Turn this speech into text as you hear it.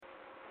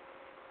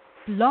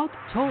Blog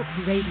Talk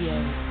Radio.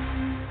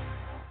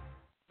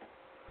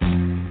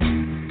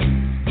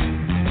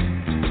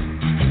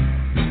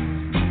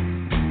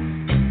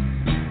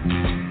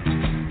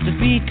 The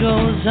beat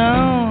goes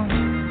on,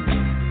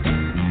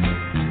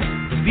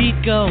 the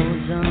beat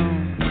goes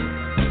on.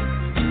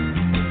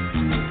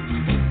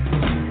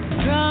 The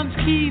drums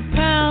keep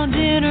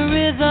pounding a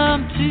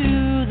rhythm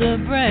to the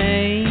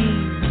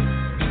brain.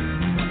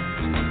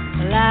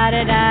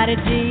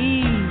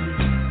 La-da-da-da-dee,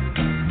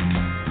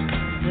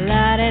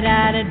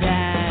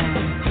 la-da-da-da-da.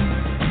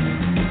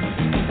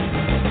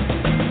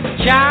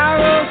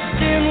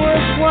 Charleston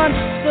was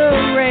once the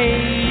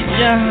rage,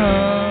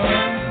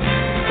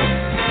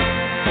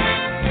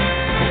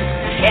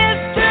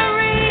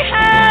 History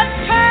has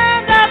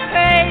turned the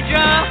page,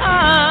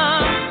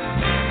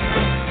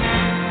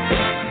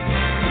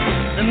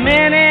 The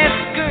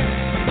miniskirt's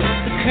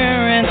the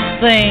current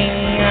thing,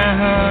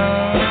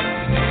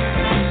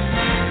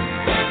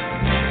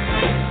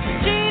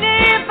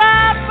 Genie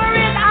Viper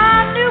is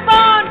our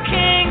newborn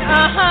king,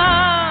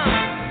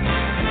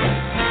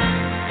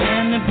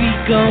 And the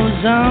beat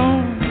goes on,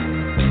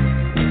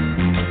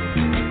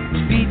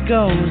 the beat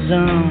goes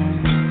on.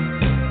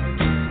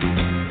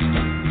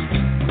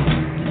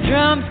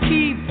 Drums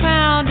keep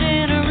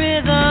pounding a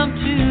rhythm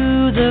to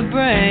the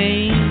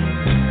brain.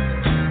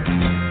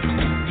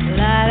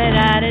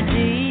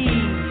 La-da-da-da-dee,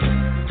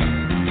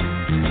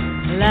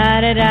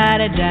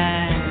 la-da-da-da-da.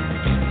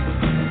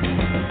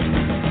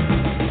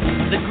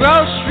 The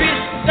grocery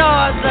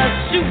store's a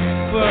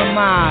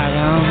supermarket.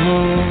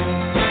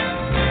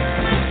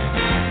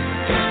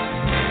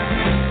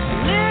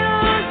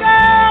 Little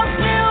girls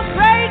still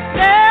break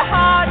their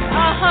hearts,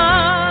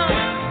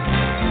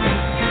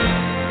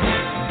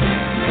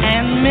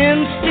 And men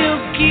still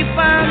keep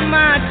on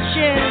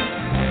marching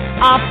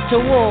off to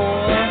war.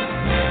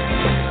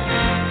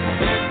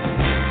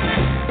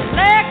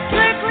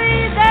 Electrically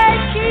they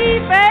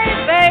keep a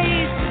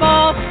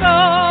baseball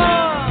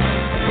score.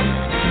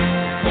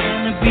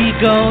 And the beat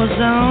goes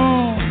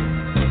on,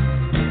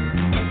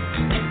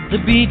 the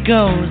beat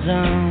goes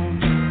on.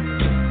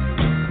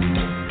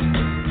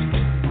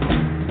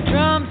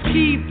 Drums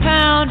keep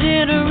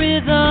pounding a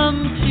rhythm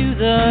to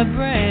the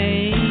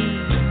brain.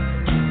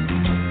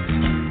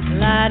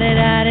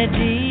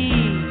 La-da-da-da-dee,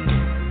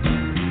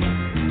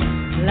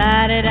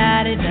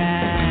 la-da-da-da-da.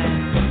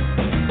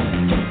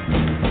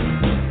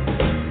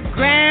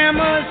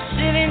 Grandmas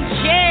sit in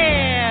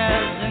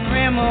chairs and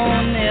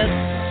reminisce.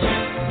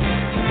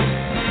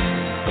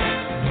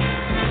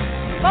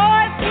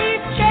 Boys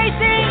keep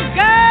chasing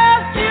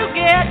girls to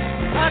get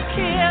a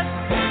kiss.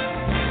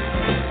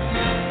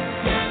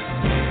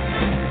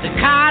 The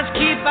cars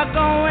keep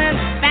a-going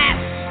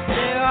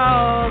faster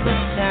all the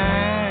time.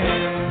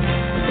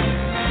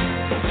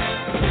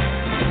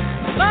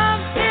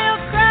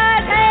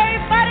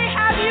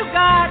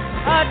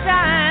 A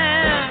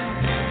dime.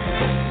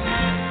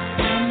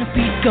 And the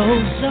beat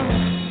goes on,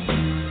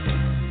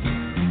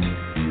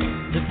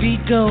 the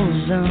beat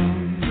goes on.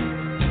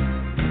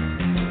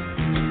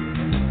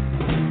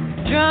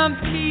 Drums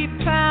keep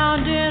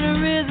pounding a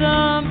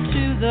rhythm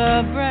to the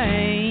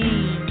brain.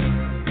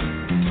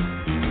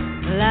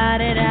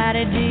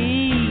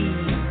 La-da-da-da-dee,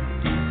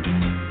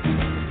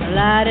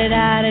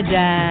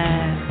 la-da-da-da-da.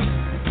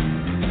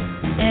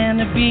 And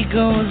the beat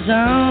goes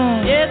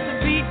on. Yes, the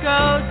beat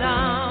goes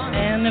on.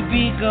 And the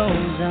beat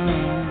goes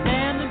on.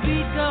 And the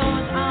beat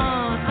goes on.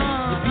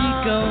 The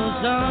beat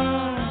goes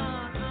on.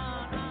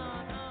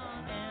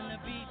 And the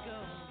beat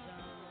goes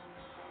on.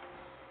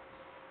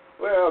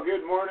 Well,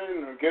 good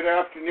morning or good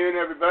afternoon,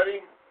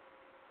 everybody.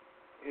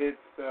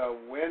 It's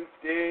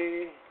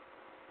Wednesday,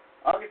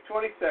 August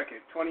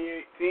 22nd,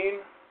 2018.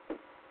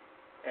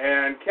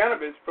 And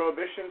cannabis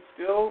prohibition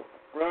still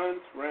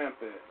runs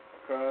rampant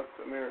across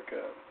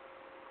America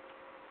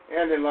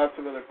and in lots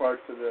of other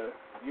parts of the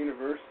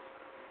universe.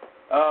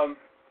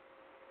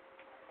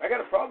 I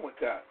got a problem with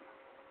that.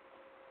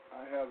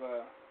 I have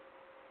a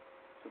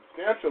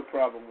substantial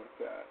problem with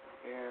that,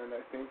 and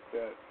I think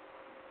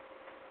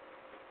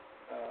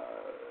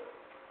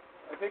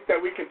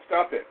that we can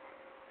stop it.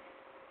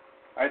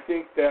 I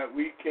think that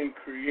we can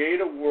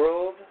create a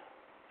world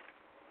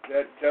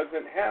that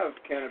doesn't have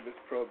cannabis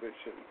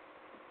prohibition.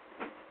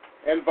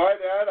 And by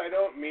that, I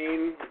don't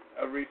mean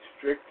a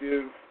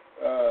restrictive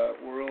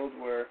world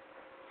where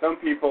some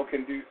people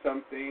can do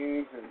some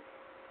things and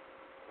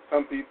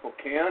some people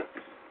can't.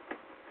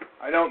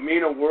 I don't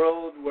mean a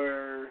world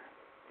where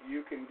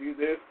you can do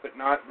this but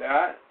not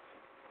that.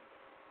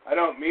 I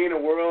don't mean a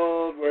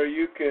world where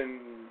you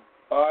can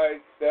buy,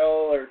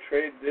 sell, or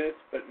trade this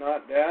but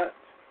not that.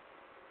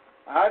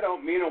 I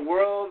don't mean a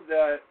world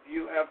that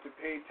you have to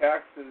pay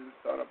taxes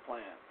on a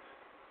plant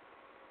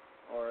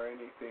or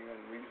anything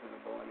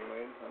unreasonable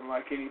anyways,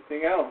 unlike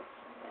anything else.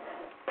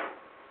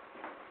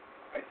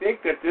 I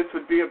think that this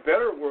would be a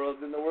better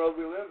world than the world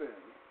we live in.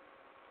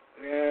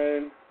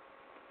 And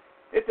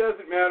it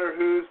doesn't matter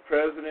who's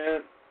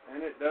president,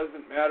 and it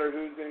doesn't matter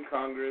who's in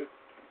Congress,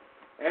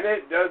 and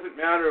it doesn't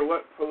matter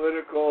what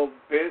political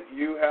bent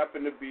you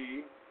happen to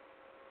be.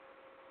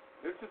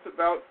 This is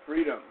about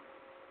freedom.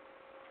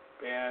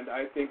 And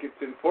I think it's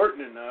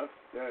important enough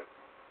that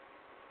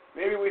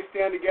maybe we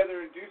stand together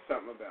and do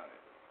something about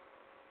it.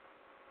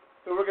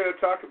 So we're going to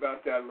talk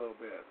about that a little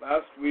bit.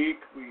 Last week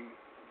we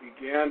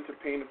began to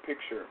paint a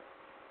picture.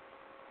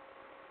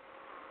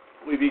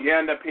 We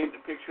began to paint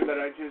the picture that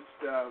I just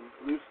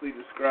loosely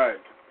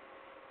described.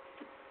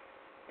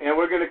 And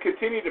we're going to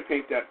continue to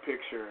paint that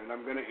picture. And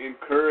I'm going to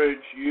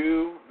encourage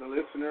you, the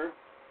listener,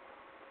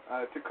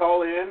 to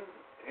call in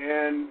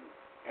and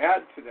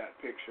add to that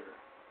picture.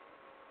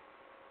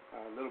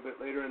 A little bit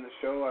later in the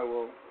show, I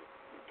will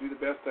do the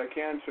best I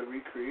can to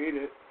recreate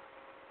it,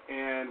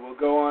 and we'll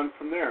go on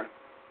from there.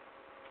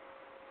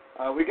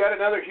 We got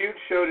another huge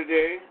show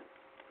today,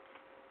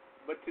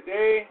 but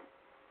today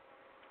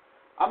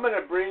I'm going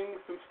to bring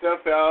some stuff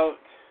out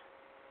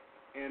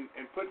and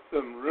put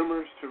some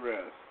rumors to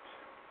rest.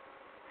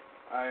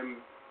 I'm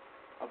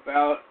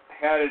about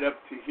had it up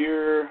to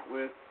here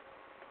with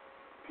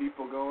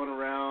people going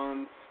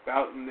around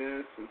spouting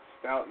this and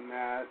spouting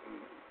that,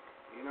 and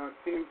you know, it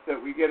seems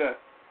that we get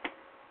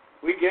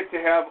to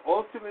have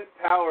ultimate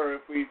power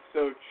if we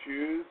so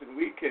choose, and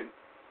we can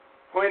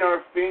point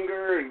our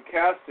finger and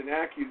cast an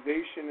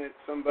accusation at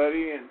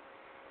somebody and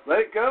let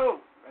it go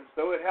as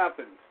though it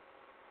happened.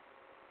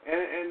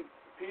 And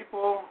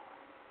people,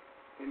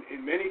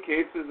 in many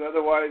cases,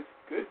 otherwise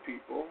good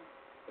people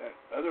that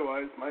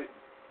otherwise might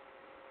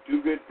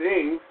do good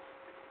things,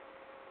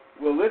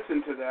 will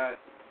listen to that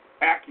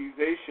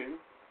accusation,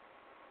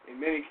 in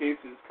many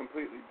cases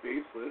completely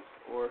baseless,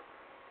 or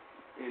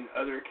in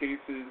other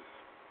cases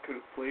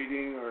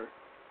conflating or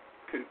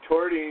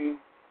contorting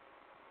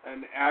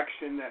an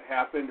action that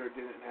happened or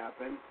didn't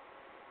happen.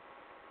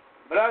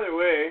 But either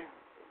way,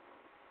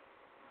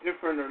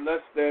 different or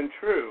less than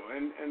true.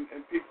 And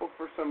people,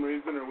 for some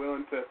reason, are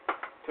willing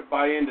to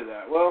buy into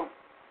that. Well,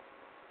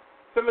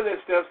 some of this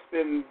stuff's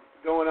been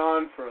going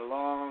on for a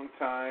long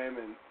time,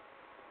 and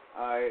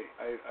I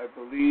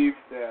believe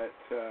that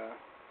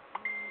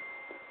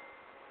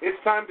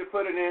it's time to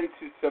put an end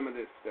to some of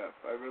this stuff.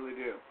 I really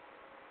do.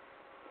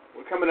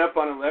 We're coming up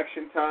on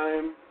election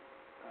time.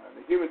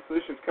 The Human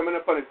Solution's coming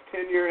up on its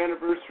 10-year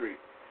anniversary.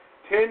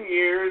 10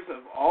 years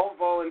of all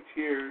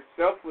volunteers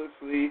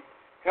selflessly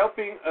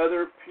helping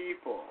other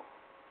people.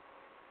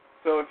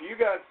 So if you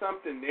got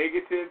something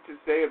negative to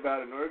say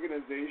about an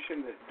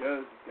organization that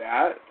does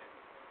that,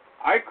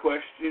 I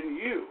question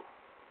you.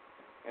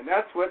 And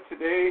that's what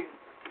today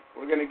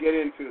we're going to get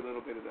into a little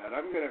bit of that.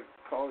 I'm going to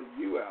call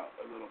you out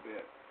a little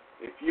bit.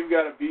 If you've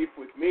got a beef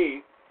with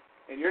me,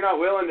 and you're not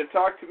willing to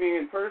talk to me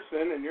in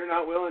person, and you're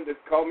not willing to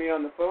call me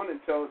on the phone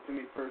and tell it to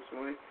me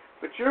personally,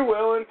 but you're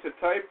willing to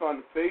type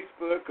on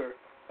Facebook or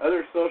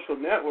other social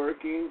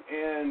networking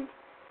and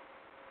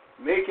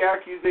make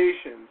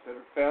accusations that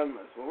are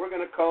foundless, well, we're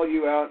going to call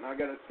you out, and I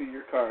got to see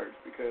your cards,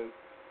 because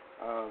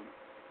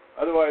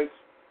otherwise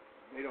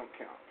they don't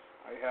count.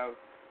 I have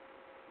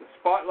the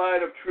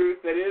spotlight of truth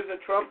that is a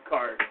trump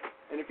card,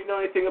 and if you know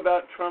anything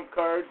about trump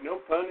cards, no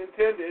pun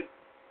intended,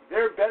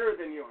 they're better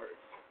than yours.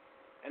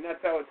 And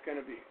that's how it's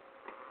going to be.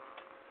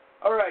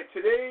 All right,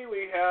 today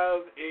we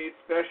have a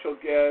special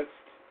guest,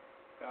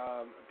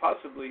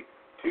 possibly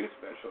two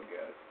special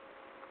guests.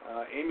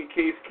 Amy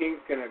Case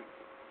King's going to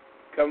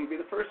come be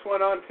the first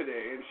one on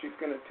today, and she's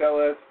going to tell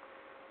us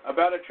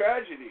about a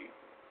tragedy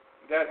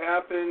that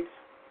happened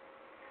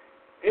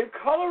in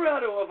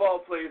Colorado, of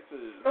all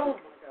places.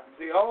 Oh, my God.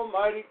 The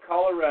almighty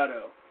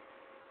Colorado.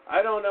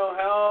 I don't know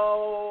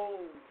how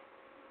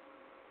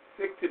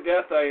sick to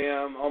death I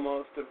am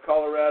almost of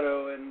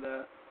Colorado and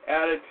the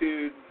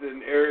attitudes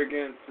and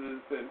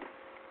arrogances and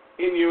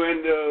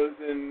innuendos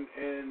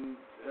and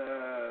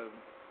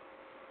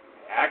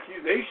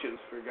accusations,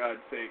 for God's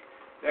sake,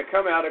 that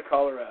come out of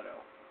Colorado.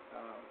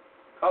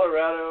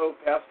 Colorado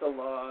passed a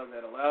law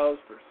that allows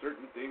for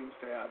certain things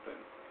to happen.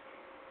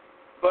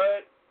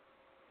 But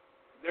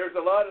there's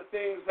a lot of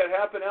things that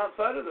happen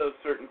outside of those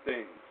certain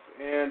things.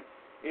 And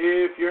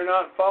if you're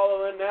not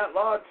following that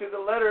law to the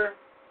letter,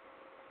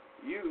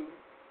 you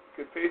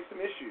could face some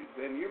issues,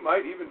 and you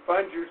might even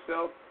find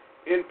yourself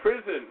in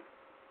prison.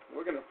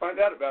 We're going to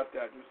find out about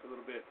that just a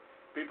little bit.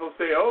 People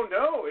say, oh,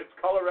 no, it's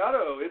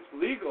Colorado, it's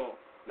legal.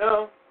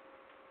 No,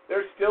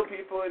 there's still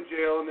people in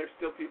jail, and there's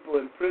still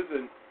people in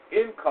prison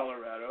in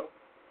Colorado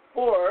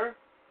for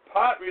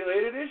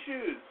pot-related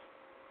issues.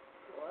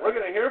 What? We're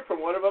going to hear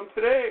from one of them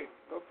today.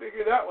 Go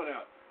figure that one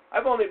out.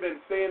 I've only been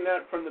saying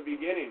that from the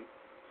beginning,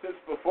 since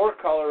before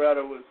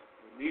Colorado was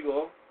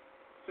legal,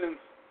 since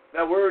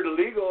that word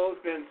illegal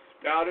has been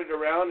spouted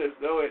around as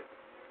though it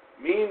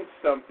means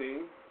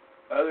something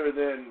other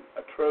than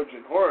a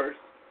Trojan horse.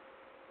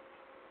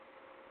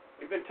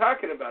 We've been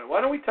talking about it. Why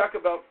don't we talk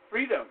about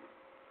freedom?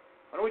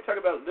 Why don't we talk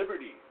about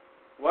liberty?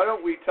 Why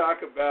don't we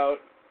talk about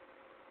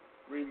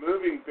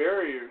removing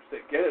barriers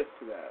that get us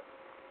to that?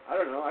 I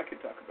don't know. I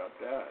could talk about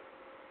that.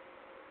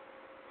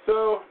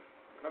 So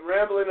I'm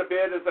rambling a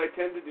bit, as I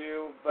tend to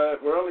do,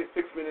 but we're only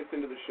 6 minutes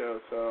into the show,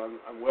 so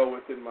I'm well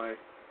within my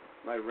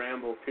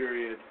ramble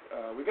period.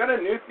 We got a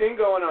new thing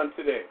going on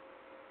today.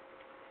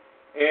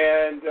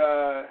 And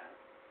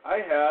I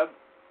have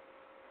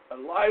a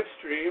live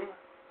stream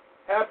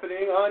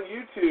happening on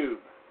YouTube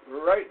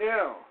right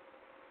now.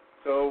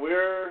 So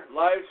we're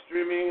live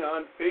streaming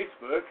on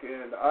Facebook,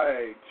 and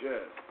I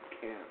just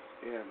can't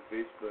stand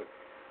Facebook.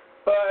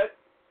 But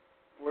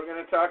we're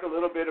going to talk a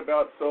little bit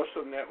about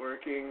social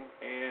networking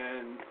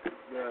and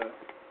the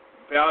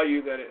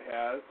value that it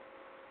has.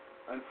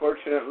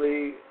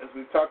 Unfortunately, as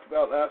we talked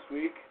about last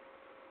week,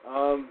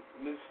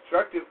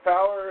 destructive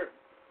power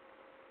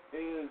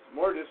is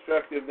more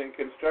destructive than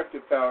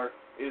constructive power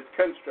is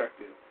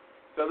constructive.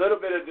 So a little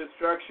bit of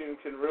destruction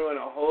can ruin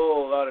a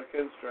whole lot of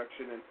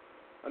construction. And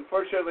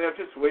unfortunately, I've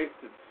just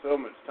wasted so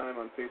much time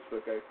on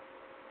Facebook. I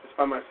just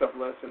find myself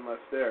less and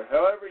less there.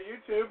 However,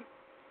 YouTube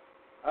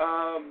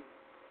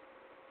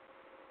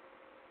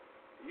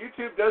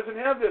doesn't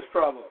have this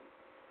problem.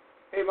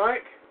 Hey,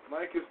 Mike.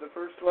 Mike is the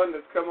first one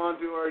that's come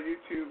onto our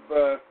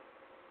YouTube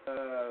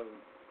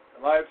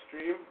live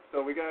stream.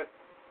 So we got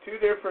 2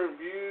 different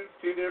views,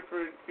 2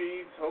 different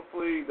feeds.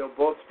 Hopefully they'll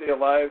both stay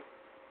alive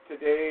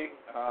today.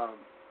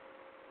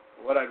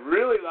 What I'd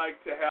really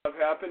like to have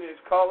happen is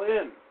call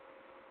in.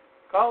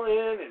 Call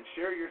in and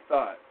share your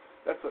thoughts.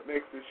 That's what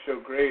makes this show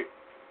great.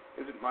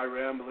 Isn't my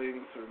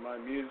ramblings or my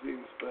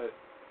musings, but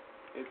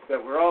it's that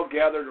we're all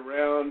gathered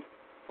around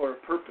for a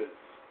purpose.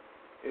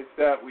 It's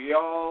that we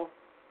all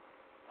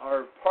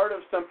are part of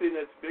something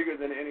that's bigger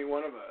than any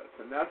one of us,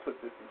 and that's what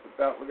this is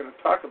about. We're going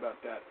to talk about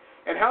that.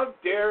 And how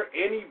dare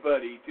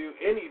anybody do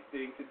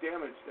anything to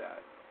damage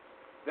that?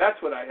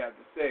 That's what I have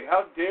to say.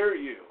 How dare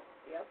you?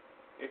 Yep.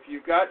 If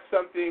you've got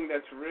something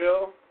that's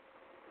real,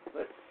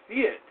 let's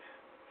see it.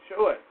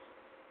 Show us.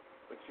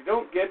 But you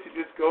don't get to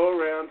just go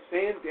around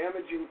saying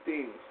damaging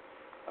things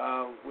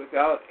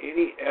without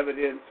any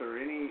evidence or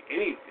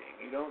anything.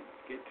 You don't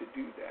get to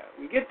do that.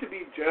 We get to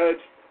be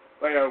judged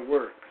by our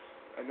works.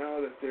 I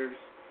know that there's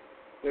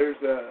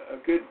a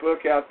good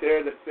book out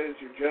there that says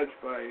you're judged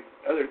by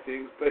other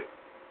things, but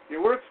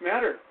your works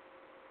matter.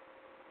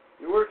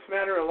 Your works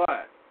matter a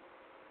lot.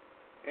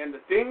 And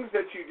the things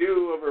that you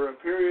do over a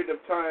period of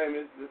time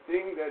is the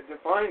thing that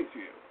defines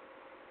you.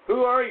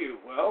 Who are you?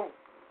 Well,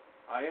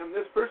 I am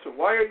this person.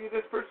 Why are you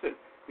this person?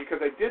 Because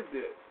I did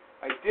this.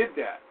 I did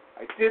that.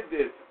 I did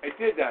this. I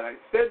did that. I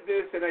said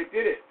this and I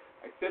did it.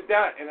 I said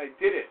that and I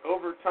did it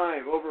over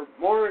time, over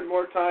more and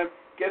more time.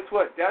 Guess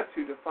what? That's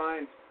who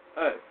defines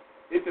us.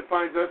 It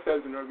defines us as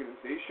an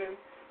organization.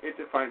 It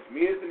defines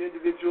me as an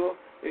individual.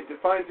 It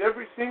defines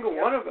every single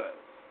one of us.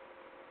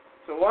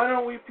 So why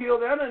don't we peel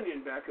that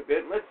onion back a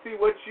bit and let's see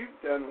what you've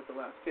done with the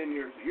last 10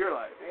 years of your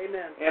life.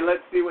 Amen. And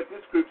let's see what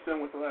this group's done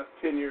with the last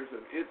 10 years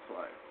of its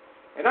life.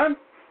 And I'm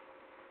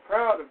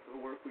proud of the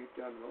work we've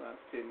done in the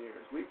last 10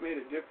 years. We've made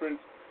a difference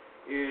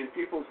in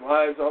people's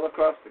lives all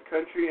across the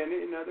country and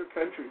in other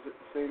countries at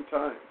the same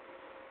time.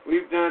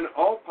 We've done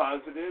all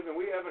positive, and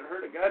we haven't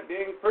hurt a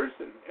goddamn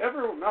person,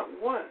 ever, not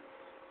once.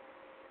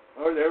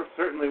 Or there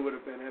certainly would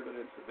have been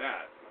evidence of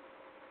that.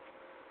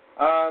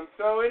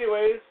 So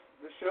anyways,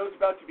 the show's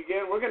about to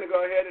begin. We're going to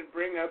go ahead and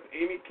bring up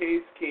Amy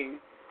Case King,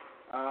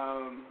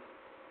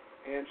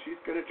 and she's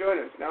going to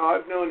join us. Now,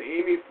 I've known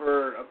Amy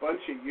for a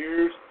bunch of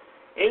years.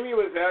 Amy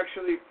was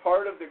actually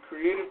part of the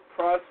creative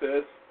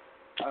process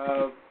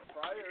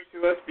prior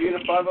to us being a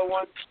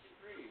 501c3.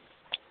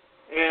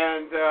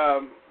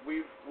 And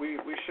we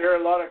share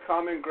a lot of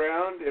common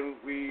ground, and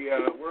we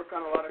work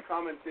on a lot of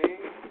common things,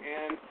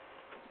 and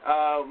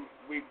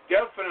we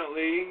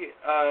definitely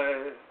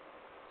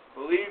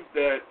believe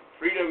that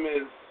freedom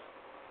is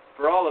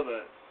for all of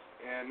us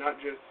and not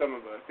just some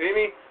of us.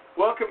 Amy,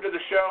 welcome to the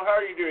show. How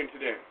are you doing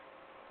today?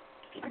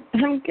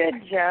 I'm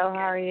good, Joe.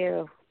 How are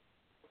you?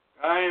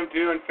 I am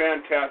doing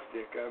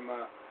fantastic. I'm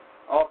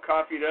all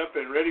coffeed up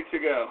and ready to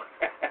go.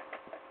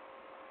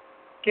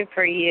 Good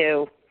for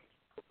you.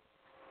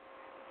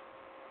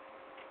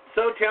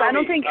 So tell me. I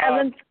don't think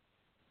Evan's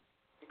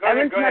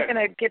not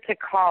going to get to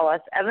call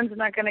us. Evan's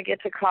not going to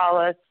get to call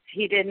us.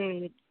 He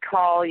didn't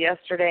call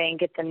yesterday and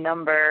get the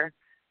number.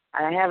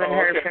 I haven't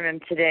heard from him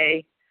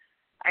today.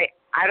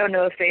 I don't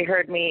know if they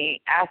heard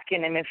me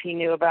asking him if he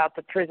knew about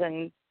the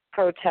prison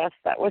protest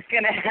that was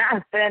going to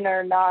happen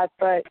or not,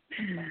 but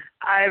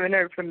I haven't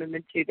heard from him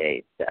in 2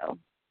 days. So.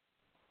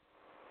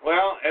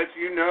 Well, as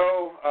you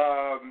know,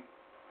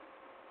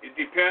 it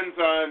depends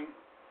on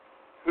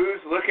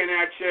who's looking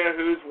at you,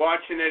 who's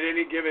watching at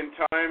any given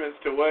time as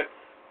to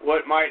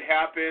what might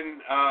happen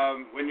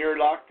when you're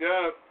locked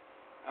up.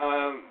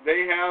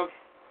 They have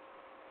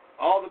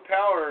all the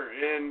power,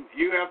 and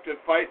you have to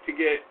fight to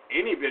get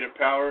any bit of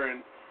power.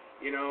 And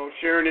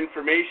sharing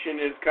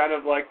information is kind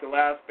of like the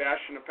last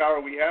bastion of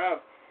power we have.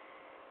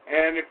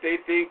 And if they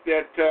think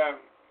that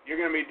you're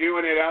going to be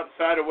doing it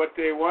outside of what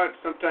they want,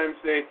 sometimes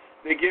they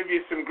give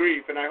you some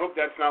grief. And I hope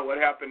that's not what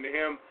happened to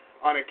him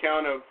on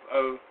account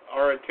of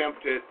our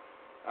attempt at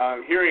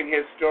hearing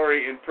his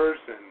story in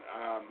person.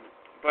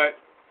 But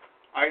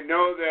I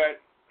know that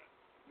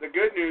the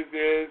good news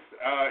is,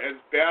 as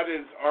bad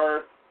as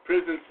our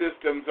prison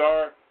systems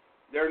are,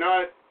 they're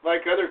not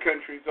like other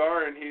countries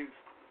are, and he's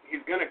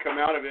going to come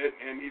out of it,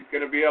 and he's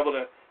going to be able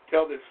to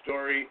tell this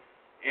story,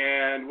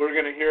 and we're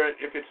going to hear it.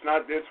 If it's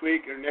not this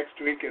week or next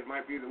week, it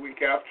might be the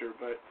week after,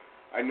 but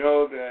I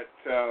know that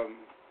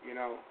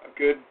a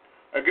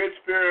good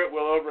spirit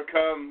will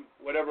overcome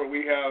whatever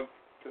we have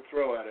to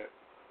throw at it.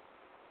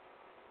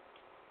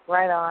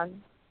 Right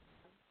on.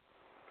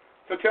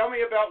 So tell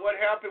me about what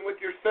happened with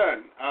your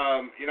son.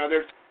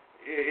 There's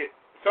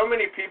so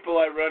many people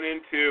I run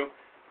into.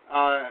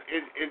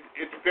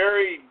 It's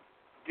very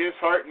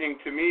disheartening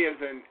to me as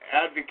an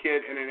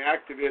advocate and an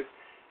activist,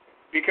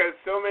 because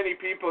so many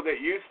people that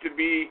used to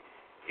be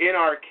in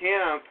our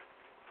camp,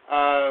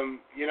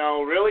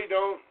 really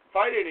don't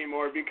fight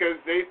anymore because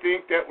they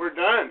think that we're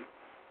done.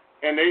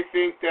 And they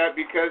think that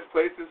because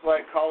places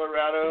like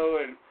Colorado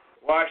and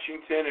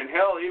Washington and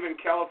hell, even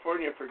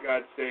California, for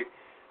God's sake,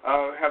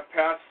 have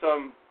passed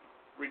some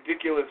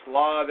ridiculous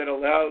law that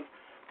allows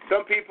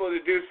some people to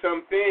do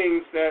some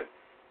things that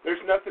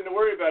there's nothing to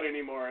worry about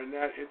anymore, and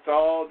that it's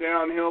all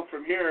downhill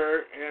from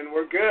here and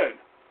we're good.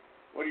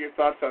 What are your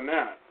thoughts on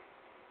that?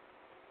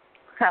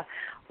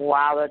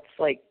 Wow,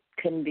 that's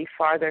couldn't be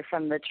farther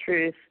from the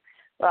truth.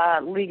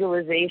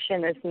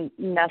 Legalization is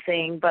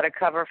nothing but a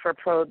cover for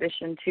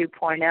Prohibition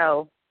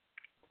 2.0.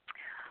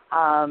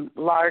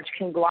 Large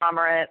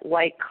conglomerate,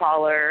 white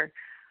collar,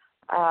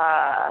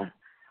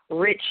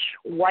 rich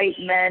white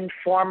men,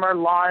 former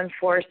law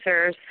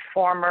enforcers,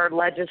 former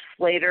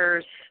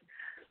legislators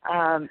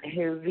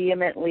who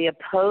vehemently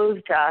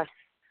opposed us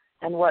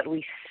and what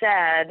we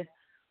said,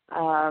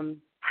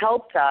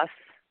 helped us,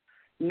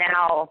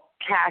 now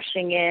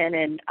cashing in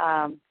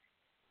and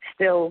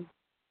still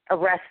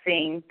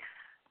arresting,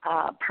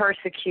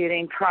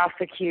 persecuting,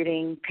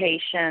 prosecuting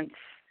patients,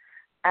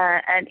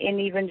 and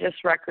even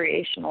just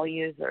recreational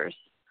users,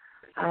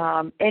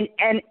 and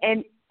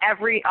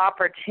every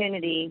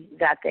opportunity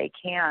that they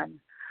can.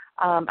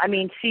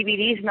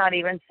 CBD is not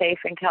even safe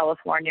in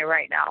California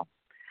right now.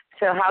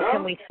 So how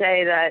can we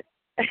say that?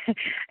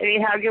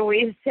 How can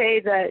we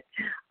say that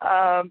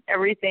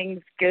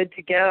everything's good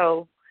to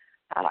go?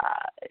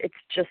 It's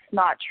just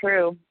not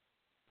true.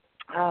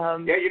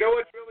 You know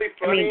what's really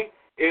funny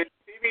is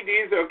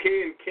CBD is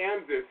okay in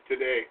Kansas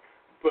today,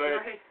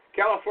 but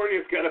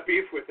California's got a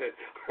beef with it.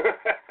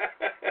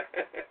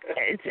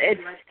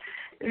 It's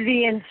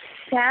the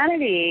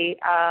insanity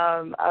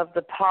of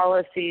the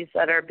policies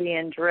that are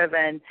being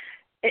driven,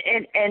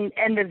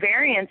 and the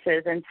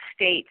variances in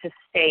state to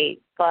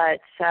state.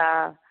 But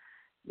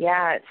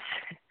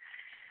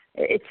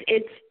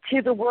it's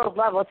to the world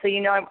level. So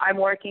I'm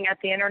working at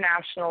the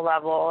international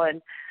level,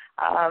 and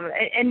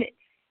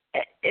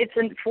it's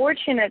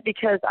unfortunate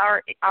because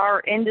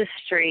our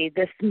industry,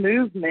 this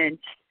movement,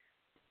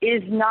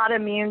 is not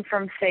immune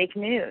from fake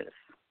news.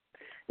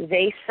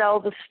 They sell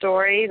the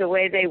story the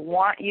way they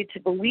want you to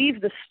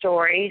believe the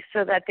story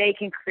so that they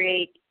can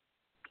create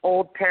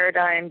old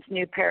paradigms,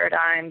 new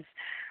paradigms,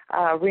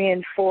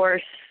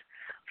 reinforce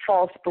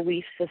false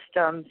belief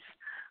systems.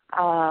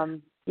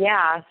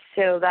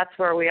 So that's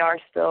where we are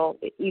still,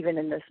 even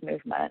in this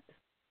movement.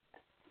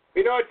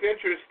 What's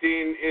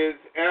interesting is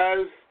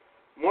as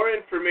more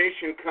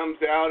information comes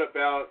out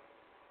about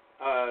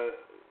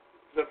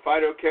the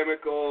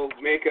phytochemical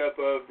makeup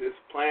of this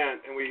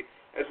plant, and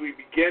as we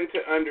begin to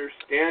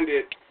understand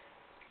it,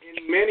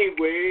 in many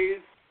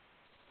ways,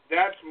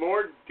 that's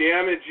more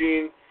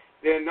damaging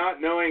than not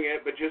knowing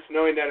it, but just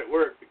knowing that it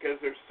worked, because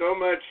there's so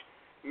much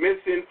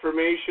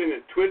misinformation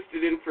and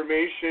twisted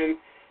information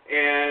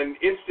and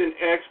instant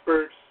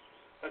experts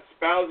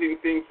espousing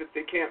things that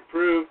they can't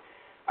prove.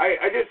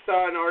 I just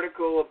saw an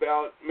article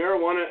about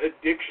marijuana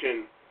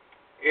addiction,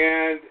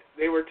 and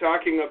they were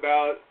talking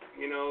about,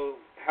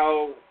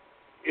 how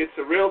it's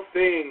a real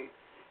thing,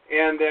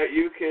 and that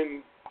you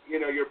can,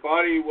 your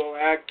body will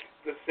act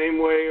the same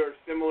way or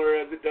similar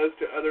as it does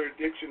to other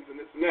addictions and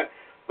this and that.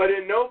 But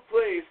in no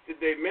place did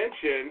they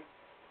mention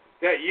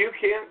that you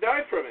can't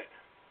die from it.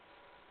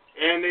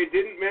 And they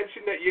didn't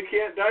mention that you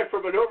can't die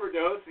from an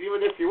overdose,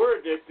 even if you were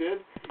addicted.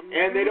 Mm-hmm.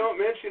 And they don't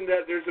mention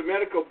that there's a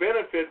medical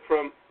benefit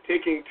from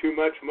taking too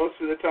much most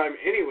of the time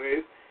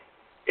anyways.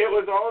 It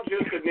was all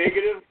just a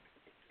negative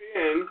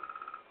spin,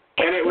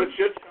 and it was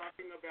just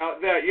talking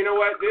about that. You know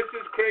what? This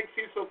is Craig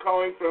Cecil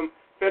calling from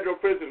Federal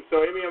Prison.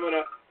 So, Amy, I'm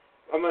gonna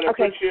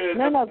okay. put you in.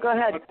 No, go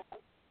ahead.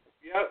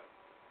 Yep.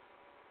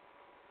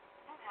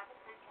 You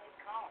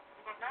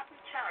will not be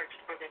charged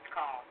for this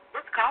call.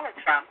 This call is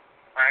from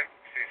Craig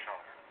Cecil,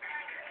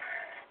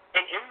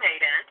 an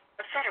inmate at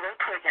a federal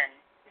prison.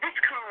 This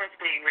call is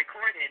being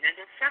recorded and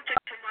is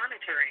subject to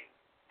monitoring.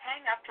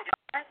 Hang up to the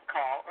next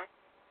call.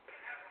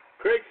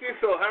 Craig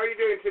Cecil, how are you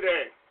doing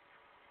today?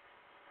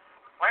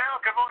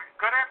 Well,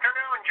 good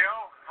afternoon,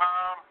 Joe.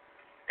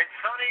 It's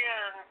sunny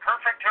and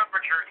perfect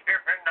temperatures here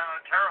in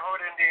Terre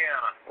Haute,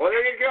 Indiana. Well,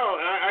 there you go.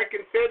 I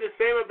can say the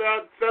same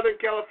about Southern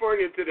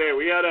California today.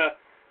 We had a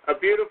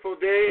beautiful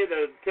day.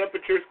 The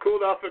temperatures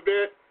cooled off a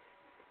bit,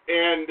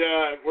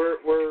 and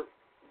we're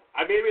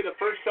maybe the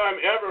first time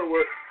ever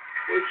we're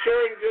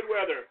sharing good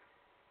weather.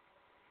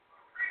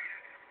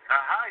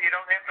 You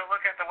don't have to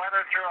look at the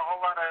weather through a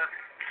whole lot of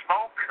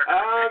smoke.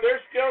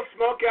 There's still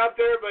smoke out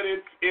there, but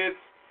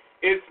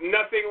it's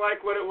nothing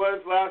like what it was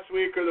last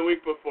week or the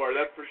week before.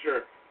 That's for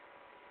sure.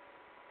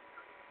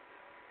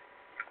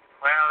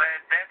 Well,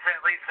 that's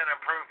at least an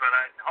improvement.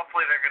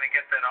 Hopefully they're going to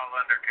get that all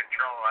under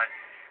control.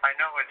 I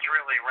know it's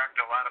really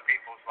wrecked a lot of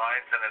people's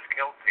lives and has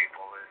killed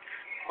people.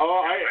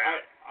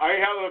 I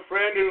have a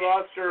friend who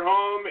lost her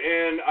home,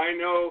 and I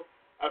know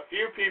a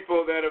few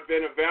people that have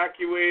been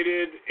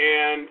evacuated,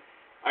 and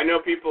I know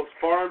people's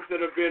farms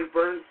that have been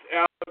burnt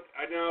out.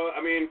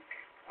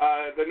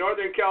 The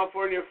Northern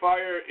California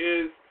fire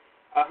is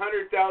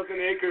 100,000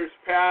 acres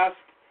past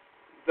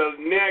the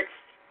next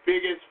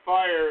biggest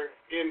fire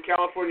in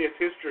California's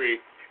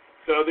history.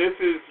 So this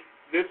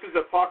is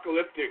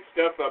apocalyptic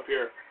stuff up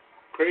here.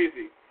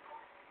 Crazy.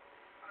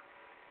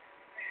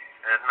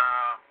 And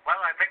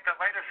I think the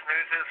latest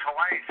news is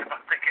Hawaii's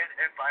about to get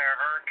hit by a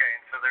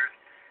hurricane. So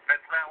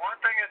it's not one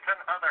thing, it's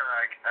another,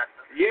 I guess.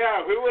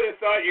 Yeah, who would have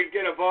thought you'd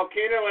get a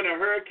volcano and a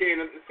hurricane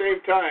at the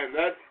same time?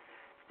 That's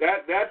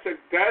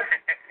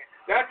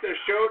a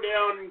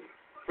showdown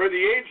for the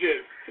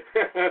ages.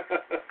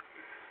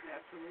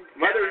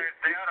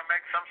 They ought to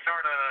make some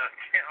sort of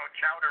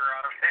chowder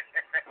out of it.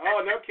 Oh,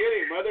 no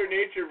kidding. Mother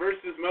Nature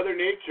versus Mother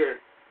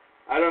Nature.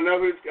 We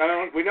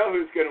know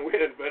who's going to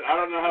win, but I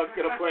don't know how it's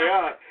going to play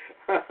out.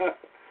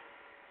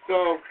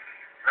 So.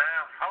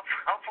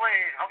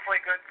 Hopefully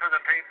good for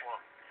the people.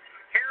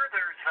 Here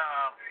there's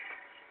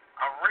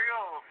a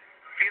real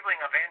feeling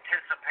of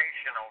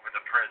anticipation over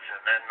the prison,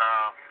 and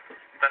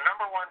the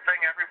number one thing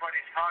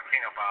everybody's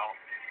talking about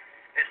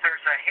is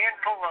there's a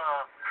handful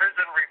of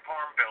prison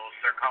reform bills,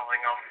 they're calling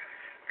them,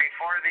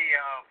 before the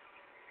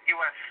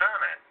U.S.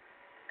 Senate,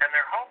 and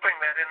they're hoping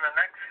that in the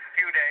next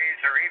few days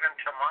or even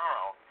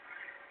tomorrow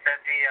that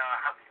the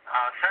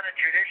Senate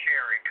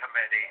Judiciary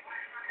Committee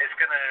is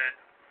going to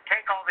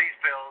take all these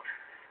bills,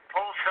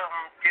 pull some,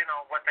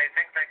 what they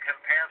think they can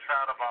pass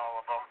out of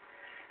all of them,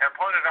 and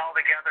put it all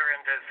together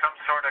into some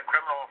sort of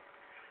criminal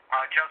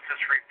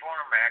justice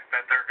reform act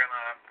that they're going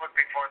to put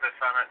before the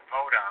Senate and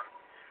vote on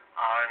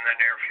in the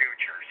near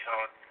future. So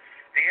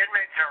the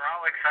inmates are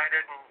all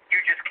excited, and you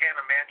just can't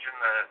imagine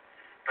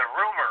the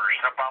rumors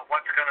about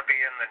what's going to be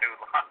in the new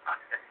law.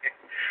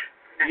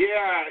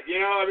 Yeah,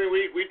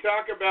 we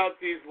talk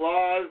about these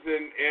laws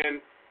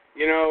and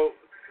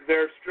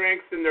their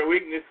strengths and their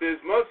weaknesses.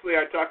 Mostly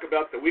I talk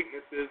about the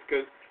weaknesses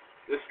because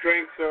the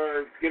strengths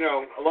are,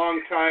 a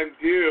long time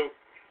due.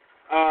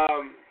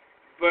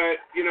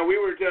 But we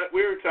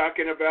were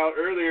talking about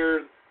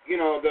earlier,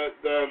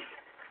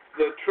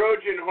 the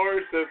Trojan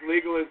horse of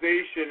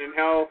legalization and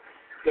how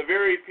the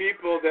very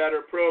people that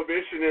are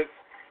prohibitionists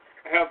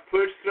have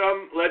pushed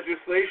some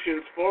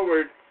legislations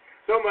forward,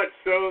 so much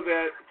so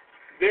that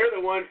they're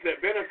the ones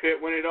that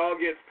benefit when it all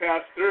gets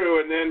passed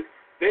through, and then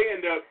they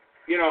end up,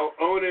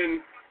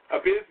 owning a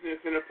business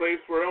in a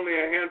place where only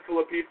a handful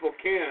of people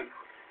can.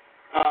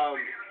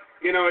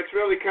 It's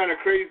really kind of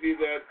crazy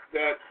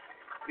that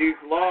these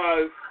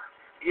laws,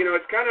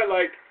 it's kind of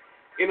like,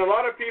 in a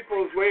lot of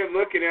people's way of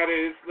looking at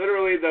it, it's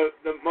literally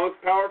the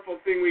most powerful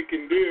thing we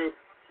can do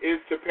is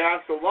to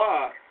pass a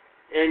law.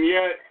 And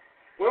yet,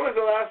 when was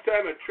the last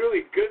time a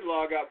truly good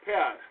law got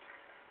passed?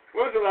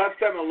 When was the last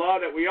time a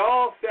law that we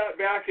all sat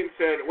back and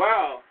said,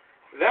 wow,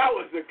 that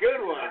was a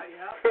good one?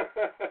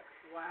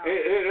 Wow.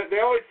 They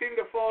always seem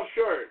to fall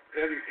short,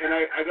 and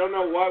I don't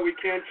know why we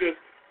can't just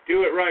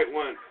do it right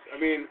once. I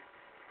mean,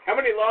 how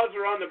many laws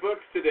are on the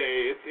books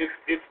today?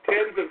 It's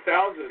tens of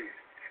thousands.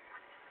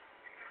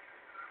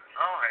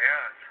 Oh,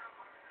 yes.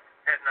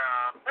 And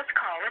this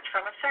call is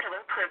from a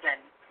federal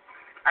prison.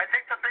 I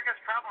think the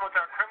biggest problem with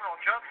our criminal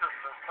justice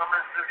system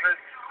is that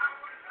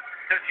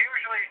there's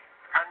usually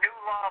a new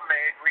law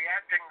made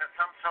reacting to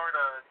some sort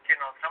of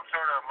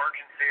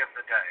emergency of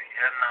the day.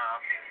 And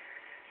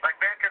like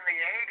back in the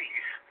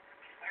 80s,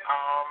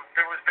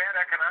 there was bad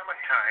economic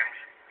times,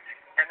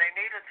 and they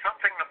needed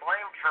something to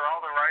blame for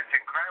all the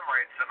rising crime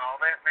rates and all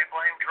that, and they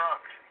blamed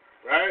drugs.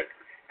 Right.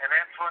 And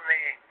that's when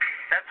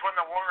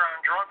the war on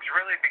drugs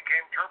really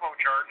became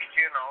turbocharged,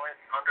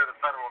 under the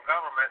federal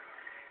government.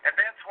 And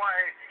that's why,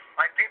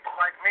 like people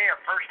like me, a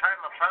first-time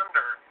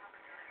offender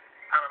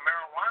on a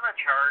marijuana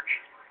charge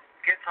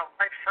gets a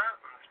life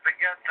sentence, but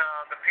yet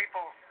the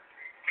people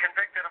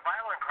convicted of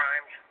violent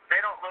crimes, they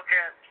don't look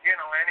at,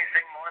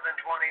 anything more than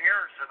 20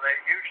 years, and they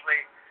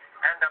usually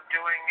end up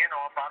doing,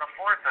 about a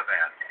fourth of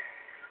that.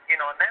 And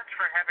that's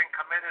for having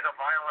committed a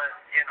violent,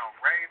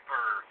 rape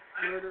or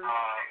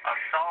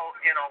assault,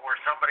 where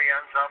somebody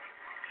ends up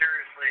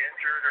seriously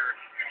injured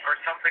or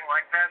something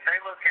like that. They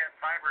look at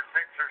 5 or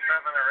 6 or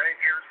 7 or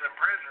 8 years in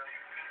prison.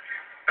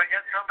 But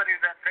yet somebody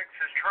that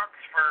fixes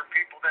trucks for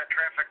people that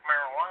traffic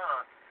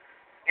marijuana,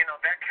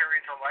 that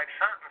carries a life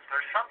sentence.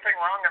 There's something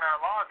wrong in our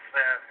laws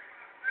that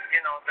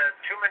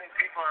too many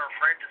people are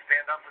afraid to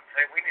stand up and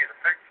say, we need to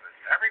fix this.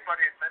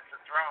 Everybody admits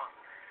it's wrong,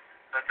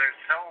 but there's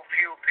so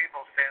few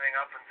people standing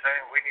up and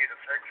saying, we need to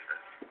fix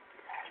this.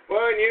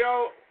 Well,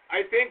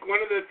 I think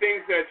one of the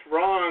things that's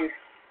wrong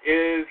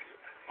is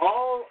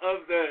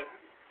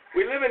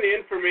we live in the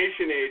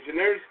information age, and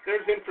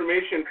there's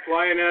information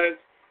flying at us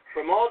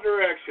from all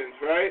directions,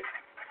 right?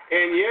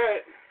 And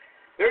yet,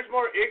 there's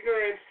more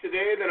ignorance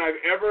today than I've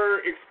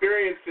ever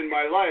experienced in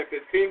my life.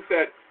 It seems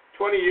that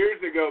 20 years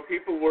ago,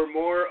 people were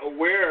more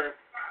aware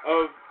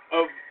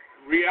of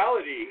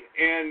reality,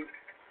 and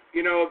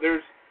you know,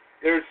 there's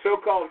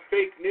so-called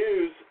fake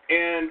news,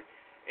 and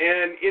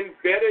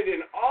embedded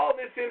in all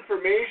this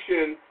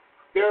information,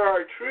 there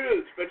are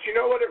truths. But you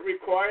know what it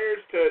requires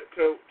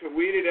to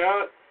weed it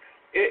out?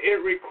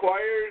 It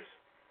requires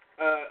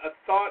a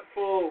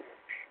thoughtful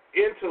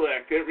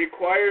intellect. It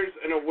requires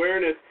an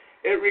awareness.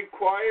 It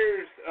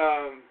requires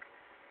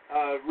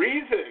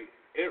reason.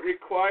 It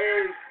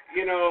requires,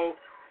 you know,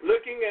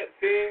 looking at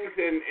things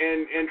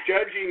and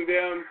judging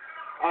them,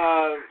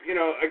 you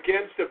know,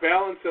 against a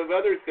balance of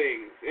other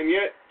things. And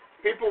yet,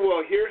 people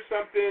will hear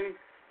something,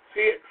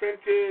 see it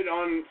printed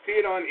see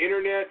it on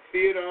internet,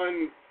 see it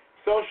on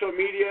social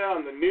media,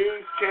 on the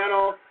news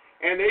channel,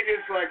 and they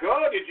just like,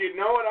 oh, did you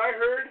know what I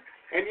heard?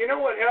 And you know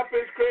what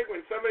happens, Craig,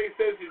 when somebody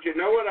says, did you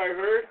know what I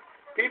heard?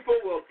 People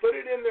will put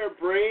it in their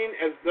brain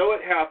as though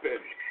it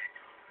happened.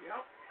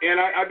 Yep. And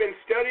I've been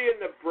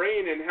studying the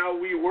brain and how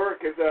we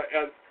work as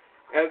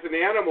an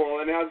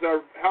animal and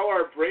how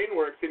our brain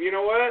works. And you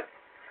know what?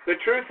 The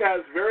truth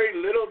has very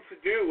little to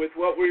do with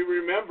what we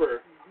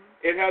remember.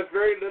 It has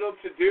very little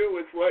to do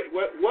with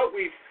what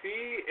we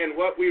see and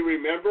what we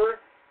remember.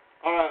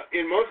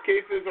 In most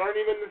cases, aren't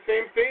even the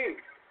same thing.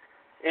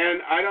 And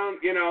I don't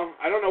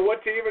know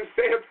what to even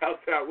say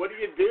about that. What do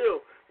you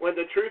do when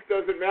the truth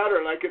doesn't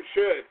matter like it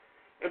should?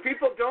 And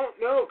people don't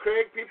know,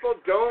 Craig. People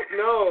don't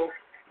know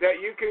that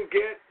you can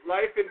get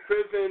life in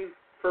prison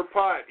for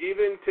pot,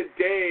 even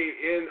today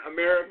in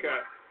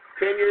America.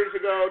 10 years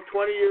ago,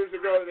 20 years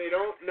ago, they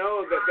don't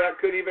know that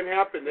could even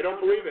happen. They don't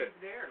believe it.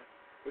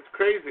 It's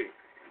crazy.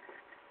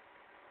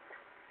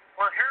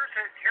 Well,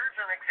 here's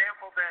an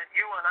example that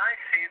you and I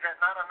see that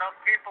not enough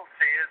people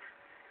see is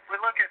we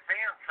look at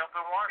Vance up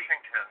in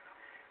Washington.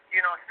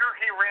 You know, here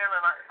he ran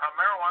a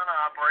marijuana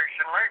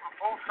operation right in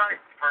full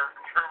sight for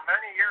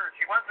many years.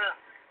 He wasn't,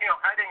 you know,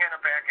 hiding in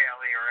a back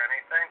alley or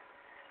anything.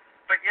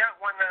 But yet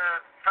when the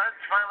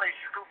feds finally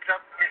scooped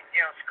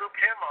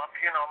him up,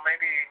 you know,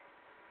 maybe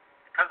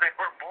because they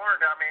were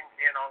bored, I mean,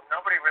 you know,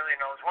 nobody really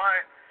knows why,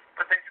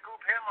 but they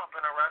scoop him up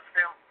and arrest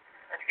him,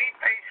 and he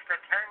faced a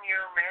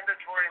 10-year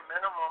mandatory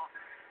minimum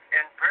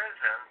in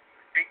prison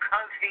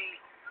because he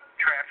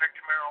trafficked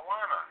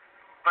marijuana.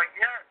 But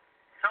yet,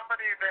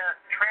 somebody that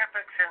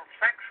traffics in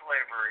sex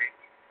slavery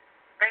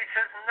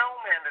faces no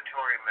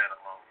mandatory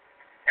minimum,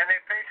 and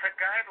they face a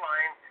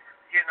guideline,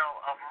 you know,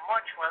 of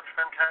much less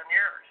than 10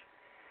 years.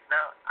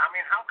 Now, I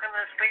mean, how can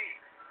this be?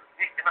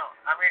 You know,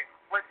 I mean,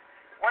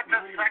 what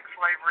does sex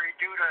slavery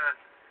do to,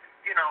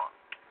 you know,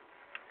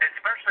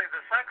 especially the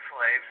sex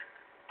slaves,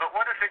 but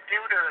what does it do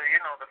to,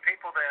 you know, the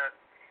people that,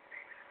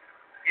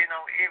 you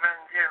know, even,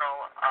 you know,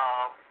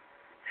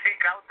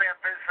 seek out that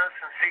business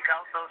and seek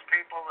out those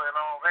people and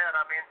all that?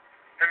 I mean,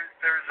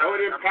 there's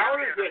it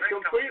empowers it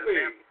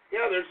completely.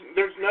 Yeah,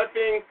 there's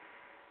nothing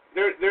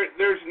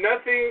there's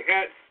nothing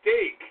at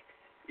stake.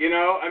 You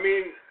know, I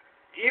mean,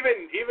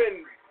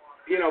 even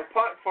you know,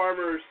 pot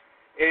farmers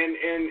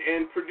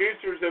and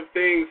producers of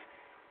things,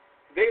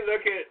 they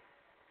look at,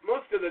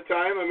 most of the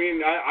time, I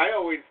mean, I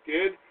always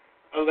did,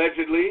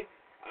 allegedly,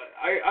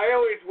 I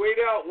always weighed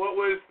out what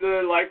was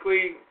the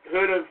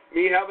likelihood of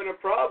me having a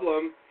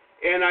problem,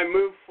 and I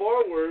moved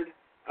forward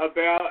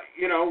about,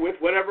 you know, with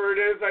whatever it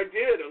is I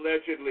did,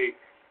 allegedly.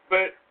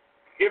 But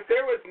if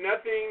there was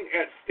nothing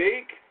at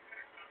stake,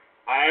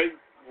 I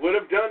would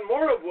have done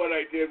more of what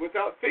I did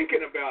without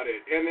thinking about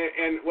it.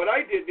 And what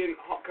I did didn't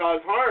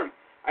cause harm.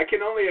 I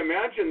can only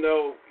imagine,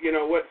 though, you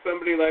know, what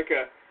somebody like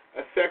a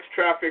sex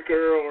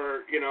trafficker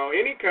or, you know,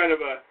 any kind of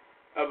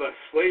a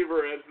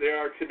slaver as they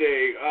are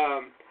today,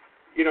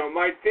 you know,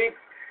 might think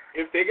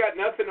if they got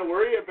nothing to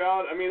worry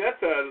about. I mean,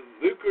 that's a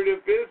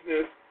lucrative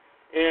business.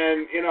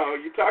 And, you know,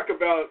 you talk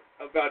about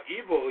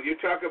evil, you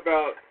talk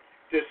about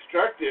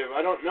destructive. I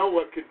don't know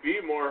what could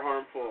be more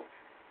harmful.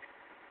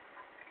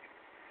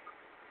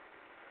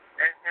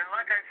 And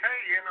like I say,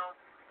 you know,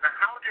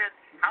 how did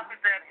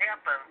that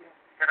happen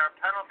that our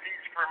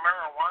penalties for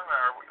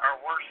marijuana are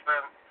worse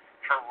than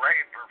for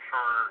rape or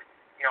for,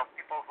 you know,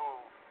 people who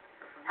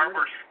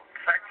harbor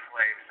sex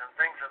slaves and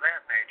things of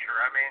that nature?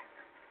 I mean,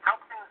 how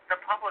can the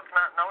public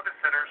not notice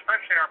it, or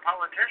especially our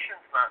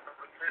politicians not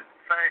notice it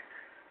and say,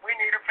 we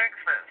need to fix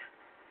this.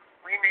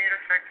 We need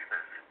to fix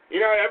this. You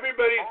know,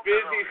 everybody's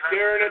busy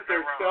staring at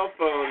their cell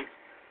phones,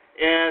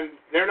 and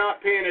they're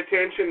not paying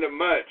attention to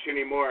much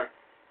anymore.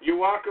 You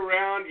walk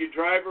around, you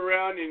drive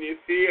around, and you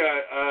see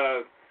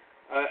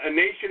a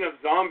nation of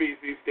zombies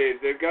these days.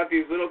 They've got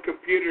these little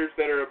computers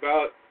that are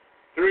about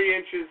 3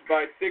 inches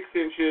by 6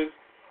 inches,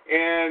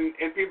 and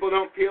people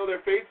don't peel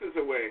their faces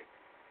away.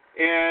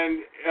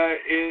 And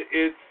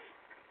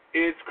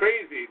it's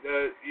crazy.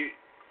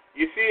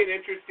 You see an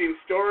interesting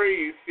story.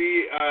 You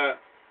see,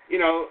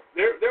 you know,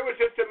 there was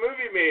just a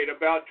movie made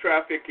about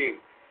trafficking.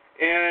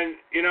 And,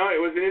 you know, it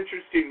was an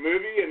interesting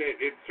movie, and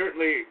it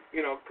certainly,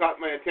 you know, caught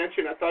my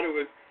attention. I thought it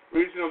was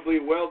reasonably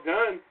well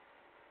done.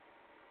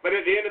 But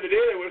at the end of the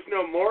day, there was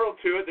no moral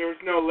to it. There was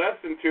no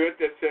lesson to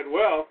it that said,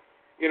 well,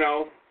 you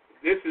know,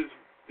 this is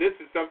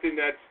something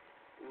that's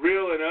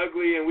real and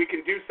ugly, and we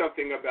can do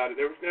something about it.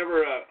 There was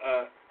never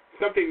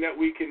something that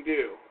we can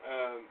do.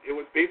 It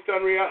was based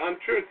on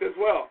truth as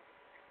well.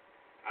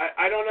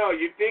 I don't know.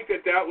 You'd think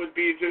that would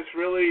be just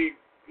really,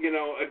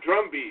 a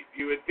drumbeat.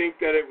 You would think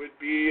that it would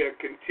be a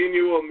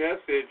continual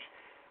message,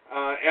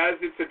 as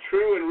it's a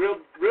true and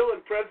real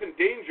and present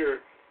danger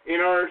in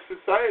our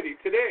society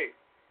today,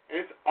 and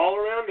it's all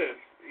around us.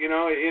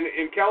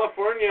 In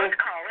California, This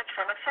call is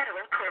from a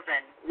federal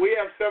prison. we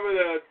have some of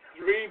the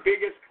 3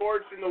 biggest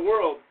ports in the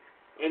world,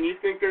 and you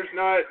think there's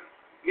not,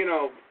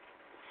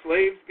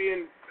 slaves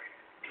being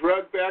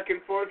drugged back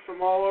and forth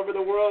from all over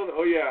the world?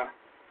 Oh, yeah.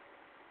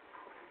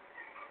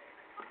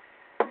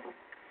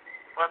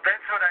 Well,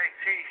 that's what I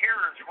see here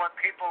is what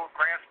people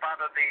grasp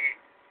out of the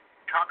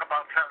talk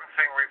about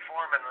sentencing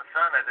reform in the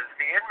Senate is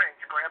the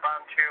inmates grab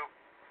onto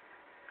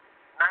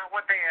not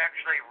what they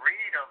actually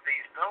read of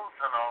these bills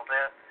and all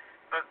that,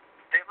 but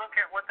they look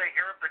at what they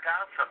hear of the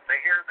gossip. They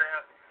hear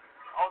that,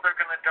 they're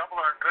going to double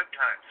our good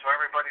time, so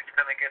everybody's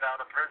going to get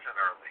out of prison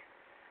early.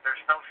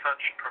 There's no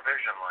such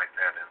provision like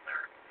that in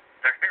there.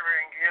 They're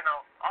hearing,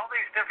 all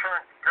these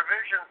different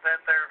provisions that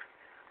they're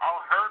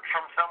all heard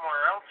from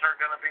somewhere else are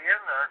going to be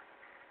in there.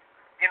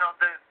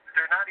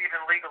 They're not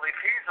even legally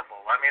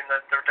feasible. I mean,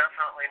 they're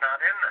definitely not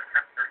in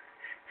there.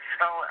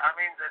 So, I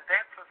mean,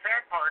 that's the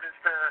sad part is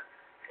the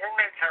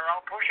inmates are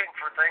all pushing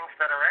for things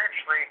that are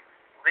actually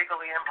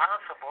legally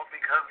impossible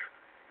because,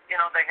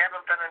 they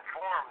haven't been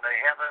informed. They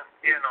haven't,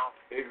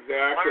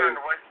 exactly. learned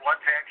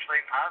what's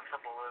actually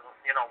possible and,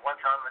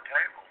 what's on the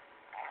table.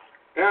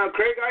 Now,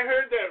 Craig, I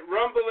heard that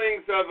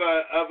rumblings of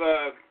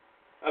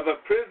a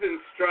prison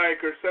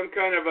strike or some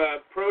kind of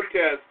a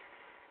protest.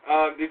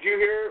 Did you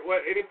hear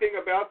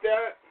anything about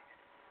that?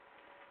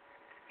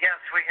 Yes,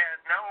 we had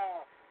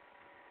no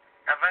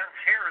events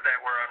here that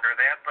were under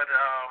that, but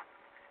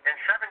in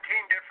 17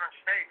 different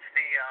states,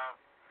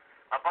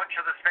 a bunch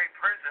of the state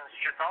prisons,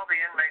 just all the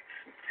inmates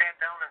sat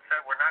down and said,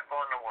 we're not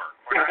going to work.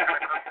 We're not going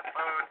to cook the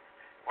food.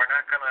 We're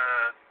not going to,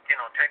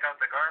 take out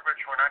the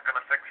garbage. We're not going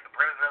to fix the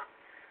prison.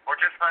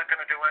 We're just not going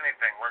to do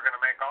anything. We're going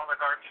to make all the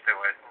guards do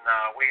it,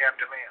 and we have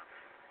demands.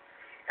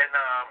 And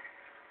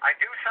I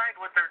do side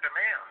with their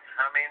demands.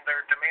 I mean,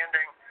 they're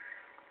demanding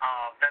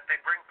that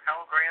they bring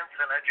Pell Grants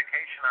and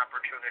education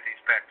opportunities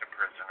back to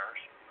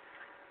prisoners.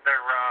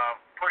 They're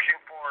pushing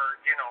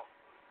for,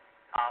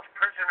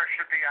 prisoners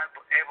should be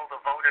able to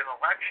vote in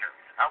elections.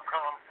 How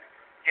come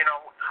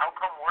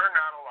we're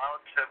not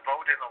allowed to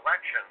vote in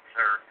elections,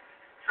 or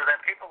so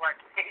that people like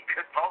me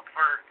could vote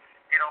for,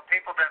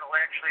 people that will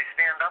actually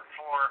stand up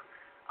for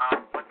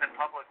what the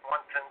public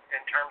wants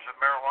in terms of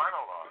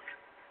marijuana laws.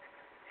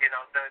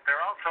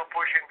 They're also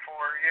pushing for,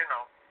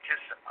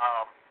 just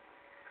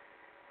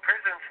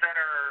prisons that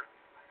are,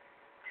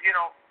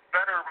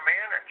 better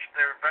managed.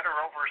 They're better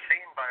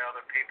overseen by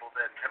other people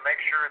to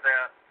make sure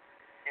that,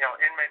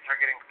 inmates are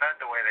getting fed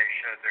the way they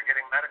should. They're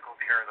getting medical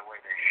care the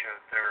way they should.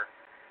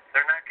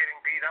 They're not getting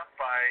beat up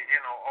by,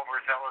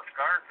 overzealous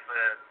guards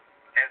that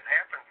has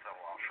happened so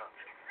often.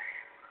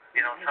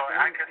 So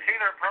I can see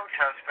their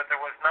protests, but there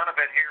was none of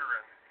it here.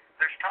 And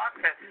there's talk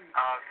that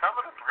some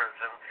of the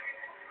prisons,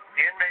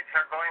 the inmates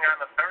are going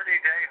on a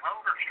 30-day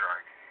hunger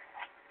strike.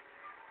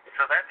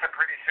 So that's a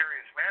pretty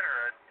serious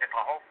matter. If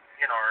a whole,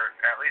 or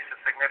at least a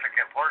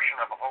significant portion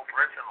of a whole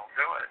prison will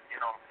do it,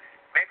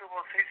 maybe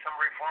we'll see some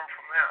reform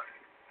from that.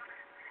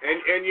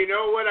 And you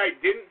know what I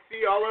didn't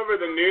see all over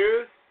the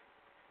news?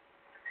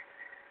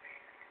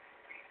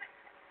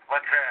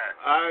 What's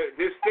that?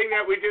 This thing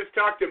that we just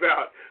talked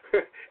about.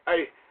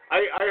 I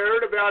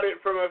heard about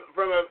it from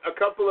a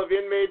couple of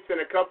inmates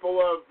and a couple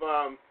of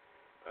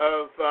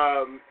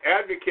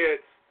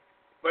advocates,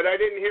 but I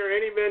didn't hear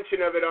any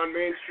mention of it on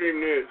mainstream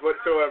news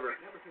whatsoever.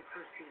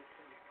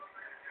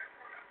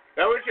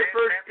 That was your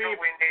first beep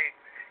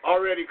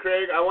already,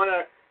 Craig. I want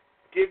to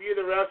give you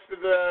the rest of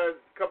the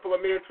couple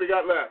of minutes we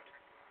got left.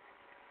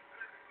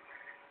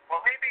 Well,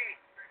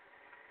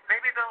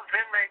 maybe those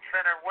inmates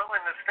that are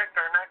willing to stick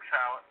their necks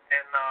out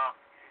and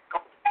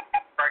go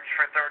strikes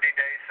for 30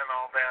 days and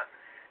all that,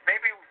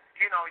 maybe,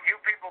 you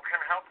people can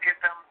help get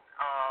them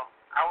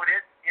out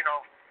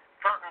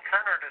front and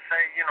center to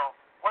say,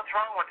 what's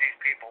wrong with these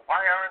people? Why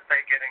aren't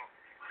they getting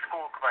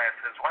school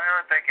classes? Why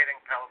aren't they getting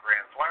Pell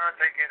Grants? Why aren't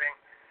they getting,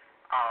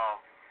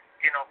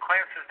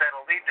 classes that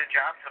will lead to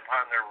jobs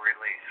upon their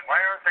release?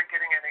 Why aren't they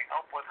getting any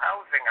help with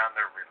housing on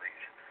their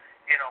release?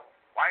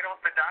 Why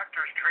don't the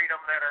doctors treat them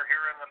that are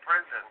here in the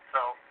prison?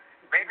 So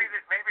maybe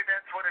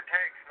that's what it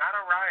takes. Not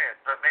a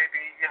riot, but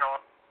maybe,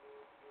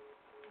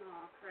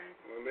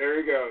 Well, there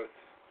he goes.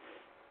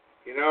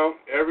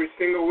 Every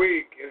single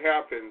week it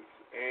happens.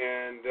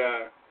 And,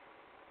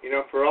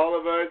 for all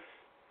of us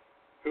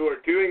who are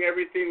doing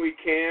everything we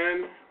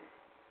can,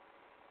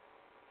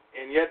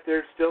 and yet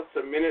there's still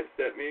some minutes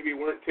that maybe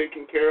weren't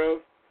taken care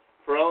of,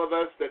 for all of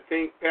us that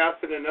think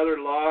passing another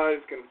law is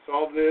going to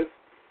solve this,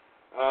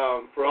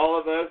 for all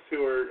of us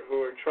who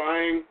are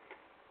trying,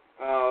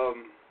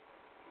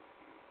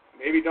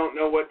 maybe don't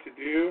know what to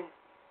do,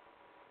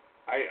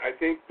 I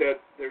think that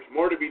there's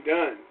more to be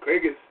done.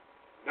 Craig is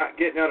not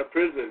getting out of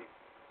prison.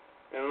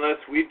 unless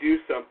we do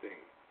something.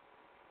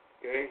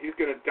 Okay? He's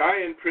going to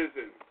die in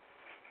prison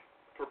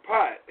for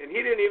pot. And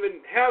he didn't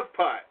even have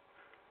pot.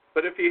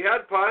 But if he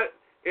had pot,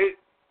 it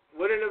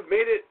wouldn't have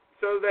made it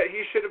so that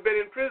he should have been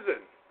in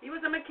prison. He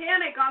was a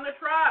mechanic on the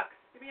truck.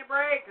 Give me a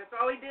break. That's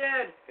all he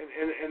did.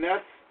 And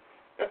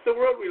that's the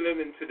world we live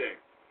in today.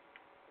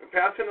 And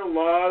passing a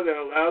law that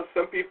allows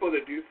some people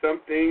to do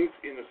some things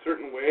in a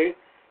certain way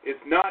is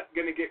not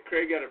going to get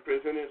Craig out of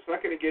prison. It's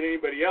not going to get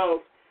anybody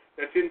else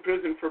that's in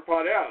prison for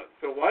pot out.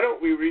 So why don't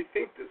we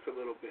rethink this a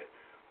little bit?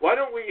 Why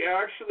don't we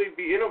actually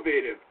be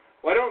innovative?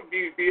 Why don't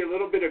we be a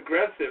little bit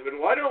aggressive? And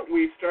why don't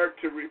we start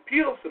to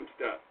repeal some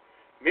stuff?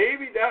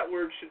 Maybe that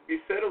word should be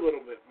said a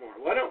little bit more.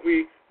 Why don't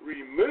we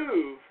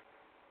remove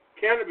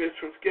cannabis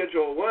from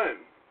Schedule 1?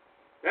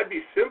 That'd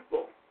be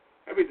simple.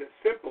 That'd be the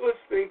simplest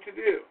thing to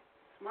do.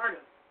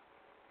 Smartest.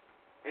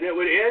 And it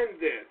would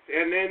end this.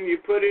 And then you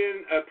put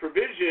in a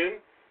provision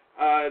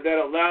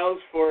that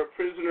allows for a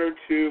prisoner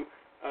to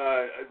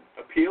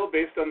appeal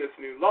based on this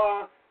new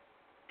law,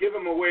 give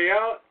them a way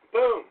out,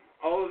 boom.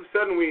 All of a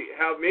sudden we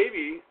have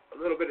maybe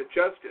a little bit of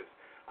justice.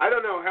 I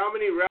don't know how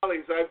many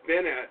rallies I've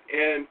been at,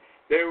 and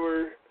there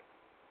were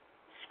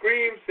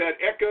screams that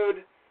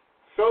echoed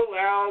so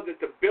loud that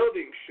the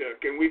building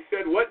shook. And we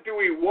said, what do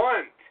we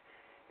want?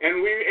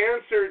 And we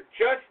answered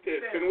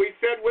justice. And we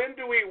said, when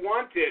do we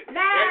want it? Now!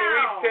 And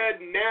we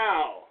said,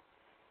 now.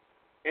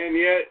 And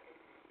yet,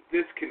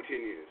 this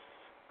continues.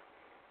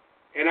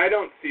 And I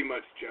don't see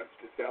much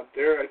justice out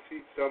there. I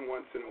see some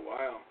once in a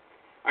while.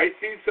 I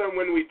see some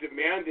when we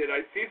demand it.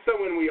 I see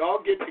some when we all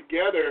get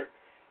together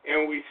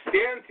and we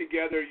stand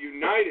together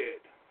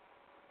united.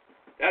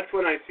 That's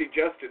when I see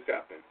justice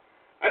happen.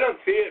 I don't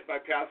see it by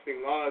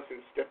passing laws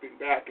and stepping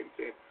back and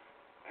saying,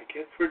 I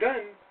guess we're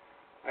done.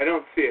 I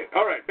don't see it.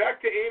 All right,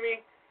 back to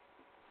Amy.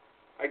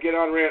 I get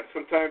on rant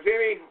sometimes.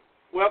 Amy,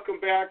 welcome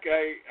back.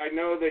 I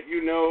know that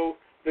you know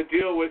the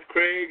deal with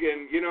Craig,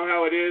 and you know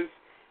how it is.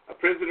 A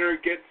prisoner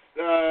gets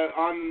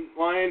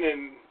online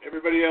and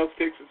everybody else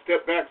takes a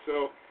step back,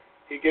 so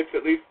he gets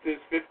at least his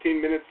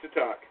 15 minutes to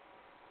talk.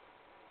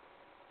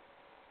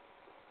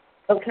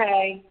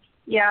 Okay.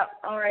 Yeah,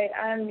 all right.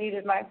 I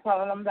unmuted my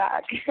phone. I'm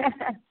back.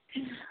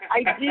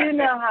 I do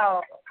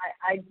know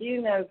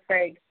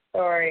Craig's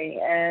story,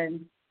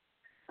 and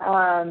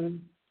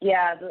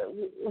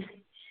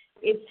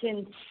it's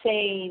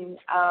insane.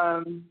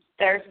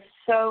 There's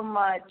so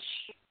much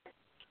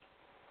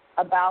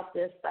about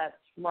this that's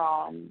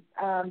wrong.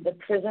 The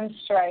prison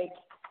strike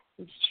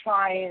is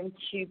trying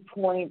to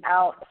point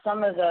out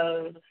some of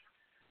those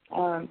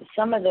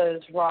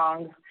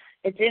wrongs.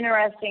 It's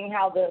interesting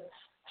how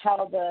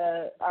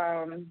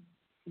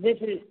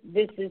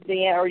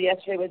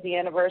yesterday was the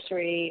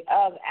anniversary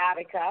of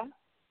Attica,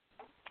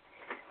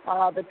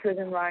 the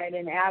prison riot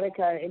in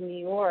Attica in New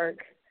York,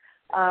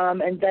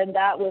 and then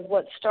that was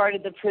what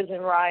started the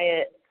prison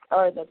riot,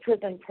 or the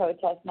prison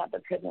protest, not the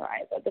prison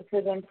riot, but the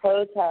prison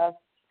protest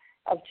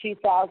of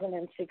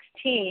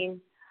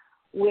 2016,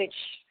 which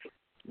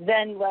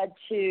then led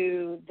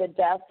to the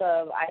death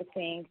of, I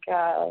think,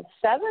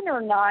 7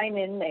 or 9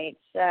 inmates,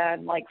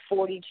 and like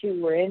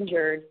 42 were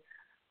injured,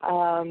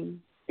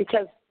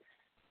 because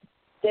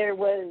there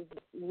was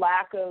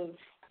lack of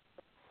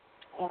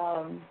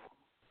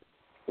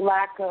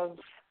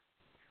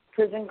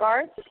prison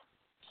guards.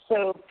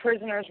 So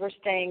prisoners were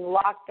staying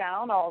locked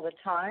down all the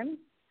time,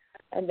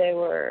 and they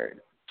were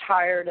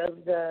tired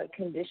of the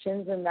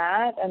conditions in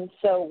that. And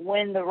so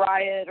when the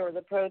riot or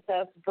the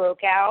protest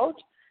broke out,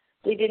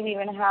 they didn't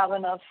even have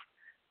enough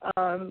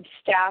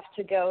staff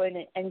to go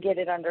in and get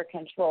it under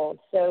control.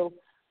 So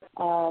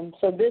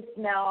this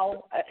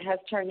now has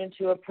turned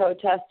into a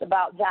protest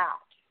about that,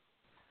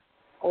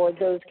 or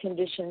those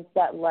conditions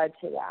that led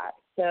to that.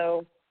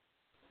 So,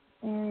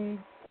 And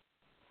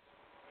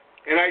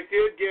I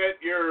did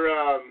get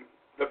your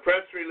the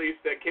press release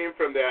that came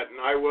from that, and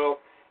I will,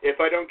 if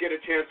I don't get a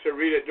chance to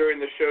read it during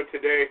the show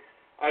today,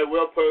 I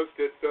will post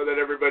it so that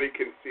everybody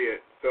can see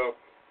it. So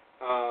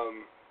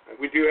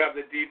we do have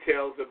the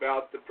details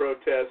about the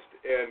protest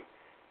and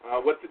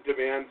what the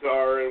demands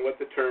are and what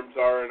the terms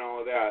are and all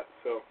of that.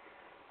 So,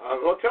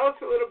 well, tell us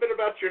a little bit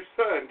about your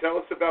son. Tell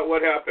us about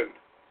what happened.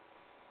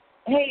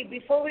 Hey,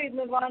 before we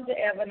move on to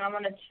Evan, I'm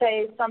going to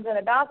say something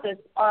about this.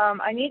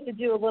 I need to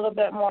do a little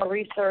bit more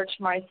research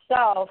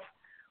myself.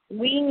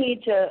 We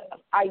need to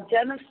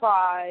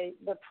identify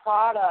the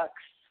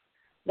products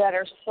that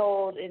are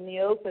sold in the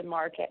open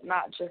market,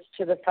 not just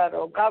to the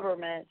federal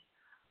government,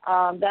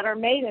 that are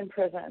made in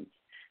prisons.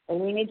 And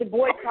we need to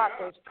boycott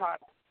those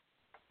products.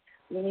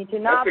 We need to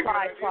not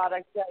buy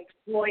products that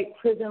exploit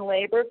prison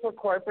labor for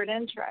corporate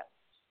interests.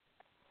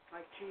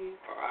 Like cheese.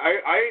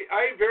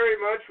 I very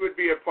much would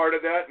be a part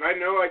of that, and I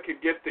know I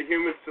could get the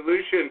Human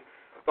Solution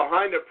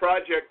behind a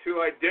project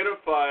to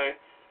identify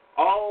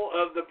all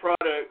of the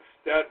products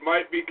that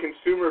might be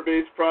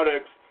consumer-based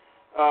products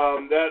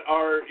that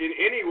are in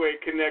any way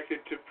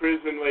connected to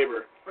prison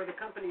labor. Or the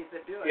companies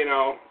that do it. You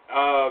know,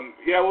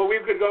 well, we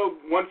could go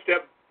one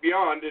step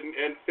beyond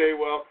and say,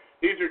 well,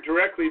 these are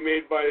directly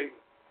made by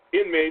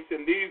inmates,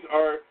 and these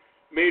are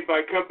made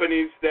by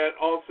companies that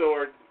also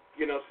are,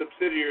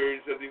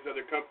 subsidiaries of these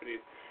other companies.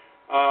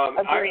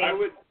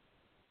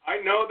 I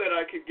know that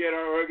I could get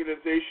our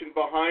organization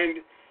behind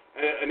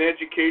an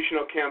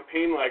educational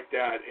campaign like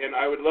that, and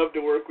I would love to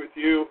work with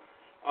you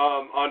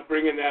on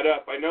bringing that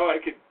up. I know I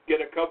could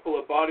get a couple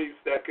of bodies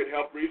that could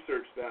help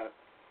research that.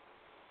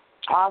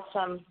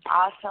 Awesome.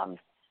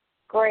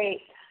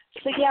 Great.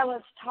 So,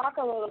 let's talk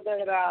a little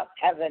bit about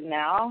Evan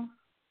now.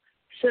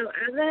 So,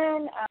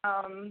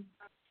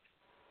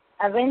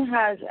 Evan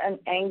has an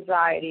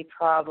anxiety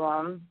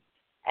problem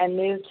and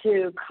moved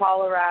to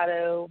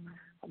Colorado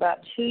about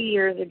 2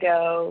 years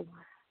ago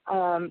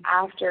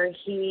after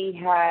he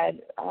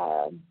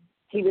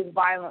was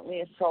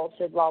violently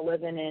assaulted while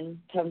living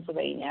in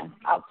Pennsylvania,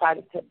 outside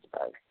of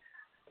Pittsburgh.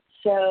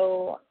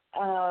 So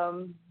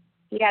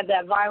he had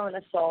that violent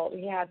assault.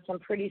 He had some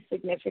pretty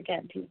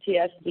significant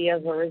PTSD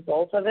as a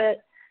result of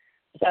it.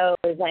 So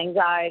his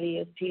anxiety,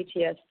 his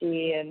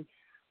PTSD, and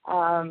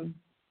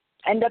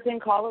ended up in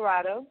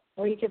Colorado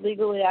where he could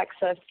legally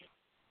access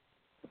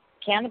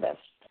cannabis.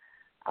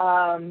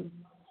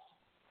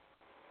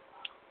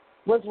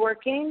 Was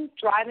working,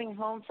 driving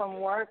home from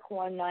work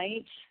one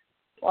night.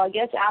 Well, I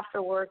guess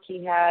after work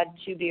he had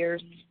 2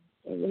 beers.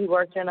 He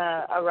worked in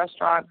a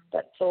restaurant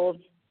that sold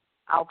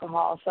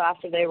alcohol. So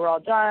after they were all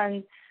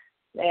done,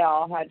 they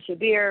all had 2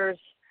 beers.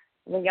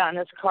 And we got in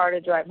his car to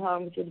drive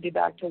home because he'd be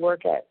back to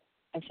work at,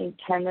 I think,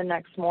 10 the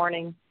next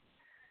morning.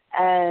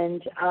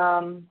 And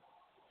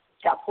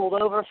got pulled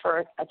over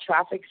for a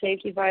traffic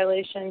safety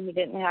violation. He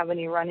didn't have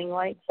any running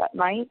lights that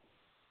night.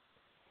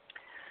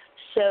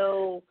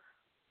 So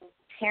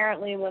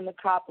apparently when the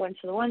cop went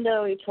to the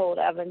window, he told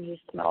Evan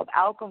he smelled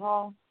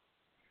alcohol.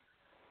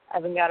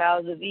 Evan got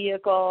out of the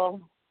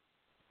vehicle.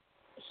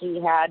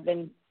 He had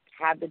the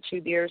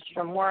 2 beers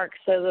from work,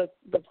 so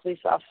the police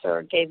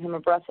officer gave him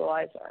a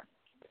breathalyzer.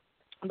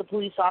 The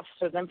police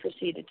officer then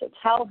proceeded to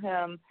tell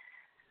him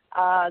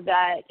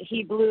that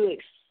he blew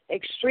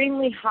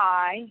extremely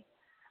high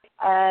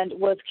and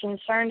was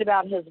concerned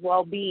about his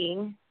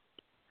well-being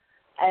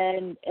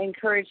and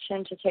encouraged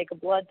him to take a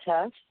blood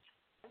test.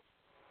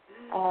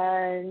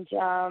 And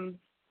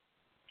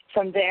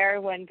from there,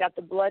 when got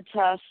the blood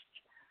test,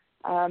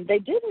 they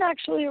didn't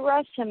actually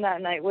arrest him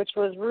that night, which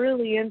was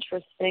really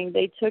interesting.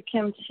 They took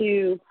him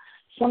to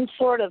some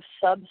sort of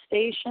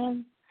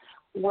substation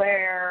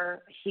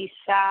where he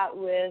sat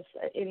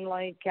in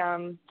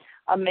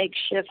a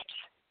makeshift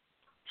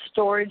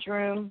storage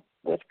room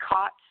with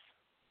cots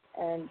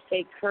and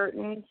fake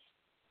curtains.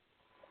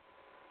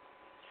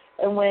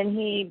 And when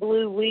he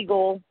blew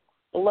legal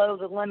below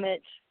the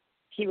limit,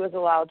 he was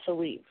allowed to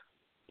leave.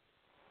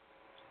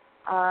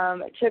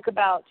 It took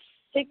about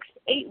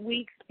 6-8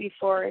 weeks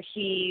before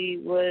he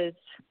was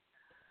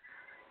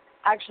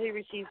actually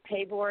received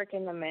paperwork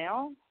in the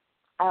mail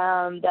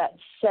that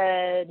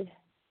said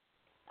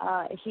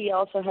he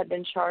also had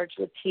been charged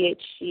with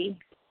THC,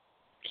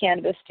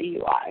 cannabis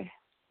DUI.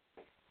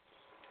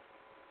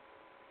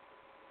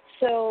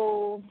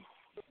 So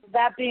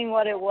that being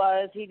what it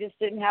was, he just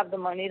didn't have the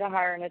money to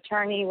hire an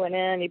attorney. He went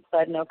in, he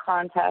pled no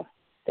contest.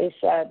 They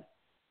said,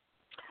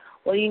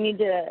 well, you need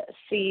to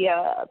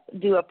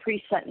do a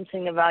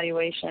pre-sentencing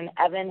evaluation.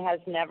 Evan has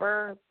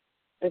never,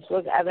 this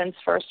was Evan's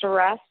first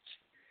arrest,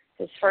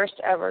 his first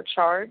ever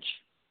charge.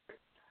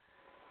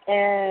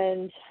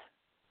 And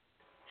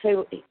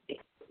so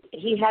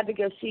he had to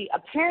go see,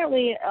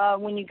 apparently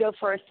when you go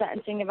for a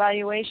sentencing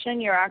evaluation,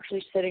 you're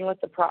actually sitting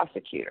with the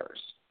prosecutors.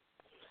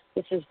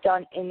 This is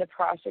done in the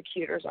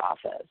prosecutor's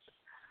office.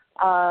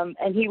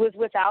 And he was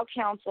without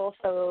counsel,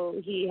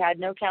 so he had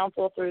no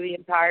counsel through the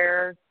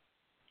entire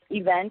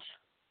event.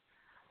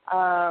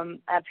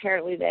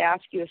 Apparently they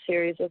asked you a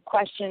series of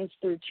questions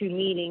through 2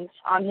 meetings.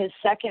 On his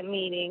second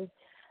meeting,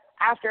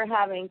 after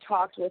having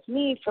talked with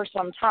me for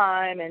some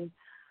time, and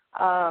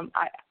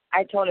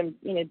I told him,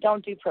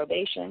 don't do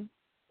probation.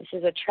 This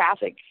is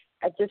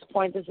at this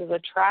point, this is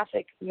a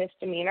traffic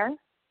misdemeanor.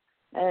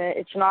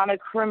 It's not a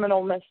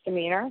criminal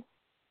misdemeanor.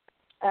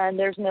 And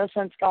there's no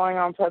sense going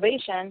on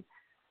probation,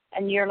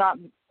 and you're not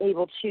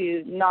able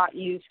to not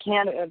use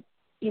cannabis,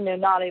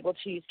 not able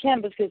to use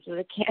cannabis because of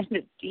the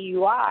cannabis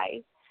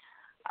DUI.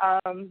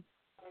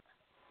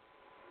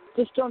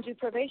 Just don't do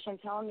probation.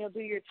 Tell them you'll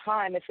do your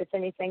time if it's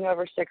anything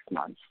over 6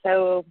 months.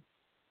 So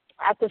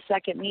at the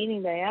second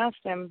meeting, they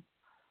asked him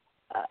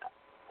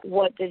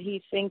what did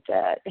he think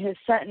that his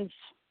sentence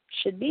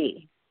should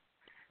be.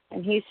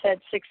 And he said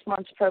 6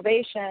 months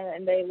probation,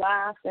 and they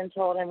laughed and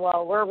told him,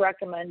 well, we're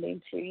recommending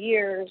 2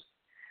 years,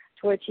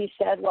 to which he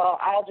said, well,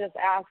 I'll just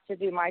ask to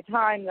do my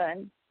time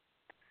then.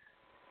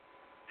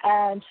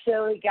 And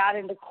so he got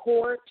into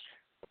court.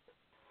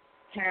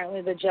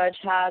 Apparently the judge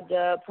had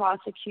the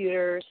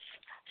prosecutor's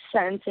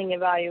sentencing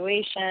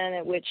evaluation,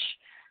 at which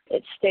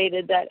it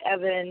stated that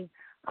Evan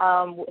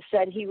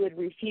said he would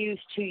refuse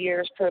 2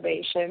 years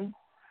probation.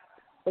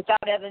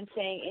 Without Evan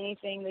saying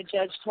anything, the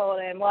judge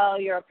told him,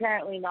 well, you're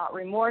apparently not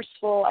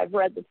remorseful. I've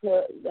read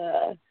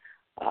the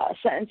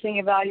sentencing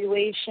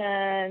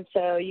evaluation,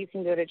 so you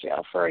can go to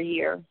jail for a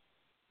year.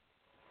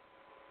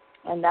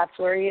 And that's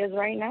where he is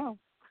right now.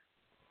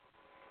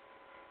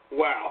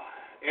 Wow.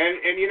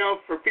 And you know,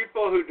 for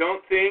people who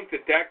don't think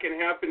that can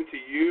happen to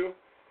you,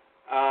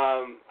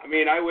 I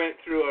mean, I went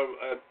through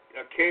a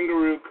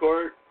kangaroo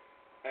court.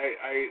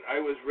 I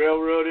was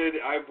railroaded.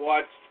 I've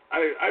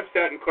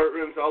sat in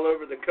courtrooms all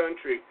over the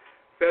country,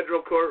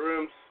 federal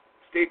courtrooms,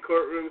 state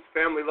courtrooms,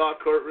 family law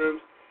courtrooms,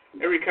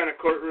 every kind of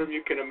courtroom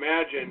you can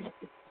imagine.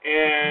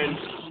 And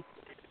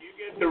you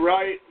get the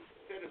right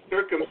set of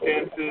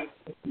circumstances,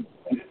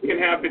 this can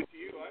happen to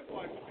you. I've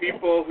watched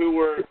people who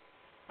were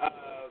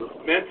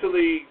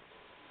mentally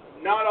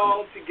not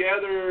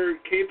altogether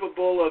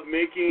capable of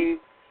making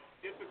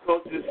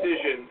difficult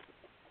decisions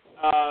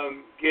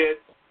get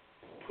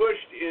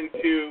pushed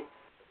into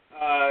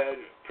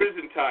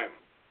prison time.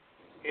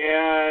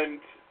 And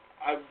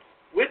I've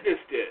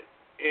witnessed it.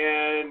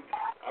 And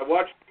I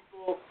watched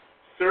people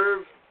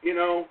serve, you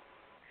know,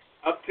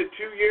 up to 2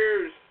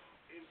 years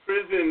in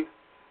prison.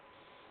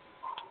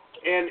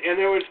 And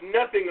there was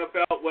nothing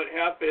about what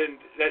happened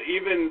that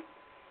even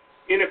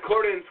in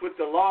accordance with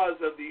the laws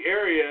of the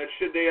area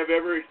should they have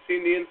ever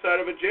seen the inside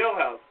of a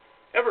jailhouse,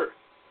 ever.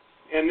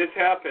 And this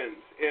happens.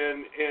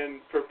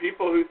 And for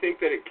people who think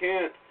that it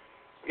can't,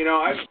 you know,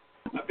 I've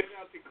been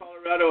out to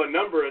Colorado a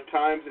number of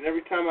times, and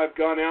every time I've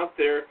gone out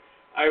there,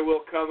 I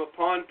will come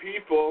upon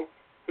people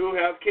who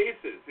have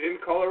cases in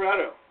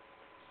Colorado.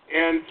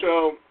 And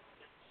so,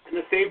 and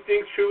the same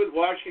thing's true with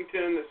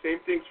Washington, the same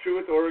thing's true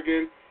with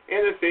Oregon,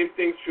 and the same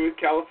thing's true with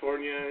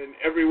California and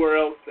everywhere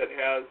else that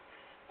has,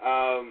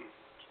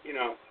 you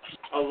know,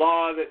 a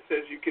law that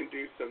says you can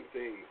do some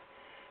things.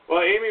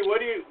 Well, Amy,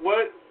 what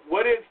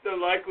is the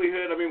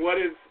likelihood? I mean, what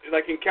is,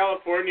 like in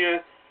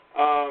California,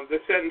 the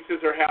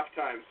sentences are half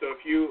time. So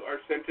if you are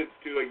sentenced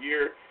to a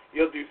year,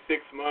 you'll do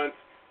 6 months,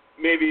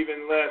 maybe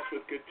even less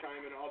with good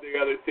time and all the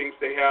other things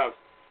they have.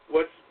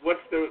 What's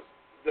the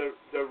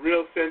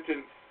real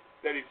sentence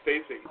that he's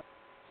facing?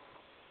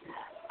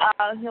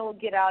 He'll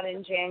get out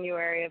in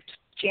January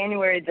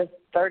the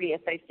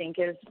 30th, I think,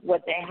 is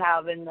what they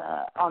have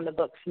on the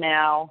books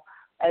now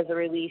as a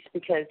release,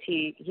 because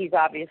he's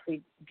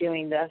obviously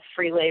doing the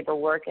free labor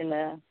work in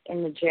the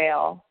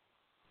jail.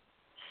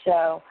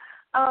 So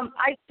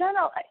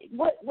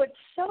what's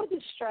so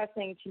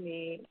distressing to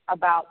me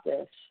about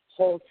this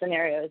whole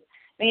scenario is,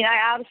 I mean, I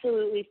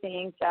absolutely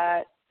think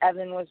that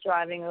Evan was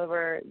driving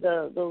over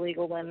the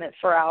legal limit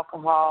for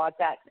alcohol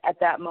at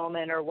that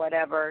moment or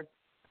whatever.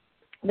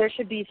 There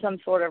should be some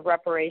sort of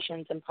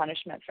reparations and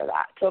punishment for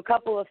that. So a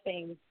couple of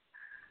things,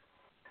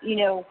 you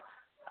know,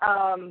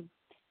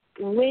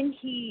 when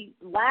he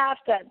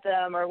laughed at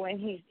them, or when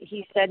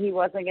he said he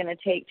wasn't going to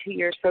take 2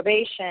 years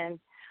probation,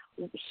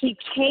 he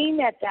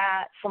came at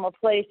that from a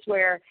place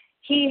where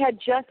he had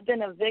just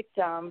been a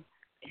victim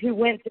who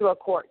went through a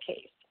court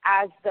case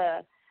as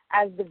the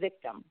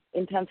victim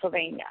in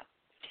Pennsylvania.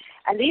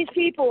 And these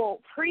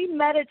people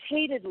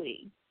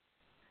premeditatedly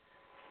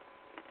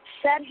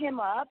set him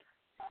up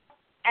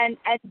and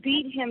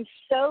beat him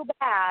so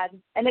bad,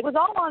 and it was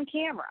all on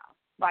camera,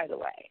 by the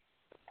way.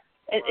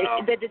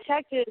 Wow.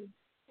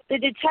 The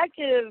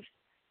detective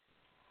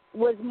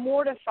was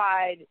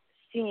mortified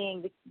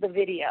seeing the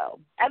video.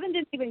 Evan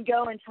didn't even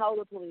go and tell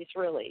the police,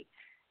 really.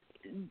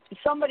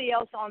 Somebody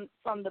else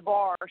from the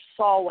bar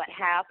saw what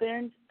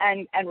happened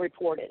and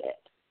reported it.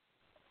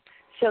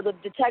 So the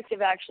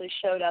detective actually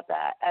showed up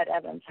at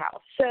Evan's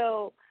house.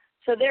 So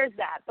there's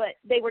that. But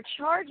they were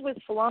charged with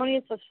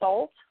felonious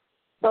assault,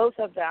 both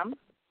of them,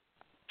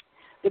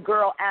 the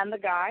girl and the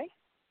guy.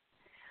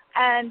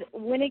 And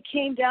when it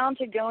came down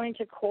to going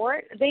to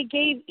court, they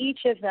gave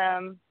each of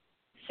them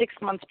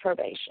 6 months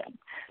probation.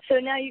 So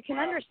now you can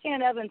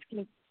understand Evan's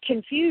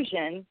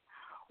confusion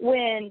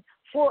when,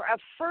 for a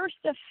first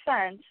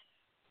offense,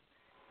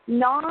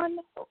 non-crash,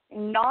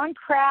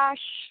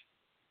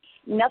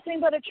 nothing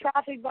but a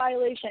traffic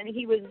violation,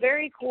 he was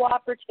very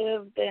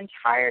cooperative the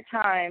entire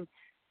time,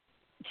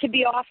 to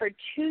be offered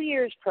 2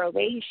 years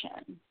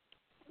probation.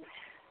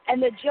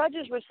 And the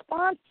judge's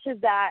response to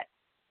that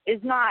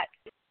is not,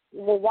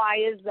 well, why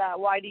is that?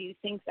 Why do you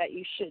think that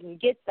you shouldn't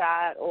get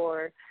that,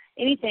 or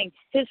anything?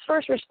 His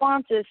first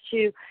response is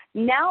to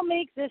now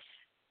make this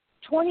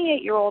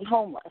 28-year-old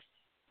homeless,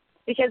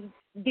 because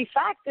the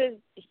fact is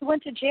he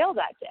went to jail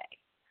that day.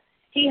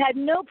 He had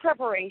no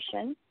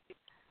preparation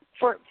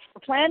for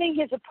planning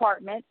his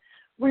apartment,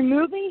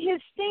 removing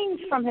his things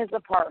from his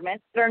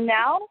apartment that are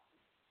now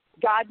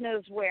God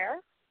knows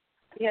where,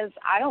 because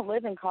I don't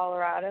live in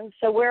Colorado,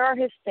 so where are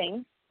his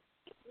things?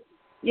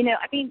 You know,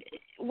 I mean,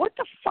 what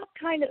the fuck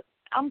kind of,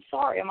 I'm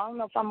sorry, I don't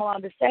know if I'm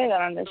allowed to say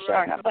that on this show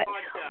or not, but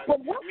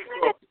what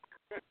kind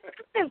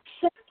of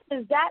sense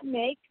does that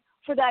make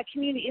for that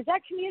community? Is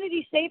that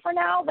community safer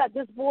now that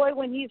this boy,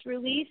 when he's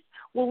released,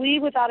 will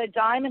leave without a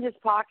dime in his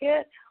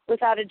pocket,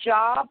 without a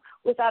job,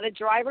 without a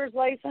driver's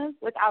license,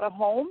 without a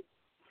home?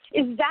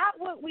 Is that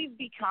what we've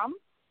become?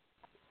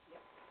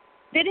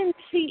 They didn't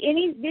see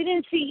any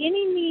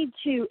need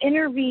to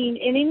intervene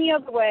in any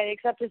other way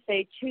except to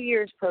say 2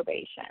 years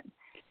probation,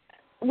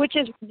 which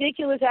is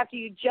ridiculous after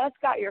you just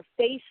got your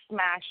face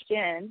smashed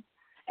in,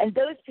 and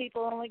those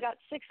people only got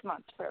 6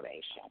 months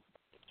probation.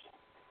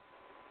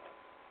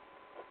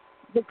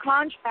 the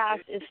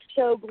contrast is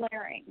so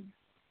glaring.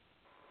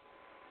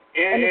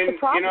 And it's a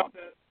problem. you know,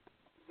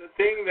 the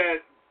thing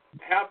that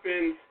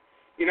happens,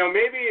 you know,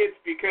 maybe it's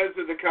because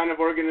of the kind of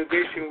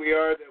organization we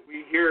are that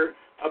we hear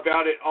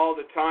about it all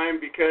the time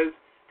because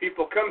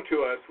people come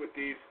to us with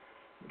these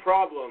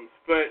problems.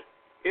 But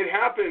it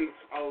happens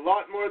a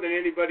lot more than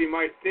anybody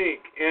might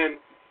think. And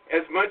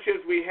as much as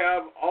we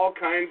have all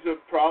kinds of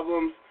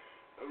problems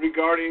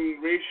regarding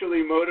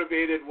racially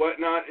motivated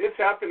whatnot, this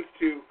happens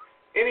to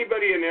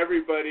anybody and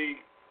everybody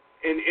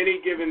in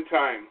any given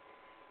time.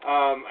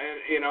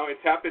 And you know,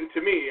 it's happened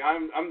to me.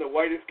 I'm the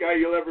whitest guy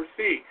you'll ever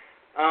see.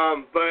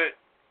 But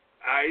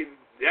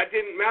that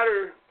didn't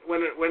matter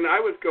when I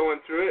was going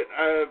through it.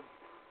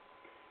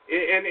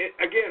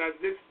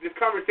 This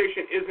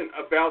conversation isn't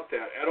about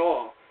that at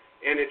all,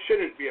 and it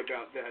shouldn't be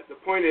about that. The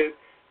point is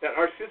that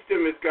our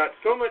system has got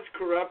so much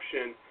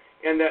corruption,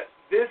 and that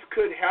this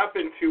could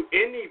happen to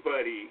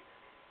anybody,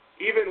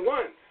 even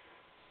once,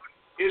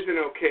 isn't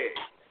okay.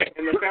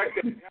 And the fact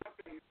that it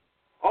happens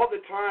all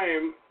the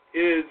time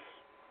is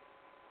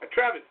a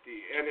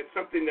travesty, and it's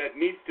something that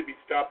needs to be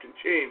stopped and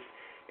changed.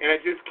 And I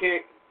just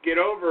can't get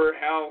over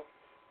how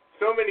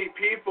so many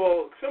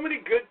people, so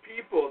many good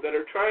people that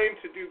are trying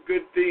to do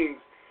good things,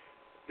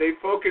 they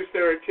focus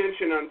their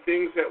attention on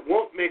things that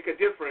won't make a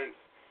difference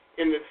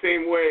in the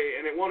same way,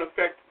 and it won't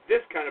affect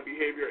this kind of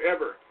behavior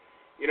ever.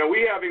 You know,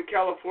 we have in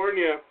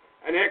California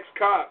an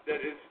ex-cop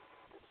that has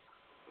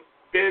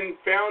been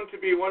found to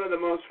be one of the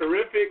most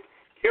horrific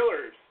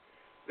killers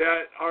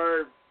that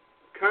our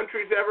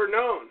country's ever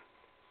known.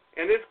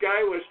 And this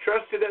guy was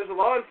trusted as a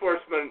law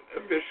enforcement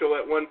official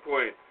at one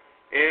point.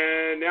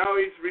 And now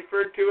he's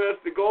referred to as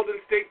the Golden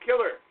State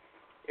Killer.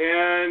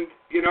 And,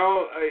 you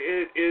know,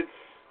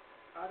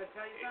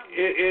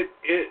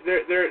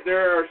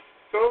 there are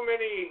so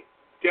many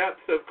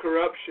depths of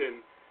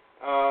corruption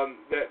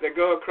that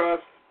go across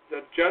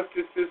the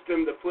justice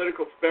system, the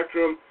political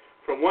spectrum,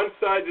 from one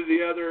side to the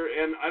other.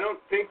 And I don't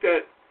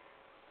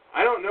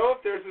know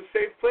if there's a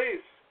safe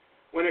place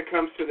when it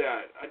comes to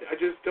that. I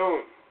just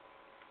don't.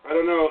 I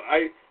don't know.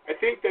 I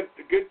think that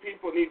the good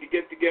people need to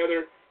get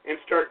together and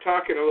start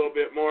talking a little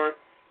bit more,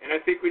 and I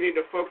think we need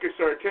to focus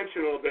our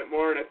attention a little bit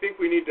more, and I think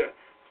we need to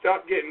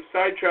stop getting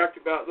sidetracked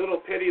about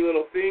petty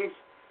little things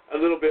a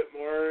little bit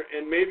more,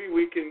 and maybe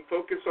we can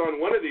focus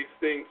on one of these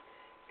things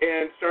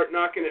and start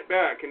knocking it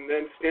back and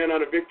then stand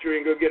on a victory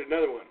and go get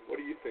another one. What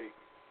do you think?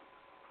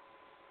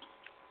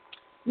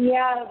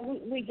 Yeah,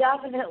 we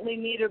definitely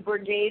need a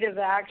brigade of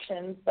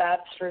actions,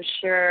 that's for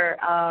sure.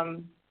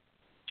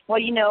 Well,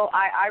 you know,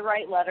 I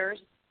write letters.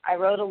 I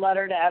wrote a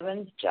letter to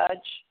Evans' judge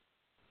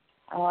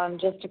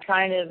just to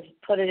kind of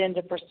put it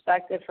into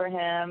perspective for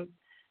him.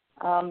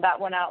 That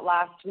went out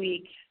last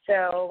week,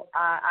 so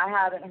I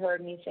haven't heard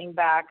anything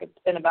back. It's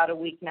been about a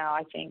week now,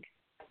 I think,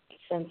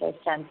 since I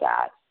sent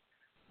that.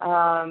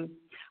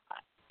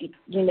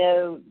 You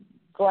know,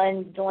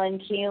 Glenn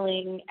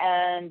Keeling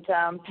and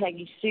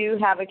Peggy Sue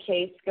have a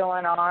case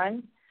going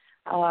on.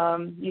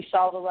 You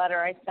saw the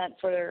letter I sent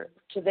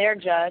to their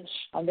judge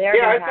on their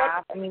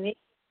behalf. I mean,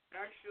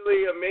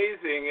 actually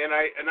amazing. And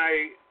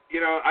I, you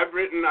know, I've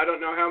written, I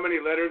don't know how many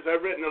letters.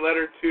 I've written a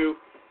letter to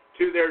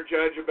their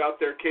judge about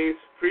their case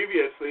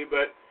previously,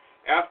 but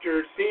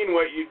after seeing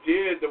what you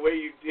did, the way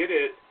you did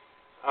it,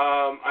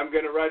 I'm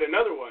going to write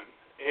another one.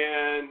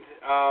 And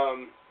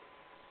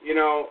you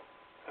know,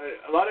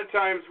 a lot of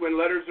times when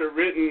letters are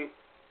written,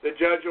 the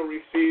judge will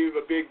receive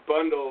a big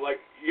bundle. Like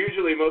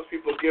usually most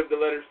people give the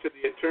letters to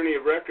the attorney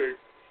of record,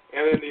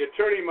 and then the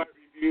attorney might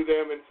review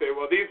them and say,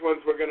 well, these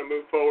ones we're going to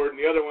move forward, and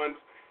the other ones,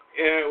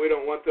 we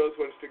don't want those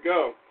ones to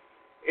go.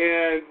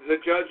 And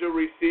the judge will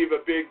receive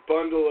a big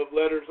bundle of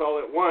letters all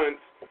at once,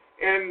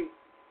 and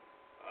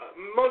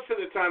most of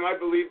the time I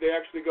believe they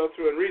actually go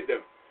through and read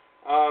them.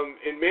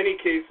 In many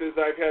cases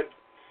I've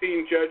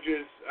seen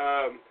judges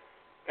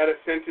at a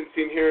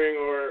sentencing hearing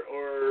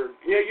or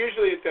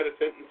usually it's at a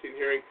sentencing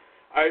hearing.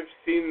 I've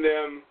seen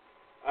them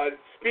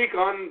speak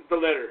on the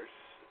letters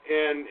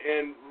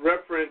and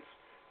reference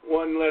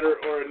one letter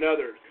or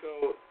another.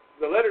 So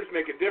the letters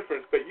make a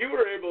difference, but you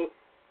were able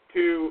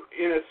to,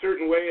 in a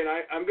certain way, and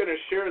I'm going to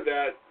share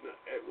that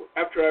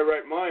after I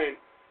write mine,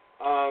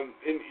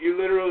 and you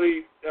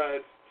literally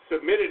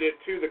submitted it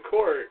to the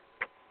court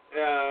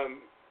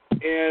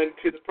and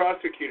to the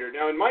prosecutor.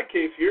 Now, in my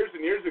case, years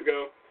and years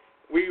ago,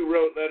 we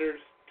wrote letters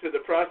to the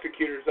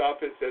prosecutor's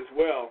office as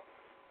well.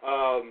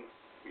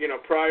 You know,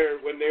 prior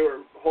when they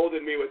were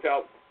holding me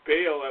without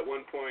bail at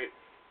one point,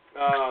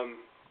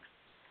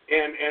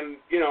 and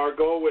you know, our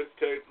goal was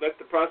to let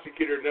the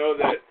prosecutor know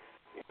that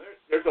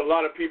there's a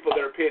lot of people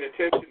that are paying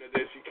attention to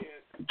this.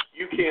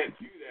 You can't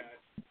do that.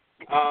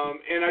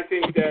 And I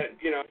think that,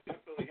 you know, it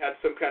definitely had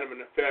some kind of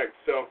an effect.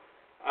 So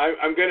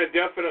I'm going to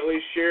definitely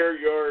share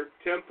your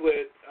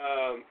template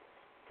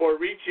for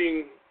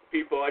reaching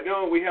people. I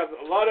know we have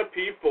a lot of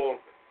people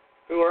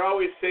who are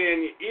always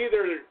saying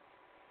either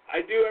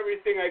I do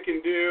everything I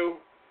can do,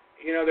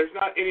 you know, there's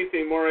not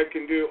anything more I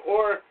can do,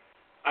 or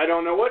I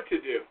don't know what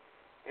to do.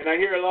 And I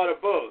hear a lot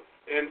of both.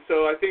 And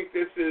so I think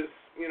this is,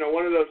 you know,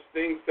 one of those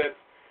things that's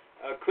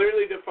a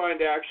clearly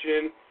defined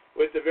action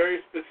with a very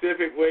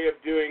specific way of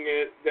doing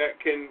it that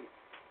can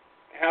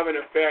have an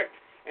effect.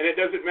 And it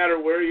doesn't matter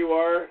where you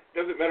are. It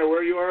doesn't matter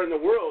where you are in the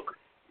world.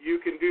 You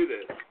can do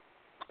this.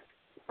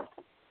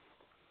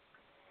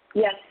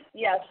 Yes,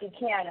 you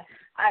can.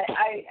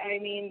 I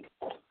mean,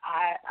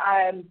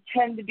 I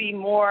tend to be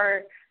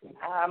more.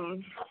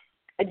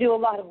 I do a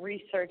lot of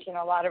research and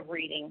a lot of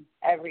reading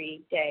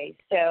every day.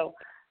 So,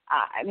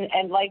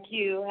 and like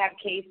you, have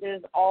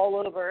cases all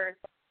over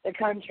the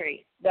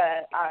country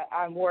that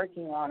I'm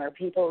working on, or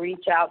people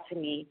reach out to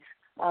me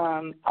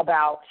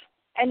about,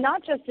 and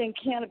not just in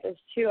cannabis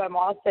too. I'm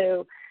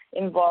also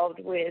involved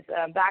with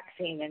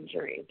vaccine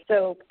injuries.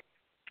 So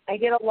I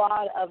get a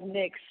lot of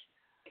mixed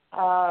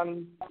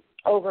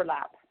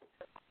overlap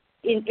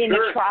in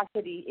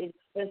atrocity in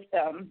the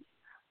system.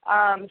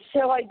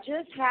 So I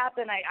just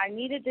happened, I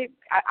needed to,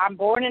 I'm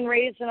born and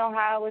raised in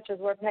Ohio, which is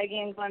where Peggy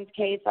and Glenn's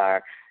case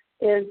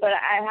is, but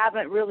I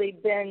haven't really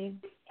been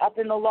up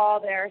in the law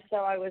there, so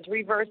I was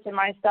reversing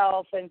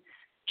myself and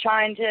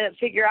trying to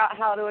figure out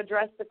how to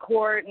address the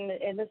court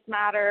in this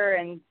matter,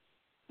 and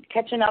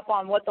catching up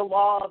on what the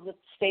law of the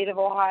state of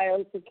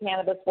Ohio for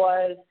cannabis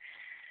was.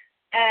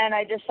 And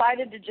I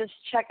decided to just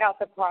check out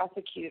the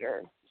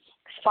prosecutor,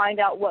 find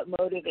out what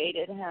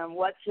motivated him,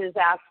 what's his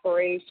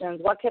aspirations,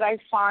 what could I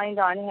find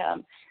on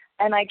him.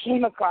 And I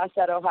came across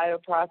that Ohio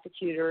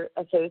Prosecutor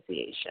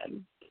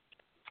Association,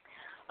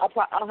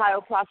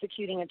 Ohio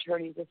Prosecuting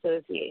Attorneys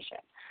Association.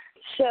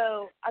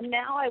 So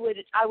now I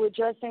would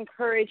just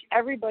encourage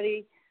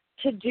everybody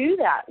to do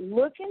that.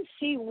 Look and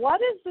see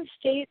what is the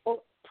state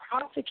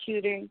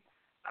prosecuting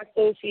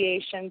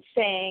association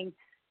saying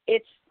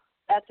its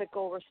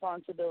ethical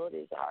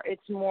responsibilities are,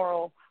 its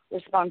moral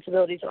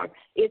responsibilities are,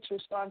 its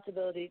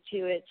responsibility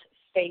to its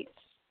state's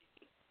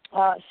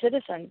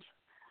citizens.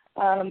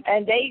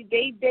 And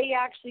they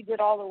actually did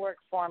all the work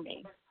for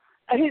me.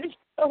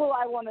 So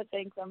I want to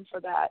thank them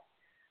for that.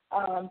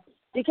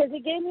 Because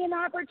it gave me an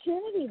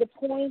opportunity to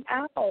point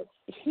out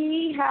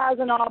he has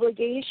an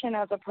obligation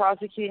as a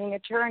prosecuting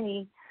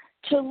attorney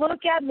to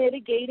look at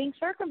mitigating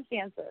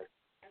circumstances.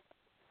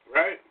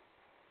 Right.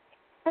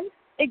 And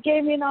it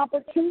gave me an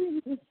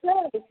opportunity to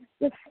say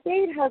the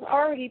state has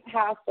already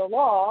passed a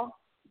law,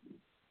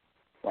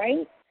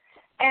 right?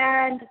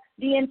 And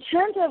the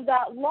intent of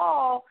that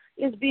law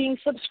is being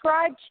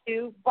subscribed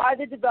to by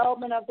the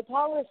development of the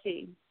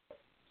policy.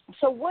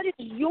 So what is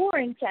your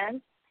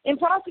intent in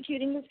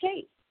prosecuting this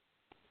case?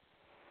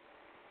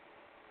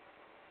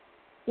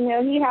 You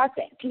know,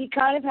 he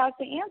kind of has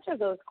to answer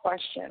those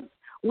questions.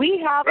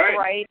 We have a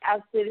right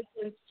as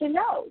citizens to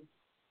know.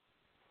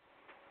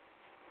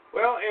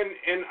 Well,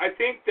 and I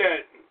think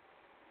that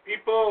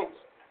people,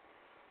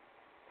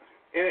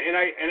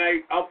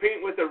 and I'll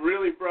paint with a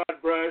really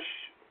broad brush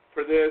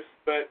for this,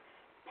 but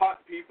pot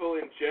people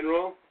in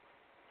general,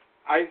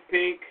 I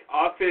think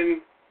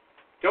often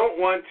don't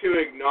want to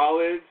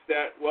acknowledge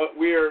that what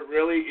we are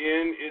really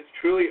in is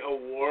truly a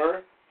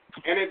war.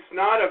 And it's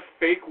not a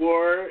fake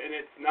war, and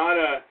it's not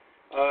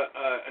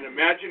an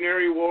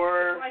imaginary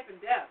war, Life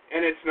and death.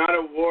 And it's not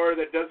a war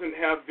that doesn't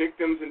have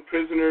victims and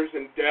prisoners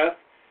and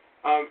death.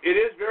 It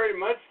is very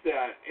much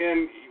that,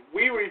 and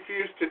we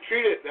refuse to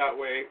treat it that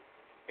way.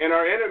 And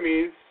our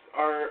enemies,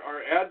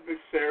 our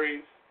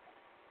adversaries,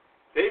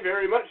 they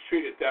very much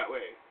treat it that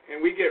way,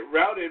 and we get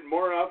routed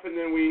more often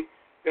than we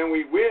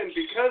win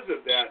because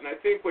of that. And I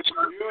think what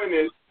you're doing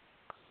is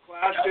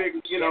classic,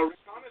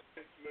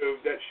 reconnaissance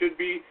move that should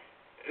be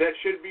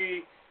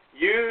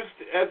used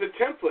as a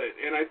template.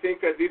 And I think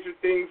that these are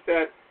things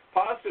that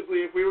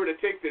possibly, if we were to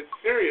take this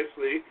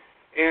seriously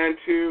and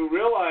to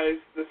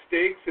realize the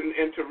stakes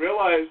and to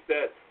realize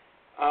that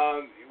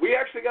we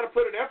actually got to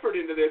put an effort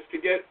into this to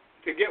get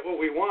what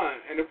we want.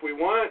 And if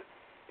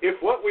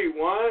what we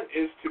want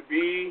is to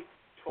be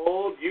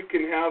told you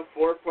can have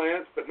 4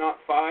 plants but not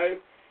 5,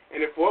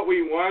 and if what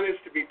we want is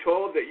to be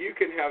told that you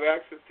can have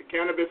access to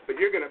cannabis but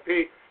you're going to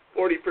pay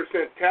 40%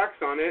 tax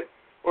on it,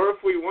 or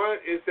if we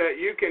want is that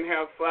you can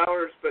have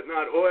flowers but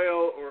not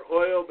oil, or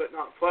oil but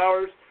not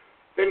flowers,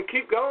 then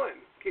keep going.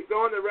 Keep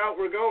going the route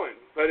we're going.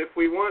 But if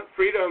we want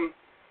freedom,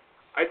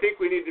 I think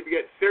we need to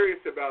get serious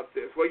about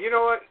this. Well, you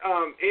know what,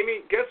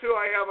 Amy, guess who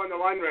I have on the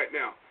line right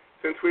now?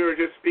 Since we were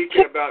just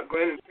speaking about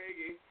Glenn and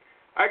Peggy,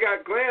 I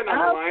got Glenn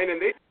on the line, and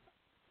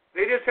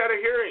they just had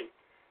a hearing.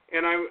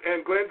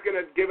 And Glenn's going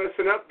to give us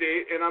an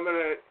update, and I'm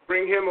going to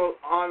bring him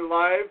on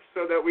live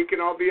so that we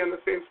can all be in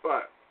the same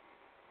spot.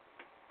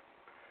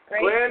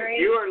 Glenn,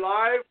 you are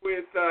live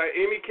with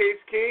Amy Case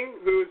King,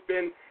 who's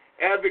been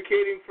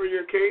advocating for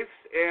your case,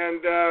 and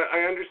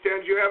I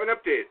understand you have an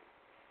update.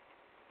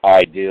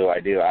 I do.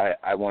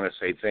 I want to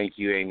say thank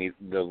you, Amy.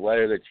 The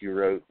letter that you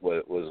wrote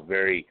was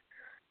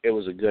it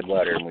was a good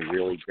letter, and we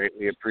really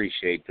greatly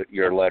appreciate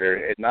your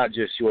letter. And not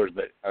just yours,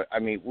 but,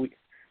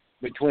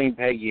 between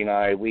Peggy and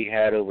I, we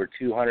had over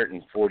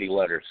 240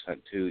 letters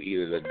sent to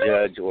either the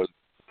judge or the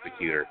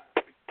prosecutor.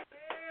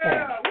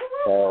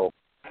 So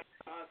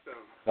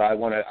I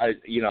want to,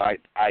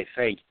 I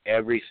thank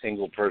every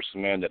single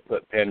person, man, that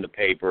put pen to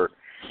paper.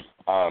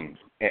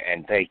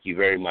 And thank you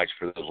very much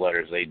for those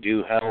letters. They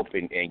do help,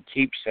 and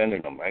keep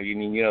sending them. I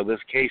mean, this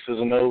case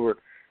isn't over.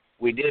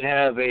 We did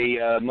have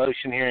a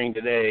motion hearing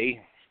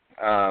today,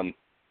 and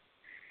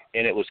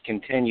it was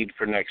continued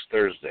for next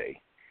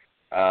Thursday.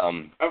 Both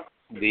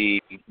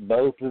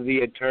of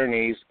the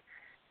attorneys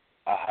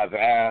have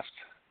asked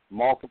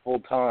multiple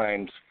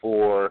times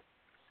for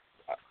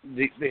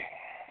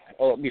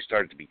let me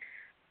start at the beginning.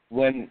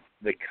 When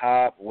the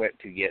cop went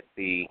to get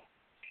the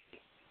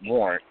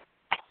warrant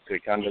to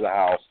come to the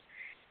house,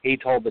 he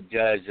told the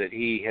judge that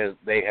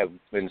they have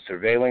been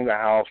surveilling the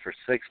house for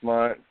 6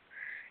 months,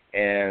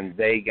 and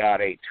they got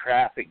a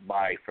traffic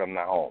buy from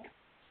the home.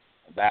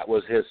 That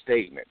was his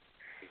statement.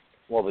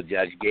 Well, the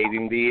judge gave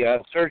him the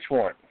search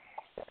warrant.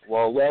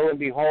 Well, lo and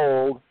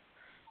behold,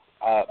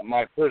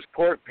 my first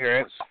court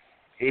appearance,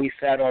 he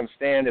sat on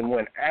stand, and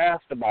when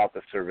asked about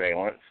the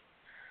surveillance,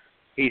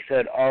 he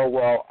said, "Oh,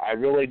 well, I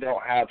really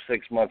don't have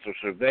 6 months of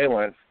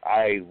surveillance.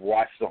 I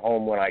watched the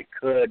home when I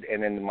could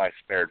and in my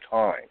spare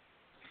time."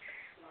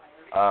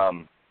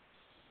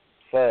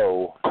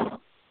 So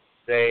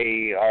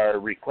they are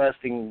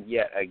requesting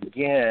yet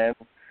again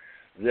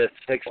this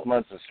 6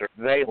 months of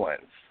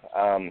surveillance.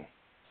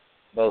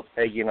 Both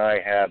Peggy and I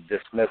have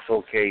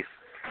dismissal case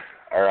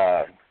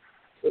or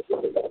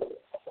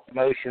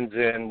motions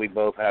in. We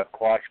both have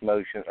quash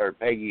motion, or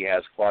Peggy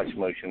has quash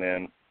motion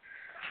in.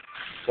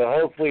 So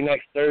hopefully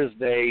next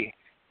Thursday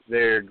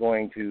they're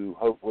going to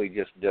hopefully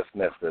just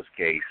dismiss this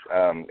case.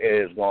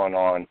 It has gone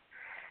on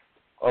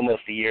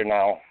almost a year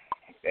now,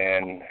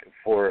 and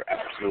for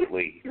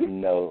absolutely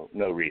no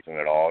reason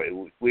at all.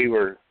 We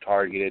were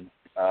targeted.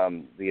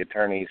 The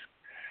attorneys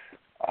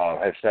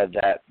have said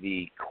that.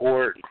 The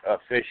court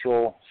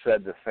official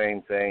said the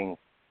same thing.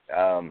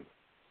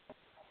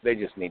 They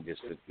just need to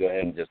go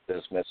ahead and just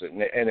dismiss it,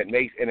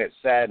 and it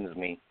saddens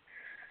me,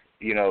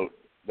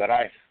 that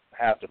I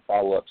have to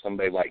follow up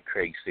somebody like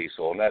Craig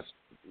Cecil, and that's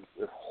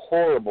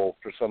horrible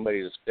for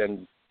somebody to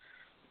spend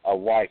a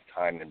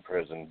lifetime in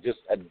prison, just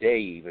a day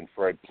even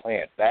for a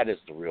plant. That is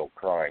the real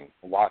crime.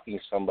 Locking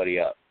somebody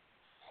up,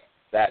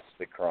 that's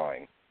the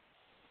crime.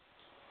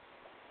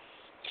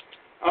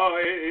 Oh,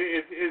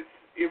 it's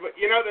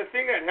the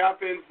thing that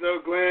happens though,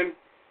 Glenn,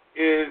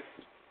 is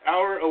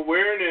our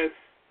awareness.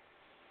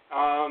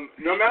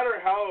 No matter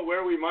how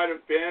aware we might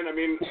have been, I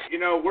mean,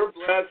 we're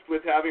blessed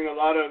with having a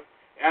lot of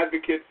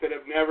advocates that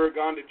have never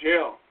gone to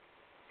jail.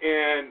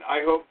 And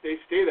I hope they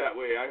stay that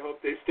way. I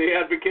hope they stay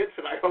advocates,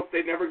 and I hope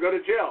they never go to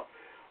jail.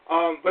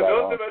 But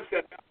those of us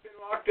that have been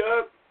locked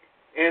up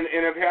and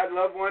have had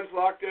loved ones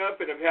locked up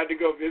and have had to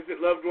go visit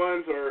loved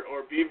ones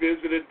or be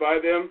visited by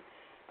them,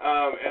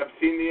 have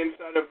seen the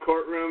inside of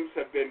courtrooms,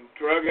 have been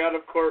drug out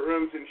of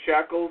courtrooms in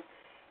shackles,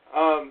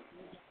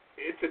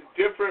 it's a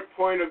different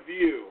point of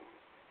view.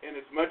 And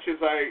as much as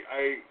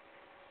I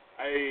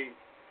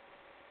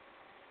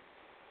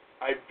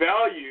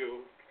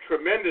value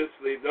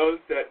tremendously those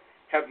that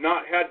have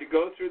not had to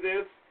go through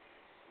this,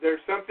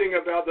 there's something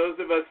about those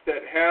of us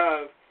that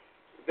have,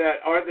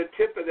 that are the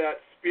tip of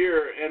that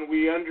spear, and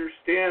we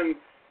understand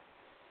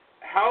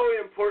how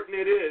important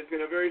it is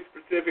in a very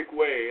specific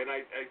way. And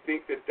I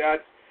think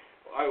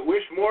I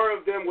wish more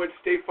of them would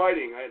stay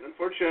fighting.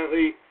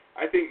 Unfortunately,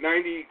 I think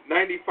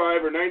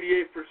 95 or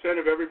 98%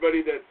 of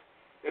everybody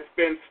that's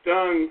been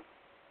stung,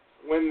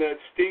 when the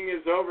sting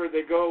is over,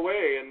 they go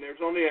away, and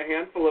there's only a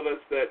handful of us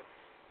that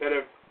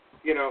have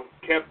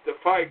kept the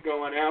fight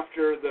going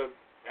after the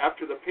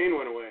pain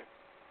went away.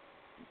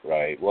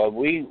 Right. Well,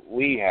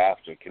 we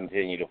have to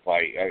continue to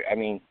fight. I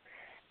mean,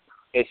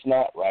 it's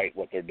not right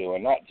what they're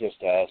doing, not just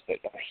to us, but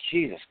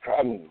Jesus Christ,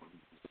 I mean,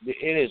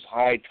 it is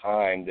high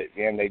time that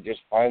they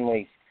just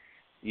finally,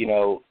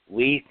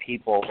 leave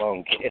people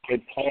alone. If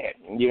they can't,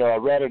 I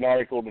read an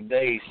article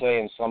today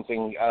saying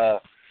something.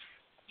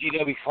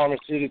 GW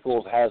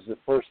Pharmaceuticals has the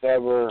first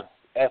ever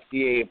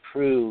FDA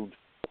approved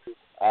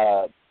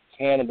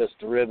cannabis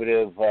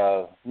derivative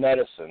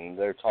medicine.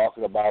 They're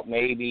talking about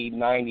maybe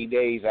 90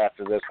 days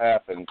after this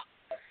happens,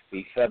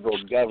 the federal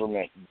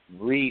government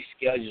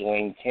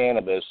rescheduling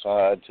cannabis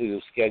to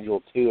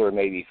Schedule 2 or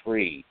maybe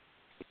 3.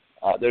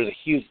 There's a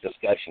huge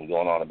discussion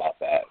going on about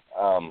that.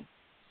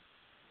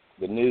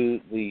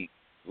 The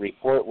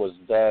report was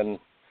done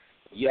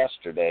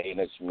yesterday, and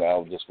it's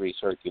now just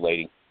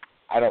recirculating.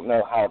 I don't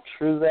know how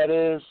true that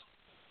is.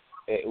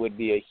 It would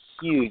be a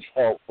huge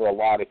help for a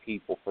lot of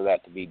people for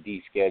that to be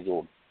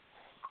descheduled.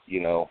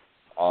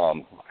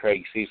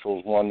 Craig Cecil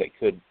is one that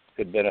could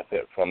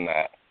benefit from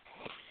that.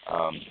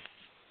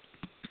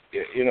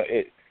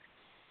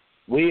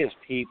 We as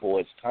people,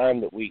 it's time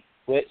that we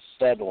quit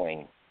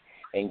settling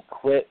and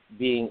quit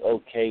being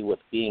okay with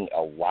being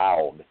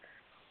allowed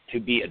to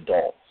be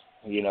adults.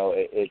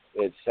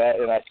 It's sad,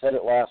 and I said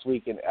it last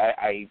week, and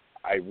I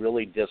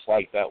really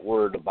dislike that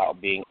word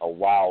about being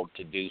allowed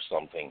to do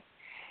something.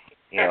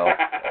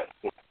 I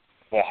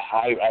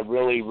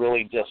really,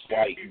 really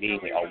dislike being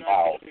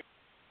allowed.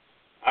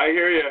 I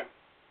hear you.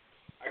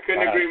 I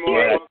couldn't agree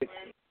more. Yeah.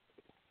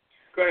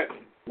 Go ahead.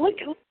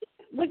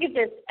 Look at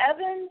this.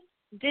 Evans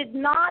did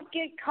not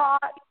get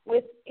caught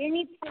with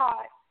any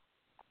pot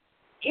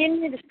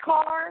in his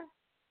car,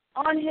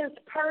 on his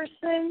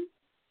person,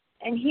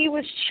 and he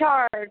was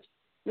charged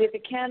with a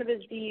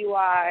cannabis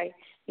DUI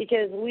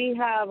because we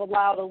have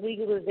allowed a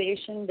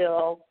legalization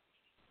bill.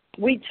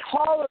 We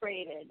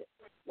tolerated,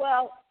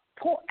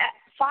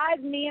 5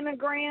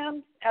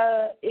 nanograms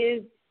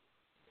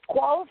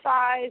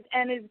qualifies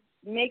and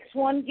makes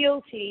one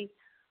guilty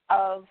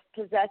of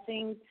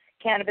possessing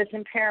cannabis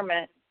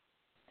impairment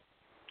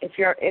if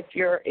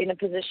you're in a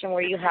position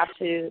where you have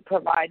to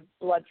provide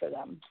blood for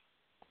them.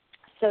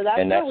 So that's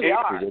where we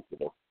are.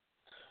 Ridiculous.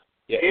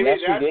 Yeah, and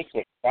that's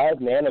ridiculous. 5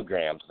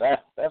 nanograms.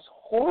 That's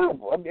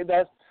horrible. I mean,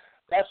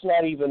 that's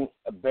not even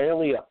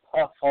barely a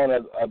puff on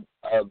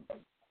a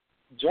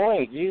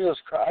joint. Jesus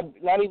Christ!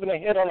 Not even a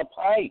hit on a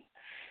pipe.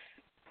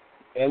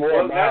 And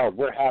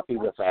we're happy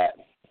with that.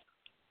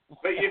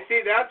 But you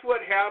see, that's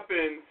what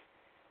happens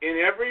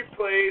in every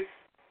place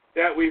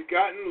that we've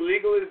gotten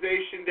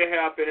legalization to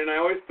happen, and I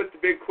always put the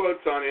big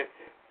quotes on it,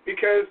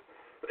 because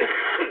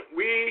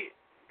we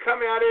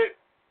come at it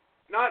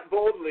not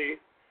boldly,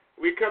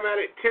 we come at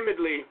it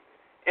timidly,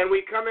 and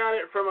we come at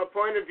it from a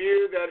point of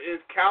view that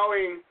is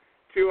cowing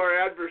to our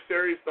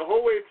adversaries the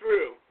whole way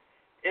through.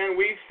 And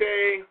we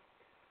say,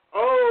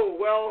 oh,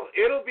 well,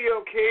 it'll be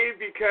okay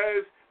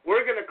because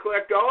we're going to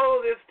collect all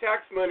of this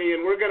tax money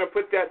and we're going to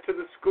put that to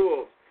the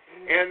schools.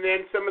 And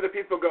then some of the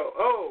people go,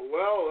 oh,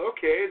 well,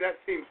 okay, that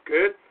seems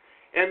good.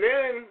 And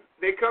then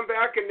they come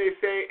back and they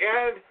say,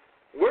 and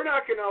we're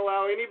not going to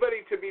allow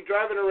anybody to be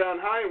driving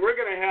around high. We're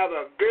going to have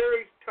a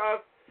very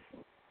tough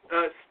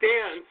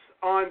stance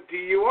on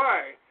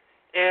DUI.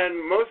 And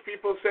most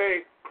people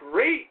say,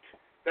 great,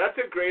 that's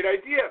a great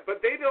idea.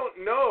 But they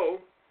don't know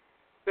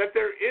that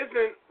there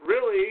isn't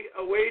really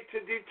a way to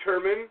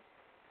determine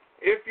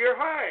if you're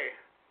high.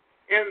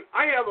 And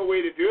I have a way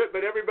to do it,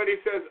 but everybody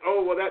says,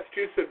 oh, well, that's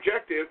too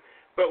subjective.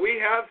 But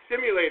we have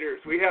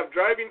simulators. We have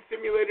driving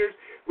simulators.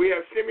 We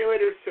have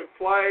simulators to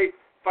fly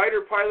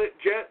fighter pilot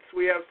jets.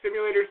 We have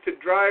simulators to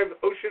drive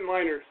ocean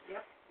liners.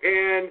 Yep.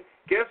 And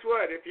guess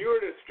what? If you were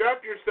to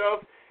strap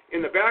yourself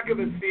in the back of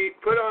a seat,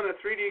 put on a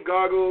 3D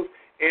goggles,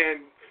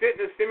 and sit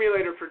in a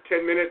simulator for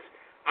 10 minutes,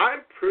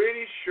 I'm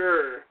pretty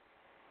sure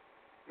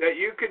that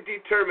you could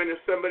determine if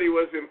somebody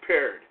was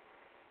impaired.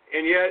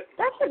 And yet...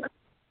 That's a good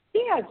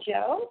idea,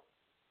 Joe.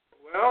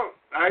 Well,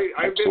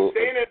 I've been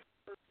saying it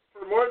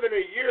for more than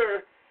a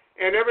year,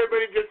 and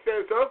everybody just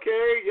says,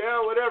 okay,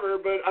 yeah,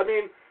 whatever. But, I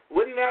mean,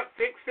 wouldn't that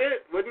fix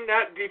it? Wouldn't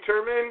that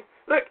determine?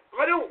 Look,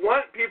 I don't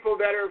want people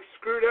that are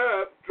screwed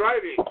up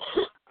driving,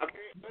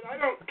 okay? But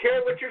I don't care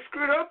what you're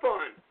screwed up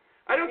on.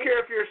 I don't care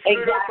if you're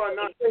screwed up on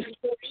not...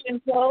 Prescription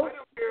pills? I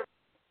don't care.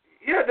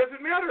 Yeah, it doesn't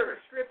matter.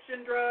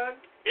 Prescription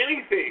drugs?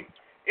 Anything.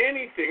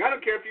 I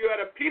don't care if you had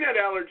a peanut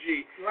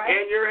allergy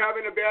and you're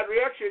having a bad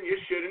reaction, you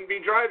shouldn't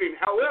be driving.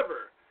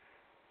 However,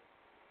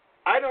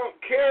 I don't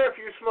care if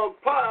you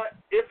smoke pot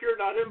if you're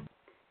not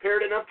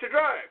impaired enough to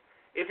drive.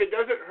 If it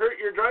doesn't hurt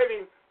your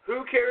driving,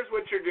 who cares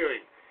what you're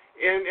doing?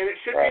 And it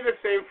should be the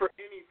same for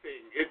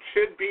anything. It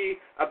should be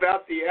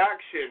about the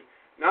action,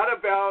 not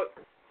about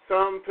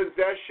some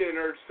possession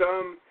or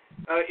some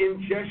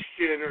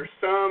ingestion or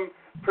some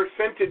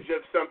percentage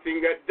of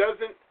something that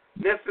doesn't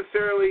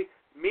necessarily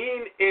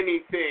mean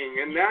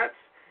anything. And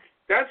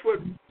that's what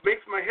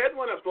makes my head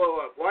want to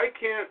blow up. Why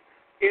can't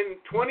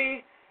in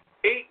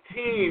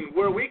 2018,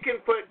 where we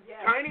can put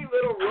tiny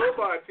little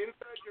robots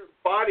inside your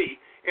body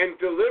and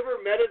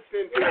deliver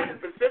medicine to a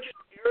specific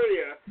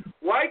area,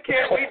 why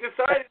can't we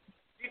determine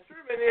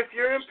if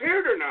you're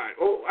impaired or not?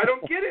 Oh, I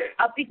don't get it.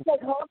 Because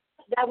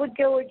that would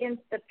go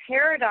against the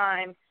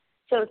paradigm.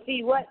 So,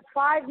 see, what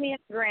 5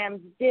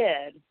 nanograms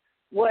did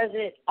was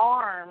it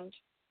armed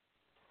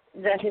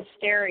the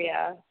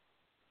hysteria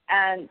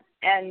and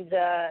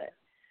the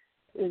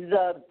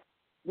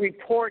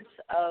reports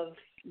of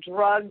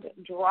drugged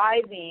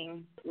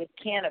driving with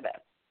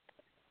cannabis.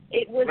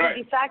 It was a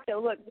de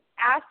facto. Look,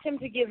 asked him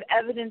to give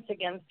evidence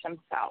against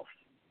himself.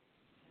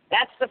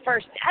 That's the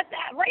first.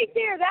 That right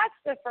there. That's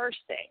the first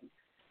thing.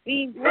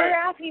 We're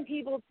asking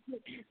people.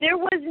 There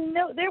was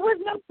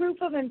no proof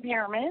of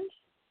impairment.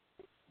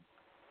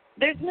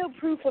 There's no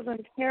proof of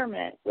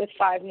impairment with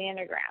 5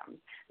 nanograms.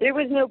 There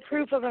was no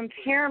proof of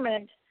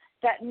impairment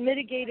that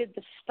mitigated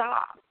the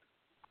stop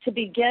to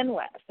begin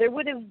with. There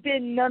would have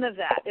been none of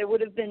that. There would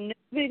have been no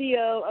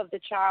video of the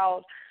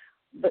child,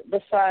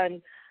 the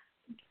son,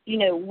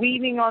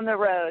 weaving on the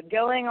road,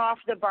 going off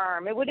the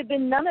berm. It would have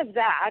been none of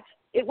that.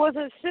 It was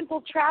a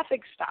simple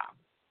traffic stop.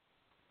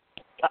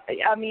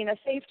 A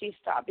safety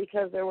stop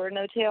because there were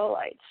no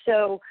taillights.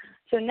 So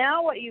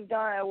now what you've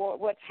done,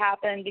 what's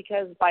happened,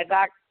 because by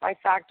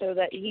facto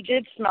that he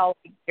did smell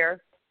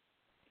beer,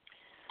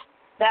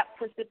 that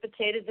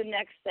precipitated the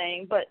next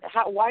thing. But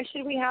why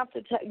should we have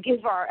to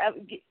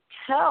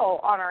tell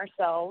on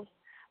ourselves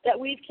that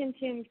we've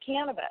consumed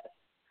cannabis?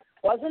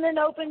 Wasn't an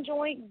open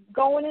joint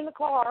going in the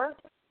car.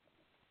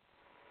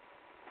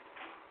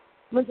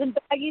 Wasn't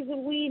baggies of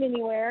weed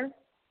anywhere.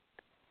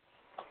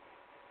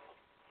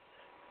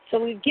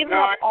 So we've given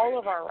up all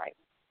of our rights.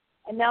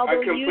 And now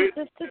they'll use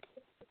this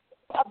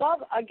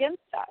against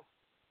us.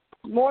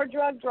 More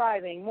drug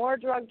driving, more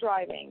drug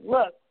driving.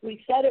 Look,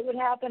 we said it would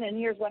happen, and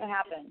here's what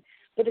happened.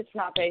 But it's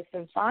not based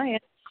in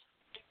science.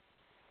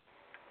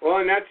 Well,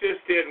 and that's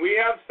just it. We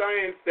have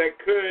science that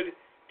could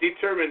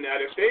determine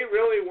that. If they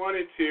really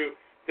wanted to,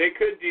 they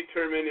could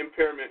determine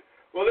impairment.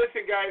 Well,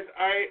 listen, guys,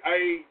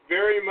 I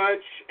very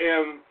much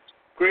am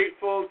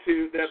grateful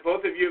to that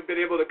both of you have been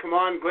able to come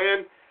on.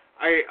 Glenn,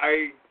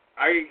 I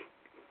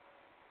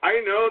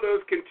know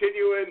those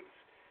continuance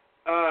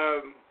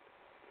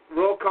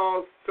roll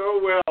calls so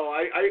well.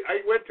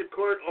 I went to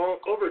court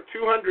over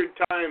 200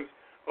 times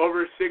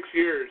over 6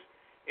 years,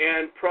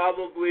 and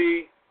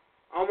probably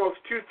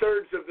almost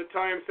 2/3 of the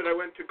times that I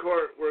went to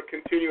court were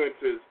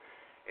continuances.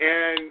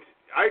 And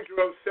I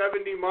drove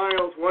 70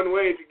 miles one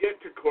way to get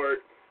to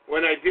court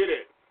when I did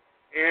it.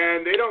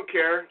 And they don't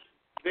care.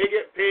 They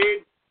get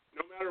paid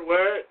no matter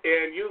what,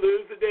 and you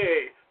lose the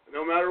day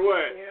no matter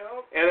what.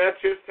 Yep. And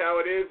that's just how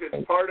it is.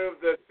 It's part of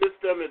the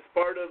system. It's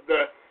part of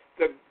the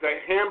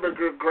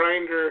hamburger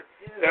grinder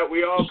that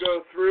we all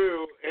go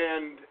through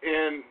and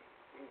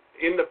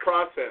in the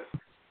process.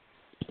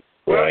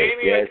 Well, right.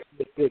 Amy, Yes.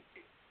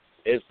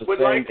 It's the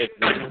same.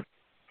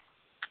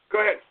 Go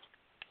ahead.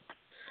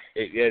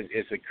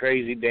 It's a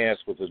crazy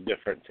dance with a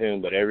different tune,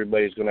 but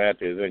everybody's going to have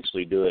to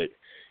eventually do it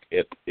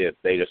if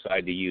they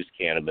decide to use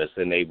cannabis,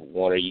 and they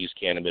want to use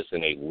cannabis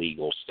in a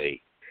legal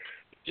state.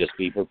 Just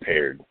be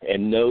prepared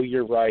and know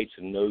your rights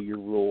and know your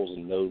rules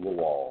and know the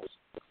laws.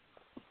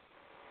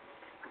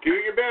 Do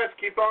your best.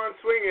 Keep on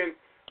swinging.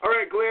 All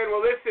right, Glenn.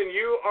 Well, listen,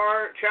 you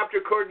are chapter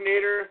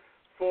coordinator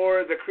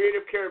for the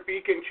Creative Care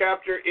Beacon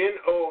chapter in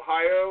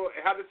Ohio.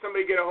 How does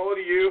somebody get a hold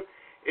of you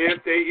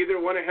if they either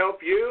want to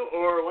help you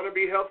or want to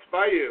be helped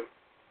by you?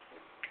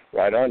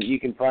 Right on. You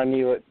can find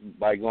me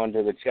by going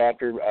to the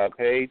chapter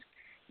page.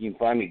 You can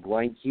find me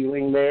Glenn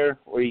Keeling there,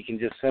 or you can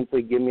just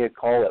simply give me a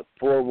call at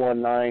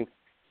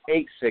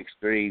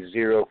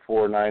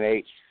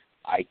 419-863-0498.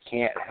 I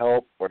can't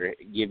help or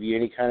give you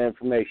any kind of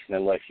information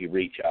unless you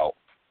reach out.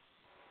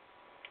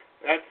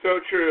 That's so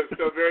true.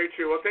 So very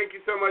true. Well, thank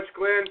you so much,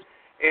 Glenn.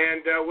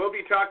 And we'll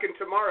be talking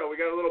tomorrow. We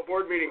got a little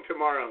board meeting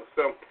tomorrow.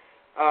 So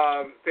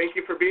thank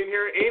you for being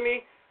here.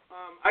 Amy,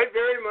 I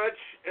very much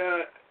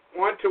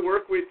want to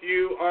work with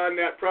you on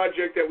that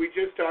project that we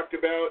just talked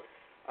about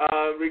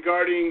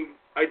regarding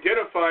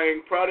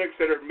identifying products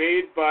that are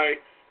made by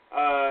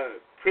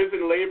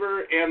prison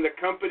labor and the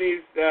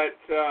companies that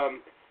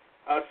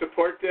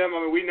support them. I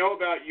mean, we know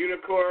about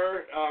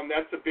Unicor.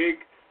 That's a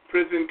big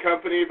prison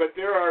company, but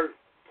there are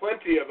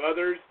plenty of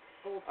others.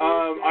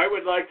 I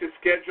would like to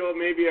schedule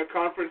maybe a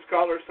conference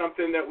call or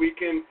something that we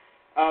can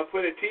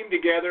put a team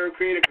together,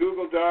 create a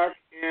Google Doc,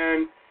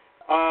 and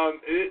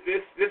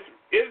this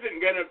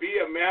isn't going to be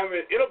a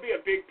mammoth. It'll be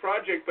a big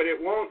project, but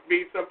it won't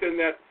be something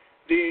that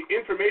the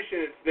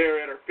information is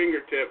there at our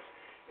fingertips.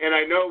 And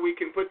I know we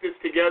can put this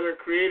together,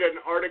 create an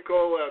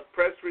article, a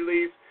press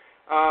release,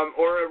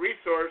 or a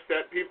resource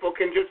that people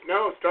can just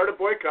know. Start a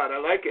boycott. I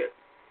like it.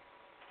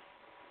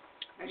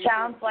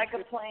 Sounds like a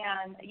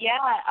plan. Yeah,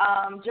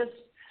 just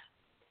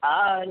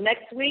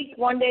next week,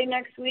 one day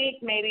next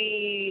week,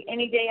 maybe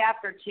any day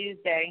after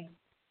Tuesday.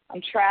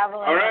 I'm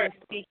traveling. All right.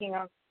 I'm speaking.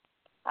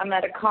 I'm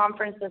at a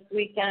conference this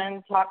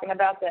weekend talking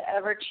about the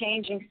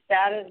ever-changing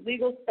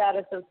legal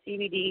status of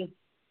CBD.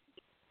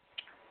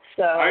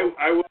 So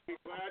I will be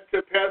glad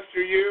to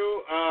pester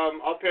you.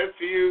 I'll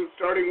pester you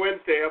starting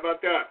Wednesday. How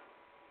about that?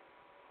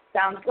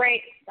 Sounds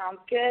great. Sounds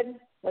good.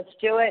 Let's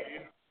do it.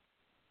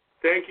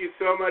 Thank you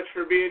so much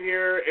for being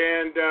here,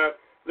 and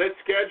let's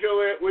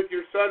schedule it with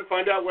your son.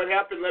 Find out what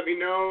happened. Let me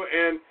know,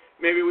 and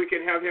maybe we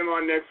can have him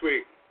on next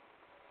week.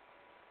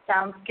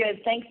 Sounds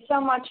good. Thanks so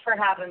much for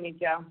having me,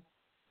 Joe.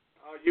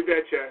 You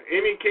betcha.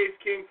 Amy Case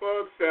King,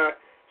 folks,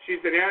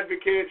 she's an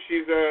advocate.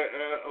 She's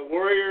a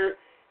warrior.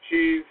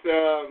 She's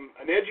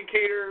an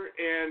educator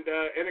and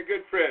a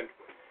good friend.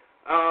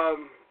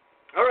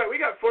 All right, we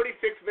got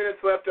 46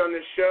 minutes left on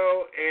this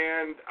show,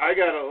 and I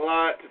got a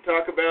lot to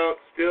talk about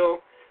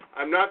still.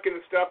 I'm not going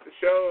to stop the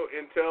show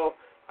until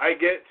I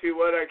get to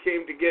what I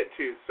came to get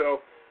to.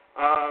 So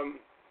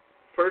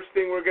first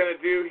thing we're going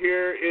to do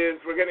here is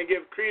we're going to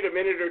give Creed a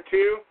minute or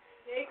two.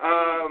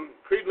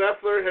 Creed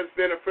Leffler has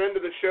been a friend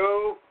of the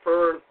show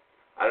for,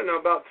 I don't know,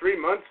 about 3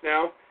 months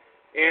now,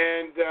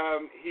 and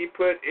he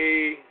put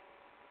a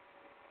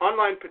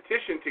online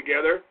petition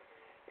together,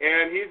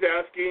 and he's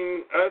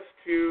asking us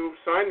to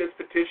sign this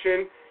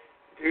petition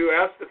to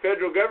ask the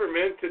federal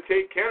government to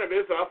take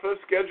cannabis off of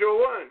Schedule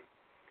 1.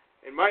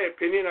 In my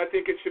opinion, I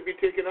think it should be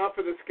taken off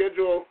of the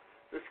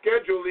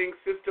scheduling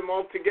system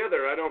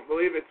altogether. I don't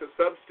believe it's a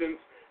substance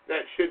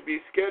that should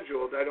be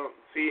scheduled. I don't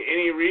see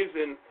any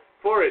reason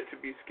for it to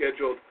be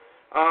scheduled.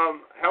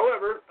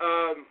 However,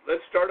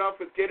 let's start off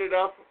with get it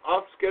off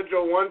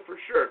Schedule 1 for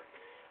sure.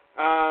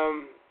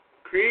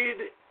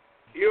 Creed,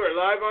 you are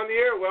live on the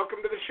air.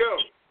 Welcome to the show.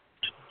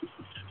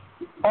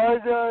 Hi,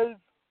 guys.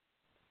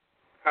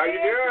 How you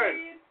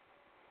doing?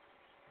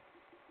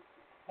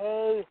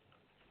 Hey.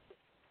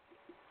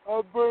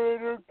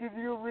 Operator, can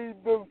you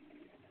read the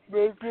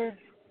message?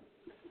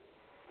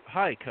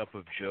 Hi, Cup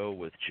of Joe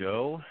with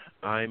Joe.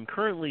 I'm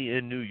currently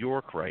in New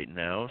York right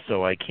now,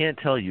 so I can't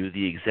tell you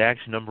the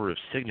exact number of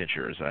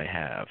signatures I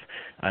have.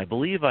 I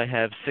believe I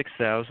have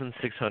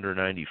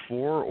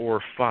 6,694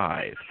 or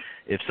 5.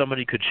 If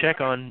somebody could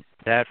check on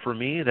that for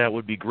me, that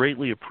would be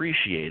greatly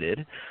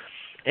appreciated.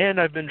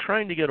 And I've been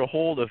trying to get a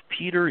hold of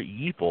Peter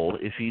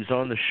Yeeple if he's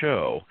on the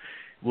show.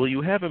 Will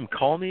you have him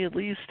call me at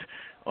least?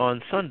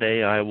 On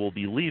Sunday I will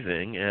be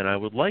leaving, and I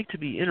would like to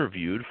be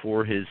interviewed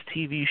for his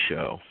TV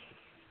show.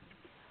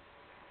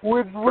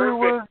 Which we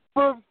were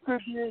supposed to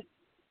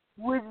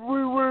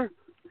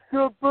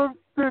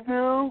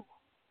do,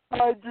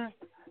 I just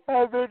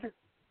haven't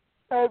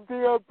had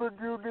the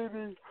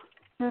opportunity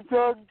to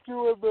talk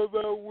to him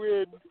about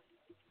when.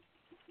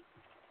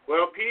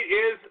 Well, Pete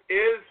is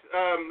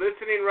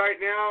listening right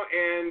now,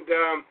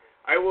 and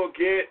I will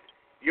get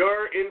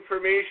your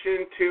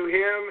information to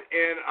him,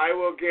 and I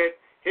will get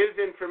his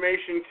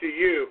information to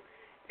you.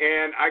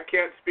 And I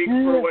can't speak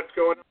for what's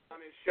going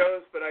on his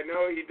shows, but I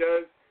know he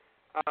does.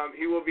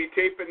 He will be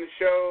taping the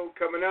show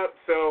coming up,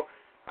 so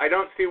I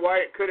don't see why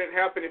it couldn't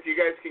happen if you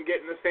guys can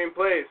get in the same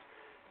place.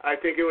 I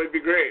think it would be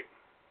great.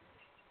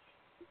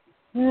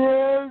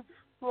 Yes,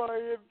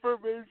 my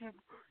information.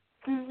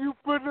 Can you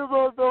put him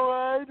on the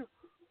line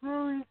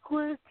really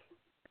quick?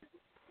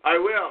 I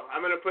will.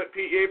 I'm going to put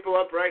Pete Yeeple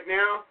up right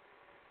now.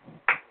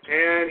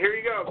 And here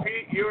you go,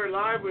 Pete. You are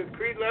live with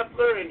Creed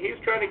Leffler, and he's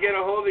trying to get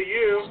a hold of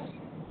you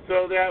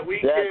so that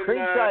we can...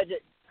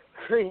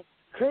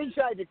 Creed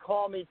tried to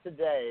call me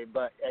today,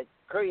 but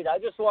Creed, I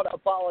just want to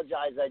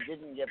apologize I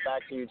didn't get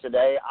back to you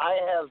today. I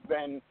have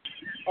been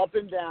up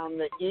and down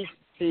the East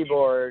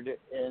Seaboard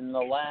in the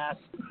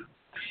last,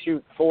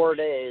 4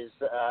 days.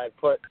 I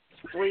put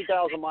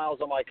 3,000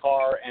 miles on my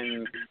car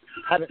and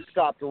haven't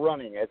stopped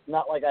running. It's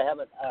not like I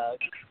haven't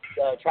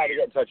tried to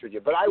get in touch with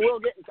you. But I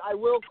will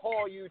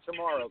call you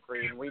tomorrow,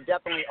 Creed. We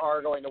definitely are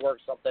going to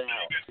work something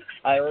out.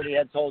 I already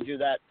had told you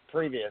that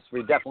previous.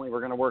 We definitely were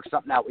going to work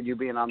something out with you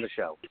being on the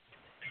show.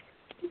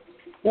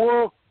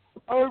 Well,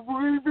 I'm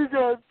leaving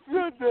on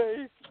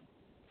Sunday.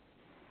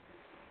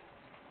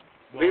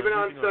 Leaving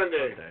on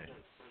Sunday.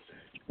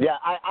 Yeah,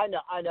 I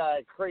know,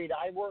 Creed.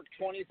 I work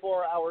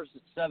 24 hours,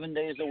 7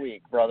 days a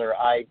week, brother.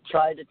 I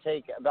try to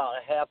take about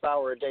a half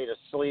hour a day to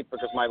sleep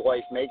because my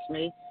wife makes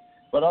me.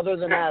 But other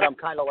than that, I'm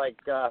kind of like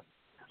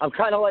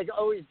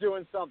always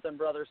doing something,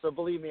 brother. So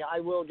believe me, I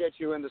will get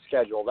you in the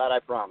schedule. That I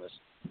promise.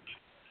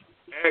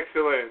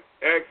 Excellent.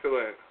 Thanks,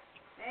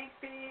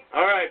 Pete.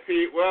 All right,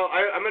 Pete. Well,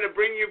 I'm going to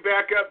bring you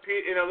back up,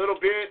 Pete, in a little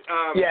bit.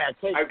 I've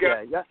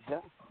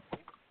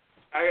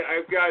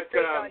got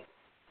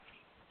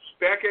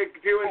Becca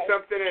doing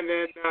something, and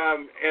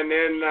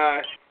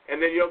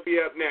then you'll be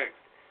up next.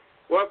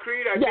 Well,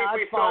 Creed, I think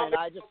we solved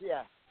it.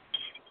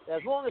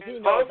 As long as he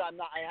knows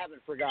I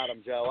haven't forgot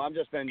him, Joe. I've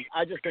just been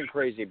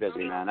crazy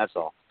busy, man. That's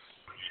all.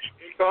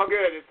 It's all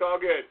good.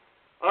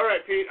 All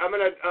right, Pete. I'm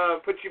gonna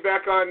put you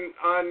back on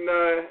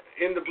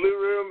in the blue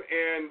room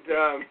and.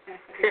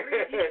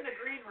 He's in the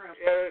green room.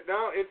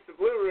 No, it's the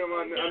blue room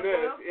on this.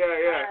 Yeah.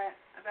 Right.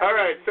 All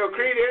right. So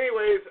Creed,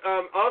 anyways,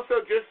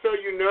 also just so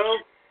you know,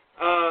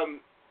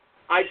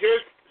 I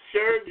just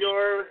shared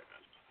your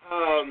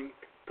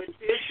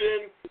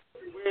petition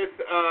with.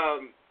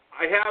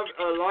 I have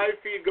a live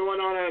feed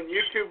going on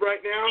YouTube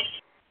right now,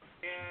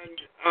 and.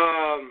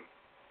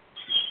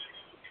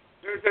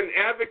 There's an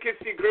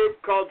advocacy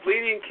group called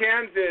Bleeding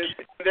Kansas.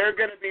 They're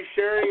going to be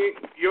sharing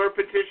your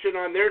petition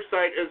on their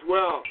site as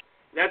well.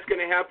 That's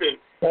going to happen.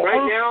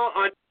 Right now,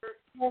 on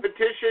your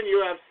petition, you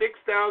have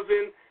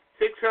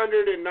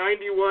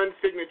 6,691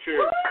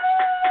 signatures.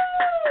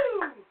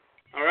 Woo!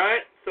 All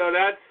right? So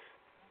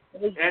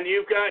and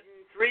you've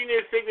gotten 3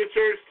 new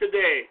signatures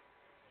today.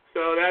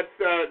 So that's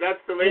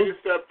the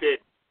latest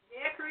update.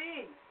 Yeah,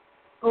 Creed.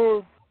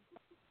 Oh,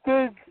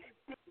 thanks.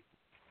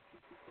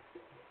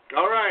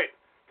 All right.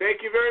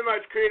 Thank you very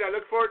much, Creed. I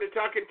look forward to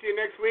talking to you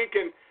next week,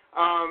 and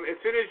as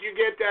soon as you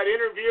get that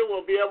interview,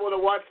 we'll be able to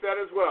watch that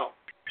as well.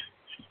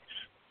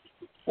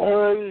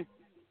 All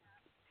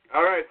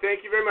right.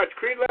 Thank you very much.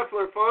 Creed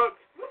Leffler, folks.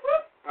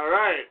 All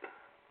right.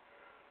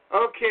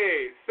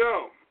 Okay,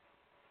 so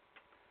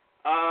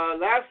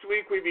last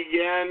week we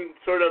began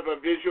sort of a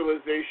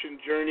visualization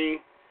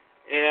journey,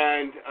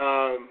 and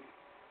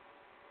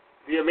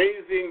the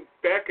amazing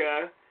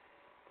Becca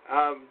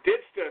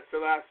ditched us the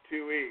last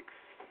 2 weeks.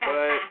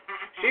 But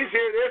she's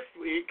here this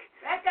week,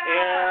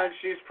 and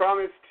she's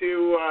promised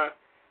to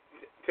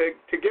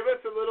give us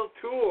a little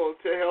tool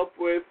to help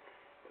with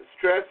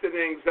stress and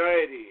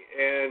anxiety.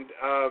 And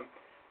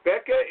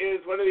Becca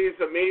is one of these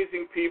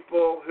amazing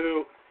people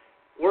who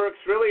works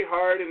really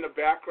hard in the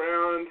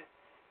background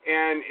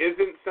and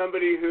isn't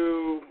somebody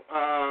who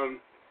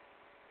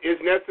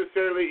is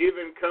necessarily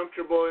even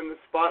comfortable in the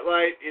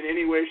spotlight in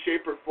any way,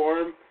 shape, or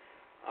form.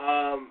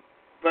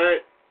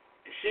 But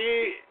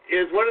she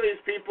is one of these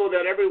people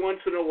that every once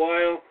in a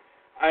while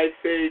I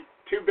say,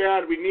 too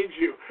bad, we need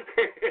you.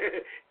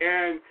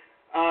 And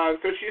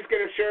so she's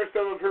going to share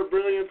some of her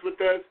brilliance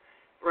with us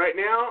right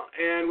now.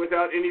 And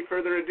without any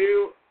further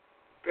ado,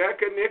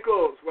 Becca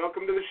Nichols,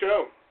 welcome to the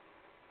show.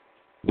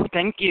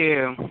 Thank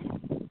you.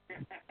 Hey,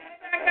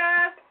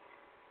 Becca.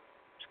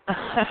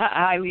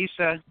 Hi,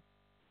 Lisa.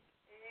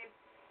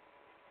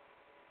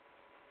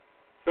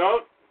 So,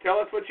 tell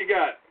us what you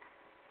got.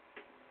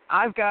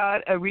 I've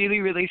got a really,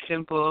 really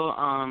simple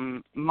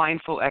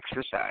mindful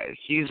exercise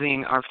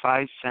using our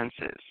 5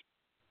 senses.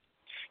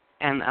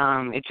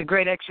 And it's a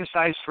great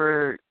exercise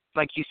for,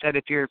 like you said,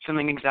 if you're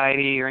feeling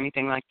anxiety or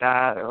anything like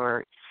that,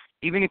 or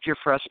even if you're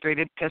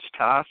frustrated, pissed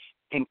off,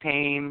 in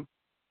pain.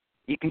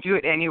 You can do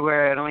it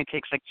anywhere. It only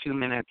takes like 2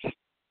 minutes.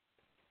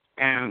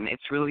 And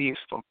it's really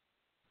useful.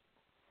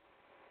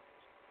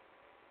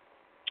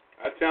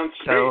 That sounds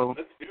great.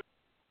 Let's do it.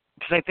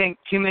 Because I think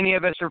too many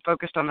of us are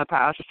focused on the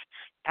past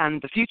and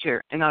the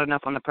future and not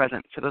enough on the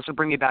present. So those will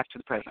bring you back to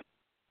the present.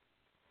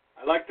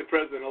 I like the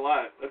present a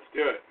lot. Let's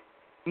do it.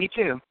 Me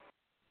too.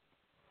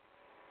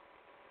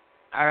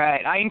 All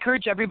right. I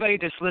encourage everybody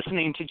that's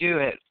listening to do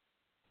it.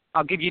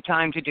 I'll give you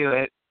time to do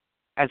it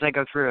as I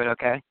go through it,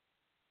 okay?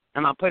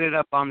 And I'll put it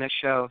up on this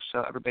show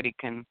so everybody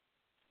can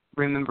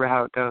remember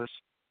how it goes.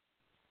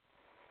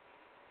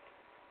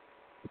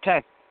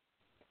 Okay.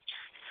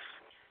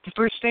 The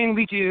first thing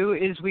we do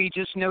is we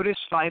just notice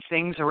 5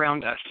 things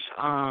around us.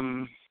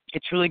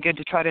 It's really good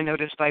to try to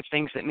notice 5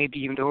 things that maybe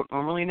you don't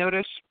normally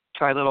notice.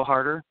 Try a little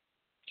harder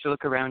to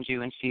look around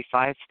you and see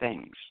 5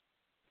 things.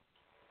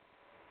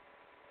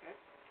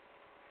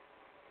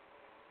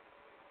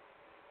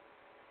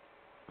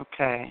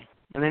 Okay.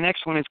 And the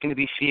next one is going to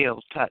be feel,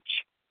 touch.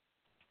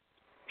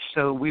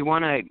 So we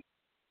want to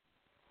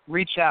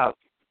reach out,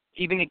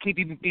 even it could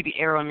even be the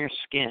air on your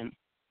skin,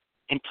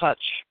 and touch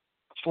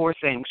 4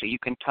 things that you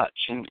can touch,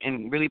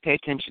 and really pay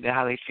attention to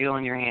how they feel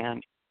in your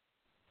hand,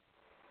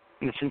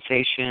 and the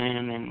sensation,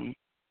 and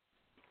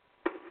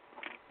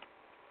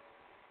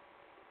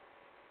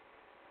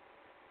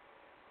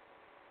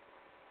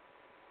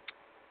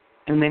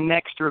then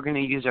next we're going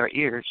to use our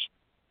ears.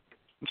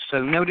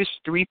 So notice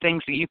 3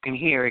 things that you can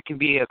hear. It can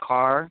be a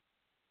car,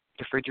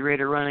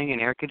 refrigerator running, an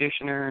air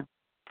conditioner,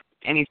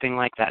 anything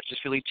like that.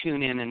 Just really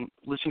tune in and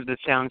listen to the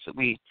sounds that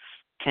we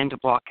tend to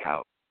block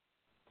out.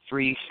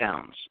 3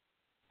 sounds.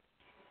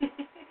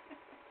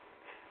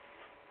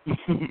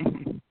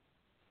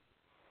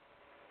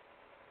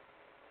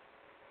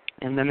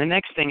 And then the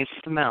next thing is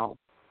smell.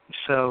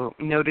 So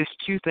notice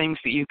 2 things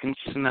that you can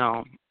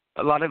smell.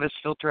 A lot of us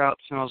filter out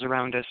smells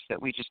around us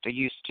that we just are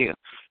used to.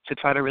 So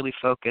try to really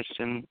focus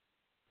and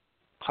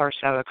parse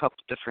out a couple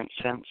different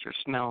scents or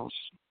smells.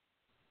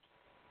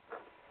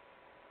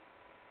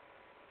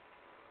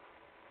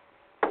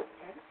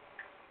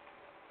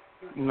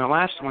 And the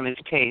last one is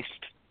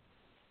taste.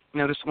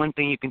 Notice 1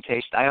 thing you can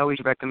taste. I always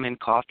recommend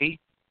coffee,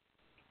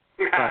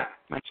 but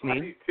that's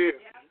me. Me too.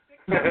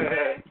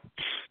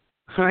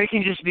 Or it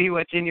can just be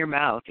what's in your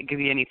mouth. It could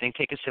be anything.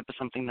 Take a sip of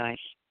something nice.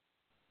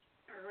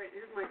 All right,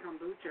 here's my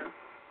kombucha.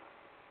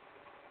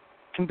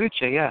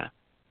 Kombucha, yeah.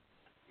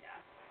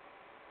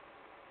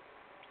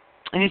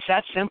 And it's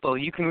that simple.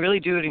 You can really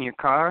do it in your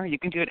car. You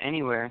can do it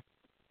anywhere.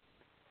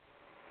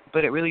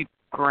 But it really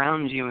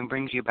grounds you and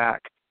brings you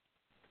back.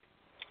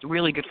 It's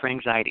really good for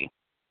anxiety.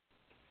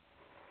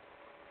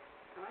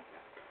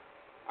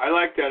 I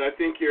like that. I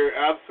think you're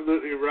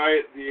absolutely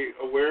right. The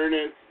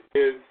awareness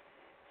is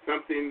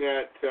something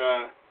that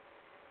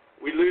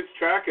we lose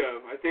track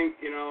of. I think,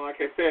 like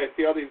I say, I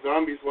see all these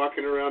zombies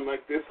walking around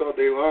like this all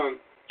day long,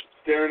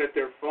 staring at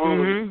their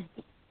phones.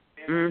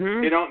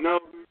 Mm-hmm. They don't know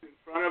who's in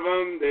front of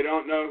them. They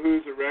don't know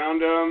who's around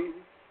them.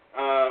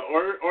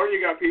 Or you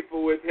got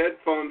people with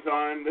headphones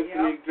on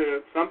listening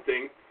to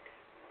something.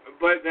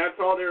 But that's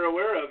all they're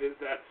aware of is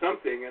that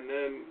something. And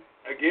then,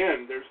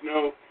 again,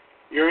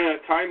 you're in a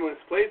timeless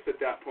place at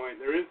that point.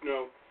 There is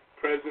no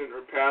present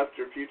or past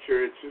or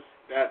future. It's just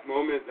that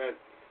moment, that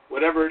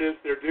whatever it is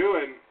they're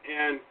doing.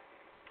 And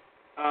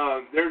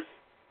there's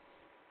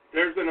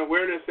an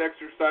awareness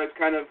exercise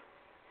kind of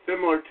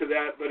similar to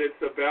that, but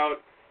it's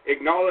about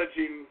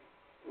acknowledging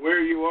where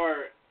you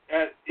are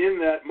in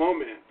that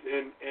moment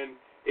and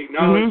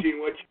acknowledging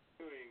what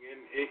you're doing.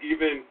 And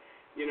even,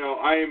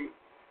 I'm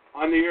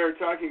on the air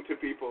talking to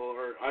people,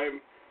 or I'm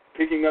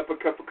picking up a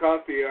cup of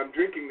coffee, I'm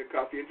drinking the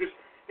coffee, and just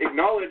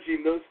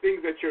acknowledging those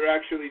things that you're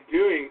actually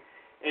doing,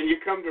 and you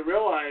come to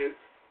realize,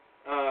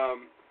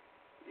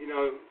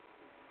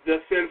 the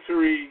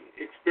sensory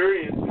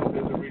experiences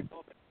as a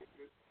result of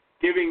it,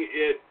 giving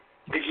it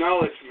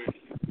acknowledgement.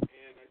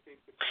 And I think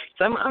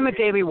so I'm a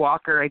daily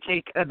walker. I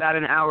take about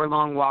an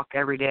hour-long walk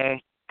every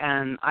day,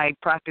 and I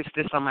practice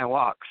this on my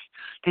walks.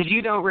 Because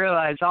you don't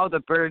realize all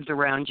the birds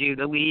around you,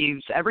 the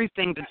leaves,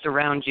 everything that's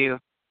around you.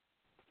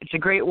 It's a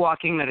great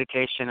walking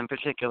meditation in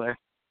particular,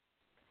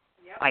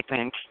 I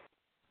think.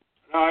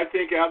 No, I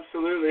think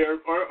absolutely.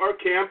 Or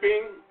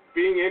camping,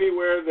 being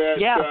anywhere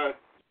that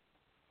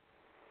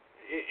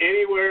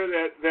anywhere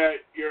that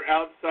you're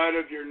outside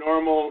of your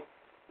normal,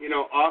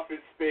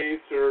 office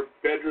space or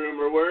bedroom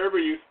or wherever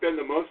you spend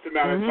the most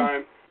amount of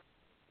time,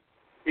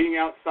 being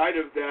outside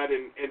of that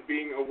and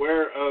being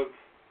aware of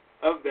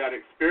that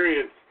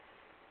experience.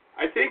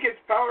 I think it's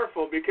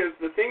powerful because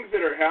the things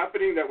that are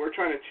happening that we're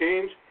trying to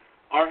change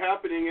are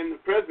happening in the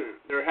present.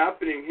 They're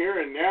happening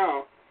here and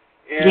now.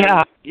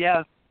 And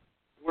yeah.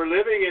 We're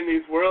living in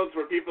these worlds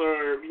where people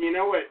are, you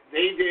know what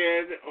they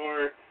did,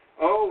 or,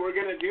 oh, we're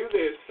going to do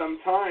this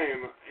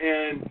sometime.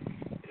 And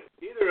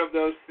neither of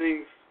those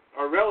things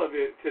are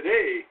relevant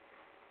today.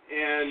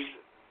 And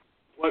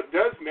what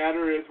does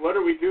matter is, what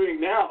are we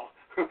doing now?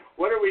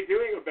 What are we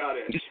doing about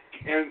it?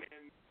 And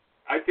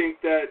I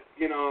think that,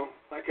 you know,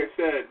 like I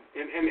said,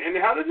 and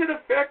how does it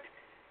affect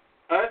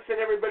us and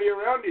everybody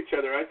around each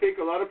other? I think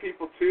a lot of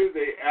people, too,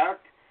 they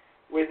act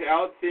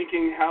without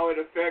thinking how it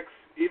affects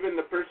even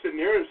the person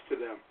nearest to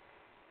them.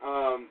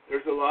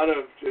 There's a lot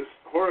of just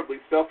horribly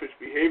selfish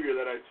behavior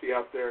that I see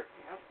out there.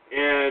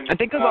 And I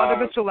think a lot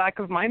of it's a lack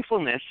of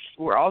mindfulness.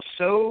 We're all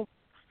so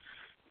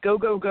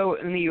go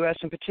in the U.S.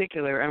 in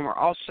particular, and we're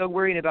all so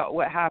worried about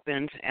what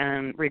happened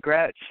and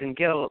regrets and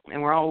guilt,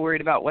 and we're all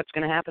worried about what's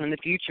going to happen in the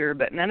future,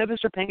 but none of us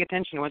are paying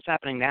attention to what's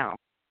happening now.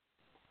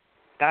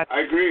 I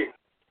agree.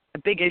 A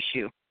big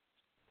issue.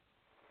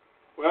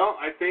 Well,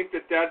 I think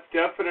that that's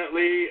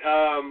definitely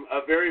a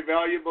very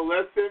valuable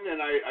lesson,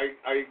 and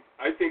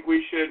I think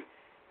we should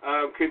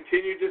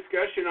continue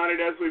discussion on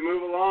it as we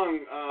move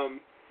along.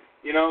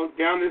 You know,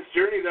 down this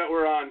journey that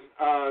we're on.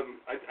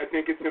 I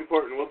think it's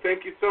important. Well,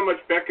 thank you so much,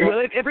 Becca. Well,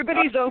 if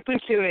everybody's open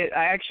to it,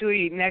 I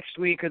actually, next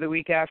week or the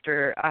week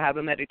after, I have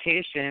a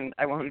meditation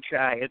I want to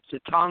try. It's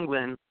a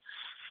Tonglen.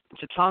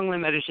 It's a Tonglen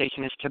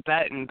meditation. It's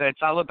Tibetan, but it's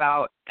all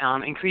about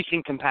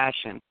increasing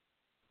compassion,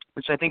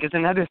 which I think is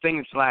another thing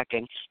that's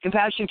lacking.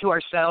 Compassion to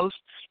ourselves,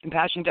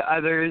 compassion to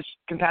others,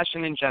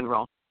 compassion in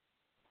general.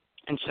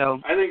 And so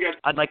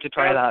I'd like to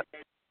try that.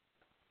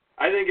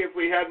 I think if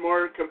we had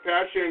more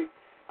compassion,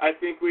 I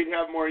think we'd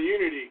have more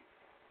unity.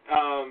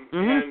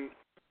 And,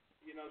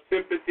 you know,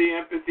 sympathy,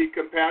 empathy,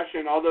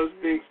 compassion, all those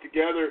things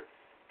together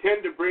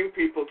tend to bring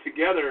people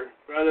together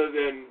rather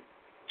than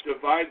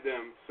divide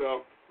them.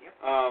 So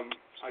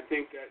I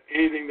think that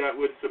anything that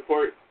would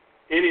support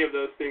any of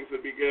those things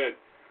would be good.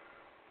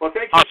 Well,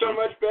 thank you so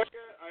much, Becca.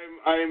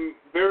 I'm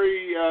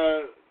very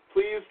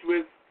pleased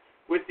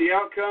with the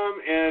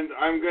outcome, and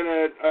I'm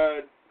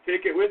gonna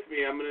take it with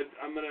me. I'm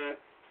gonna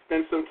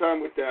spend some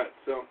time with that.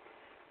 So.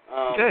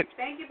 Good.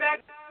 Thank you,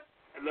 Becca.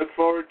 I look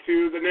forward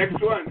to the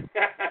next one.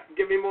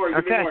 Give me more.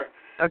 Give me more.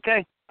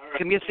 Okay. All right.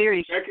 Give me a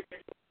series. Becca,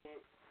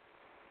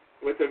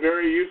 with a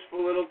very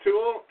useful little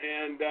tool,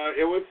 and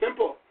it was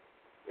simple.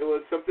 It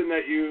was something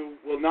that you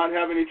will not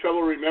have any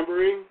trouble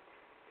remembering,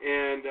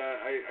 and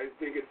I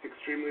think it's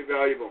extremely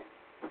valuable.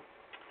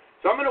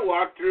 So I'm going to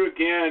walk through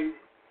again.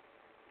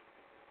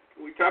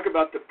 We talk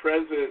about the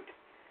present,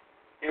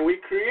 and we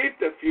create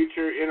the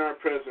future in our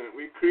present.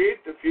 We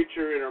create the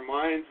future in our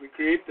minds. We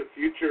create the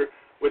future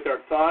with our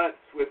thoughts,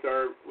 with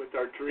our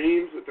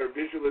dreams, with our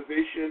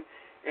visualization,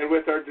 and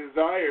with our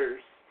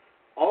desires,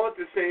 all at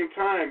the same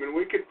time. And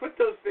we can put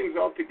those things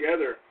all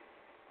together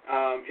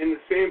in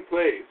the same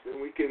place.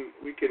 And we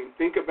can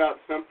think about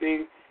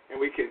something, and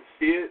we can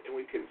see it, and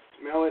we can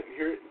smell it, and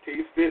hear it, and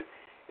taste it,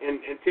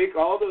 and take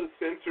all those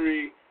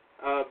sensory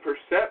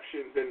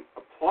perceptions and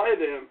apply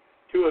them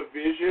to a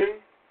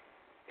vision,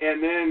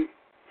 and then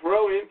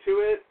throw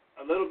into it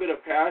a little bit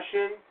of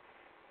passion.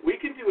 We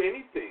can do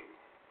anything.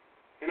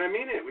 And I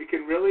mean it. We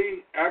can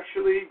really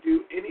actually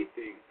do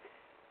anything.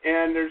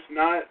 And there's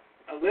not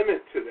a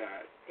limit to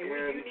that. And we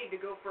do need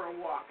to go for a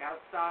walk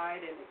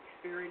outside and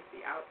experience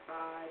the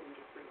outside and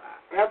just relax.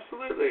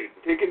 Absolutely.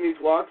 Taking these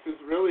walks is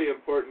really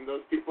important.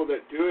 Those people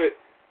that do it,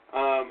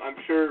 I'm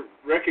sure,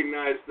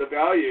 recognize the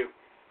value.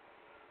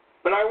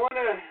 But I want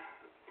to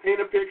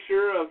paint a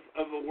picture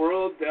of a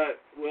world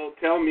that will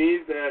tell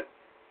me that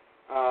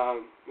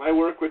my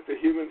work with the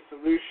Human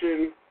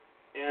Solution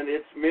and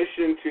its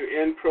mission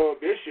to end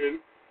prohibition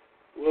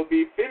will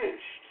be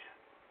finished,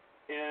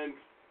 and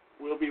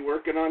we'll be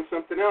working on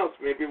something else.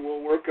 Maybe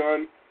we'll work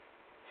on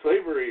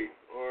slavery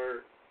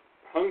or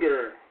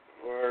hunger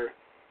or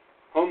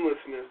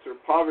homelessness or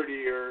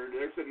poverty, or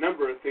there's a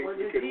number of things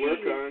we could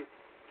work on.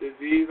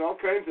 Disease, all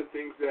kinds of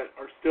things that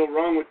are still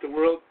wrong with the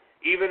world,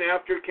 even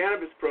after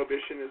cannabis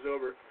prohibition is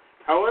over.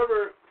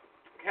 However,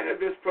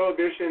 cannabis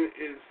prohibition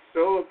is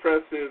so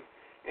oppressive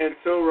and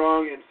so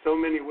wrong in so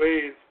many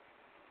ways,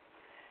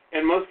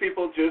 and most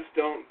people just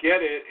don't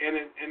get it,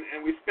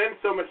 and we spend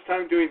so much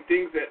time doing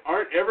things that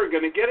aren't ever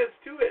going to get us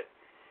to it.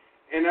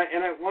 And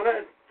I want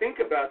to think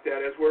about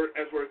that as we're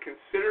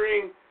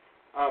considering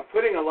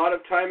putting a lot of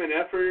time and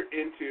effort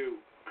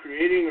into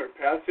creating or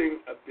passing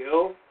a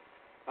bill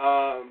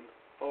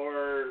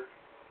or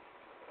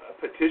a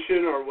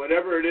petition or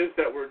whatever it is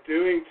that we're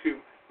doing to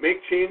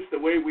make change the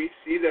way we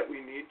see that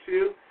we need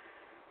to.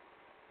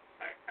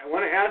 I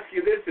want to ask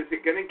you this: is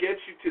it going to get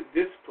you to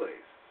this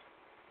place?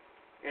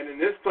 And in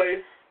this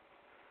place,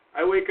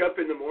 I wake up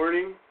in the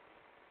morning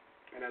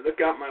and I look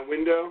out my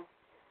window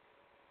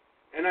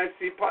and I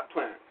see pot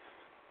plants.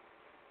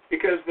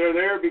 Because they're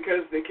there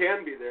because they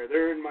can be there.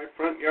 They're in my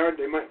front yard,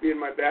 they might be in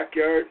my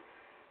backyard,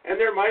 and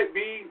there might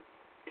be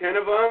 10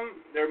 of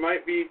them, there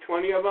might be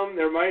 20 of them,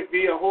 there might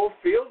be a whole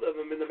field of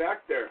them in the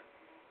back there.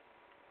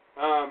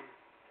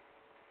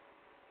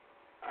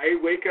 I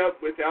wake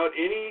up without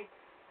any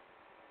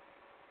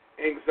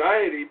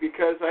anxiety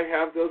because I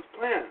have those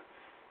plants.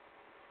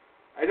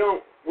 I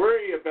don't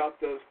worry about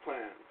those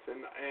plants,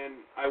 and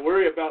I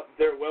worry about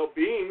their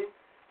well-being.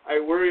 I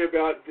worry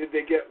about, did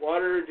they get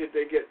water, did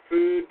they get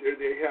food, do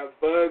they have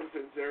bugs,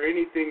 is there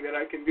anything that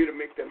I can do to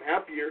make them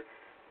happier?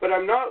 But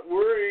I'm not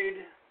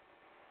worried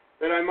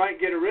that I might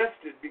get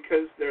arrested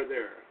because they're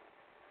there.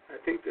 I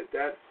think that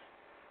that's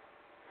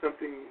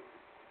something,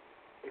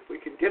 if we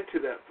can get to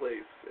that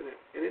place,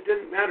 and it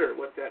doesn't matter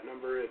what that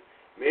number is.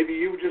 Maybe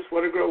you just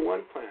want to grow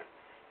one plant.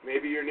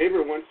 Maybe your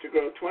neighbor wants to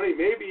grow 20.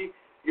 Maybe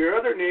your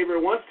other neighbor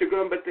wants to grow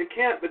them, but they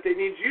can't, but they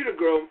need you to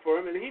grow them for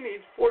him, and he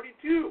needs 42.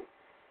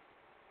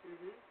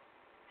 Mm-hmm.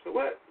 So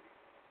what?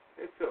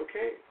 It's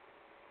okay.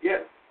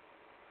 Yes.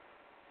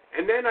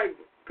 And then I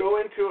go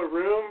into a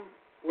room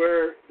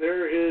where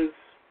there is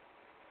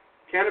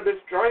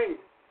cannabis drying,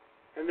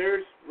 and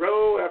there's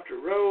row after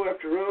row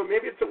after row.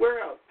 Maybe it's a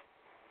warehouse.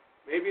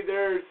 Maybe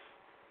there's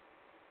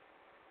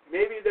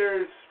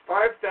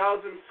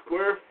 5,000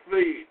 square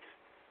feet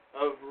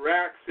of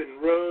racks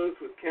and rows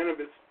with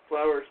cannabis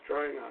flowers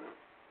drying on them.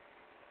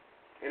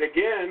 And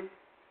again,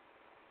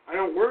 I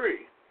don't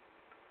worry.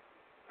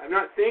 I'm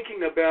not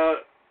thinking about,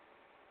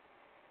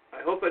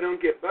 I hope I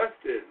don't get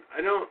busted.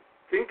 I don't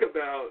think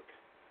about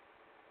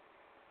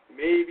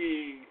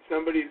maybe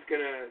somebody's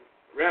going to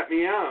rat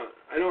me out.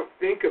 I don't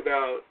think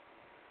about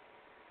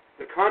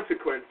the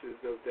consequences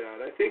of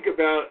that. I think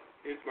about,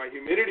 is my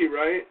humidity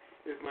right?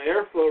 Is my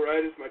airflow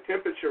right? Is my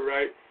temperature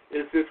right?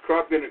 Is this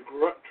crop going to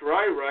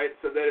dry right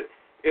so that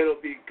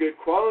it'll be good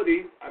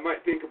quality? I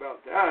might think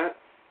about that.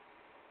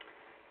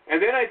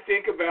 And then I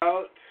think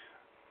about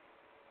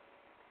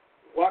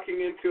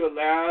walking into a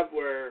lab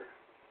where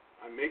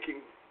I'm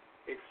making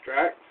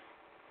extracts,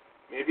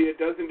 maybe a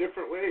dozen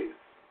different ways.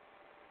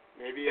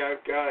 Maybe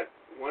I've got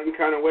one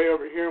kind of way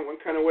over here and one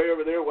kind of way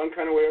over there, one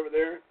kind of way over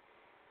there.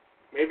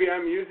 Maybe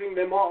I'm using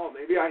them all.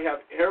 Maybe I have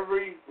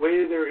every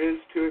way there is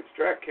to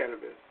extract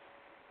cannabis.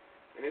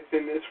 And it's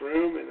in this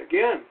room. And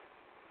again,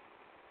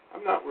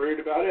 I'm not worried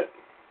about it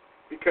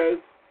because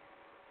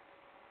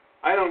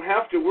I don't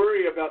have to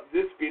worry about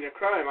this being a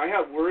crime. I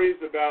have worries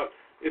about,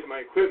 is my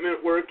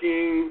equipment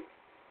working?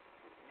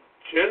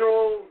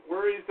 General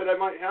worries that I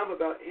might have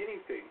about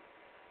anything.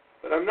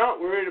 But I'm not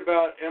worried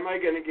about, am I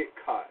going to get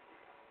caught?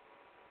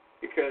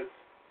 Because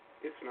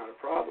it's not a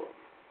problem.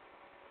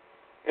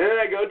 And then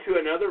I go to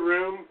another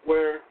room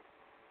where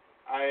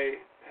I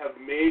have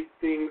made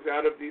things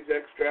out of these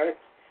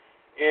extracts,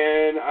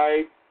 and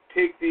I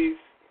take these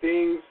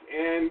things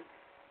and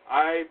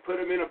I put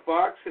them in a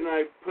box and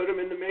I put them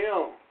in the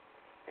mail,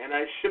 and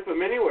I ship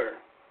them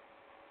anywhere.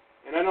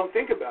 And I don't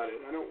think about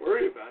it. I don't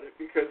worry about it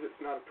because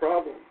it's not a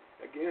problem,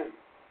 again.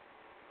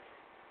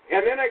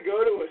 And then I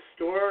go to a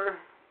store.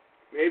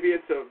 Maybe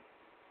it's a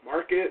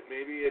market.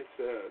 Maybe it's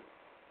a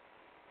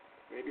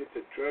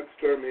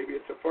drugstore. Maybe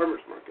it's a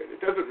farmer's market.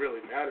 It doesn't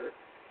really matter.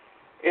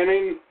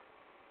 And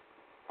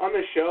on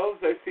the shelves,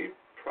 I see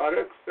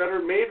products that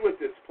are made with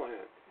this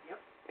plant. Yep.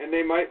 And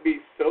they might be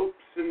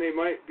soaps, and they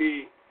might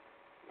be,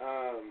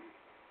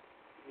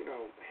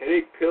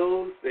 headache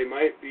pills. They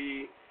might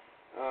be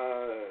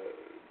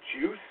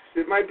juice.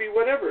 It might be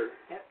whatever.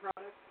 Pet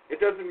products. It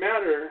doesn't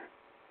matter.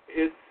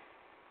 It's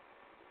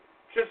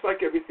just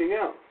like everything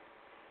else.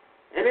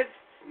 And it's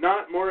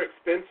not more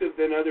expensive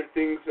than other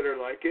things that are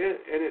like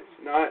it, and it's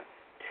not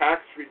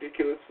taxed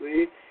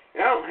ridiculously.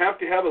 And I don't have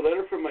to have a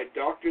letter from my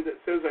doctor that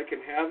says I can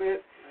have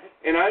it,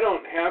 and I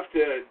don't have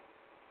to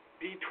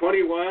be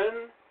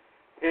 21,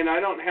 and I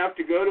don't have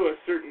to go to a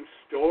certain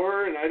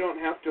store, and I don't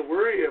have to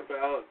worry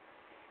about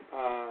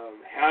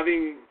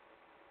having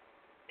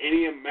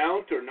any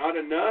amount or not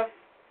enough.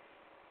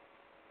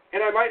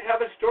 And I might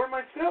have a store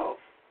myself,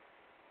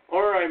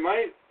 or I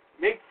might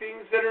make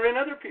things that are in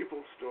other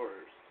people's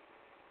stores.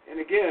 And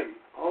again,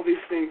 all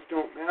these things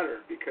don't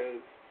matter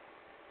because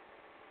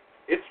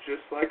it's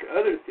just like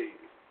other things.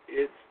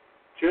 It's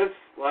just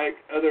like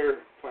other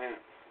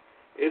plants.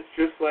 It's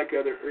just like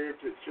other herbs.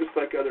 It's just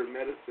like other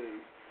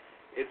medicines.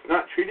 It's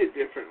not treated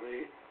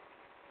differently.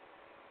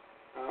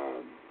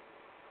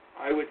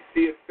 I would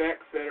see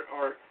effects that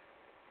are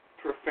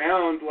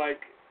profound,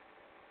 like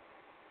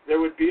there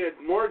would be a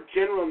more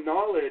general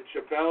knowledge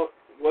about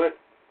what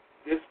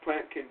this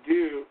plant can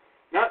do,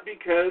 not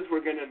because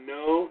we're going to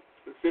know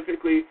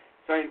specifically,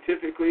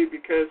 scientifically,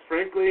 because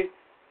frankly,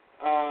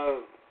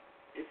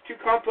 it's too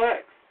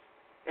complex.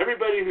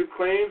 Everybody who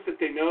claims that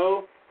they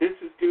know this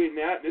is doing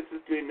that, this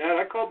is doing that,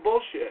 I call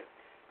bullshit.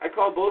 I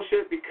call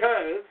bullshit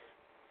because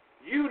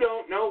you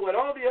don't know what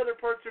all the other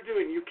parts are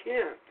doing. You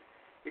can't,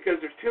 because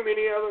there's too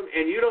many of them,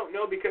 and you don't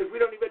know because we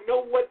don't even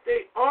know what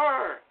they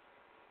are.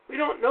 We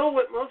don't know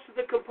what most of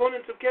the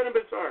components of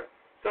cannabis are.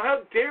 So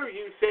how dare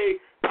you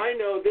say, I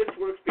know this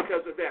works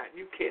because of that.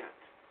 You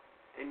can't,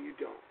 and you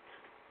don't.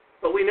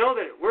 But we know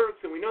that it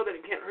works, and we know that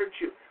it can't hurt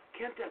you.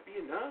 Can't that be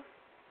enough?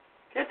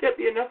 Can't that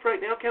be enough right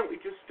now? Can't we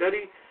just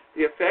study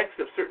the effects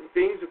of certain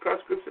things across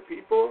groups of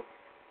people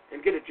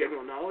and get a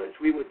general knowledge?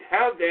 We would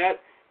have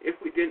that if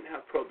we didn't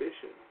have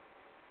prohibition.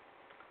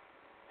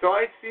 So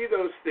I see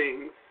those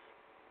things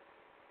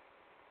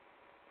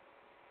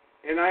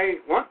And I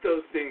want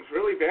those things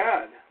really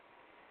bad.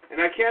 And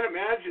I can't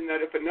imagine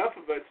that if enough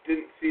of us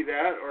didn't see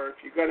that, or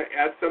if you're going to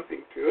add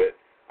something to it,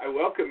 I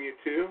welcome you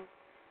to.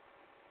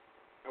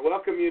 I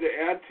welcome you to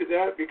add to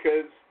that,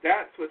 because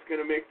that's what's going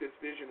to make this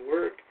vision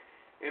work.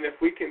 And if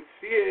we can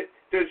see it,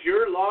 does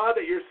your law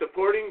that you're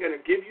supporting going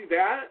to give you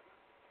that?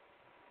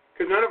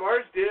 Because none of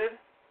ours did.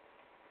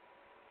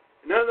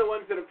 None of the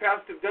ones that have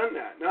passed have done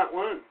that. Not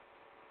one.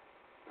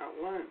 Not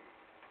one.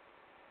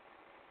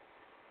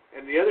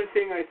 And the other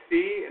thing I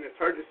see, and it's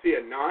hard to see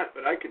a knot,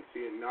 but I can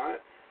see a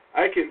knot.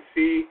 I can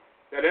see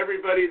that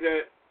everybody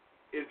that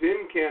is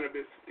in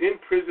cannabis, in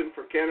prison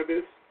for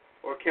cannabis,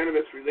 or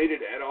cannabis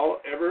related at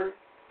all, ever,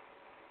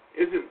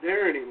 isn't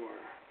there anymore.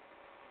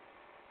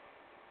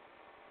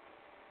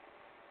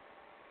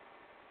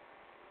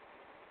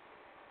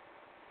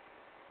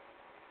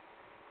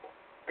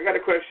 I got a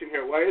question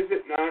here. Why is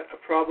it not a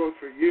problem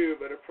for you,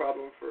 but a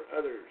problem for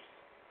others?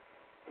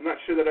 I'm not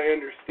sure that I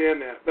understand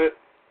that. But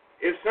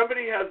if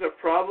somebody has a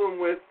problem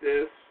with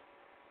this,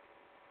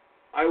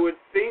 I would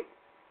think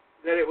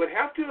that it would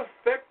have to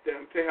affect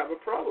them to have a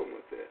problem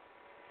with it.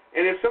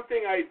 And if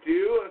something I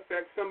do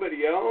affects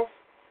somebody else,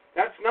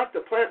 that's not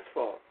the plant's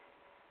fault.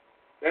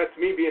 That's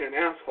me being an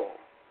asshole.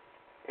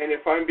 And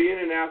if I'm being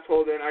an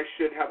asshole, then I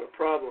should have a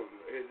problem.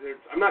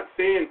 I'm not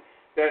saying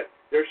that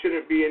there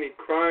shouldn't be any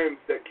crimes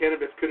that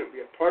cannabis couldn't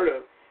be a part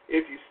of.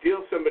 If you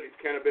steal somebody's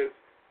cannabis,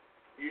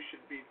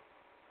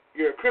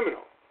 you're a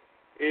criminal.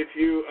 If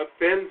you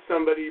offend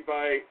somebody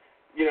by,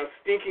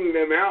 stinking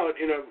them out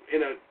in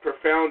a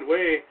profound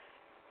way,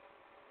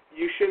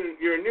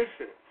 you're a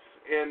nuisance.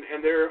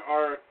 And there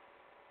are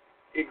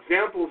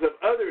examples of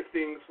other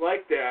things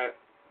like that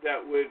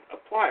would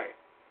apply.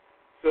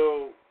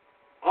 So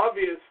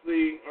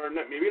obviously, or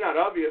not, maybe not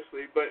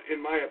obviously, but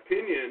in my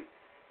opinion,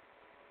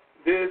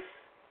 this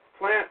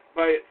plant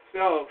by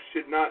itself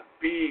should not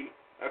be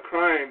a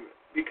crime,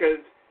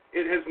 because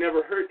it has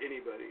never hurt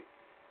anybody.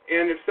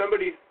 And if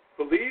somebody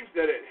believes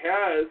that it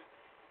has,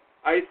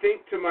 I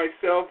think to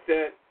myself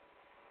that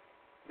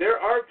there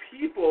are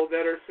people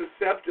that are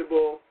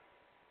susceptible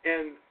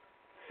and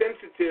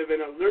sensitive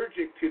and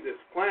allergic to this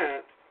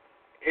plant,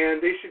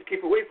 and they should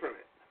keep away from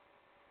it.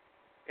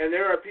 And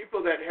there are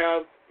people that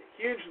have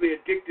hugely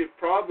addictive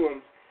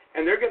problems,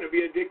 and they're going to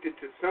be addicted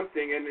to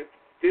something, and if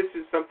this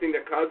is something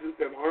that causes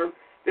them harm,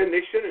 then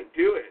they shouldn't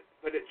do it.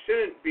 But it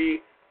shouldn't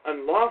be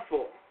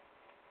unlawful,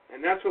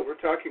 and that's what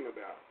we're talking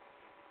about.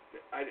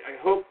 I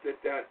hope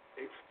that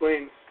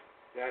explains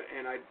that,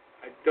 and I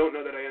don't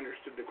know that I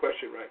understood the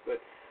question right, but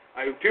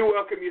I do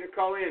welcome you to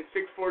call in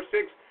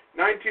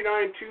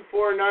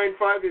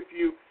 646-929-2495 if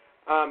you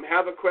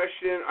have a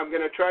question. I'm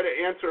going to try to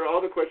answer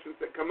all the questions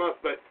that come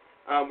up, but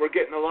we're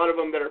getting a lot of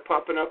them that are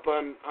popping up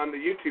on the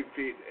YouTube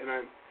feed, and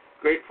I'm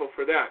grateful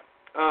for that.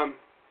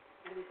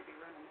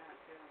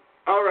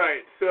 All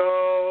right,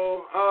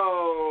 so,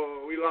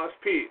 we lost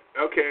Pete.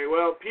 Okay,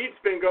 well, Pete's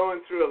been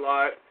going through a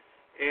lot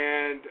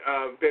and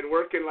been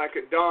working like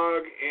a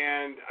dog,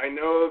 and I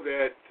know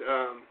that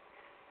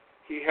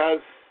he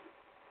has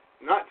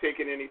not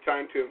taken any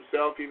time to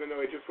himself, even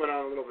though he just went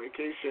on a little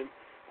vacation.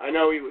 I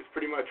know he was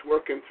pretty much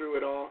working through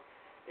it all,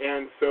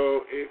 and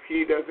so if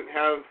he doesn't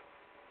have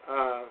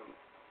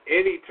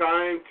any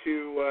time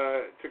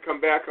to come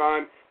back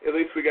on, at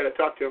least we got to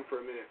talk to him for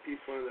a minute. He's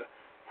one of the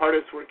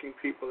hardest working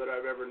people that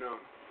I've ever known.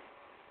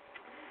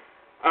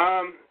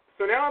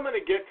 So now I'm going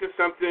to get to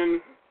something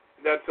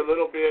that's a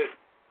little bit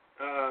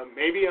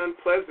maybe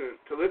unpleasant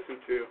to listen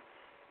to,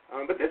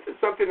 but this is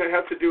something that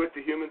has to do with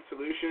the Human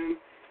Solution.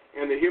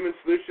 And the Human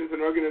Solution is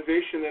an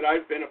organization that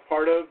I've been a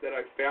part of, that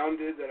I've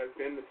founded, that I've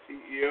been the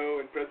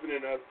CEO and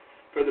president of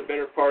for the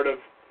better part of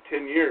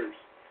 10 years.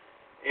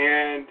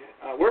 And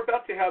we're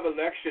about to have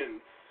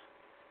elections,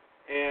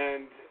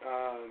 and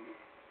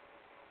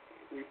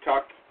we've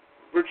talked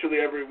virtually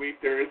every week.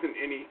 There isn't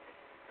any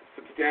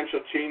substantial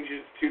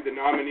changes to the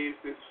nominees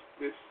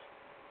this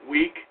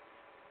week,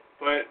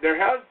 but there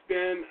has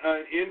been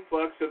an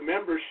influx of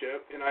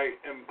membership, and I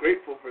am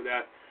grateful for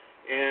that.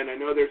 And I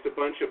know there's a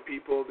bunch of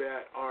people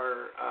that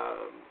are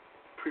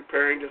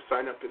preparing to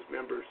sign up as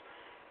members.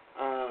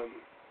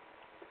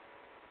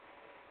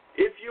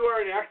 If you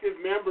are an active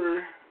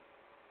member,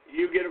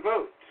 you get a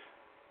vote.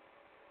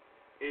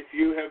 If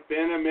you have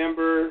been a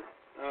member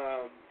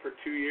for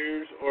 2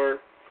 years or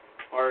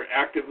are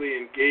actively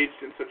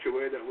engaged in such a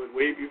way that would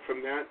waive you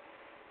from that,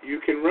 you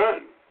can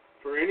run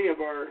for any of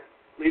our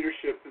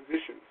leadership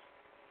positions.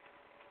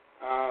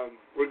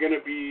 We're going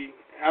to be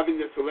having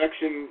this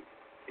election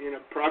in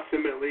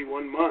approximately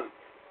 1 month,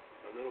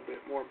 a little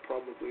bit more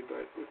probably,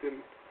 but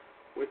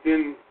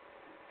within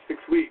 6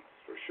 weeks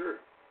for sure.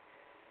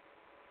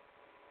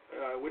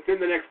 Within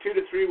the next 2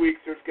 to 3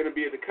 weeks, there's going to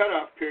be the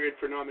cutoff period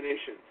for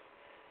nominations.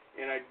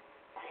 And I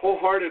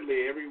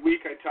wholeheartedly, every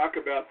week I talk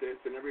about this,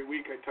 and every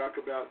week I talk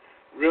about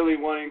really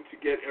wanting to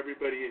get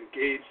everybody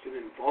engaged and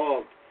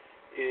involved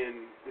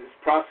in this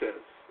process.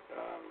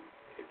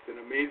 It's an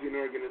amazing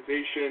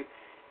organization,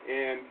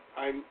 and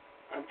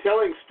I'm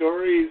telling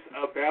stories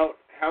about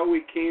how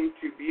we came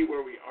to be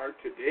where we are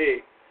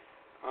today.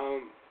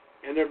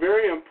 And they're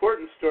very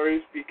important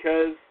stories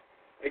because,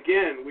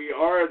 again, we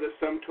are the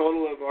sum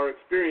total of our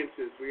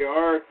experiences. We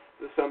are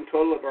the sum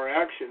total of our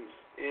actions.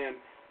 And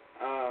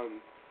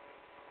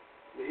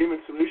the Human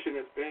Solution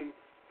has been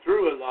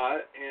through a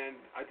lot, and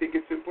I think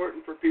it's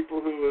important for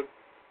people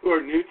who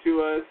are new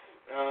to us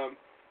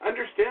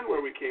understand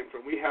where we came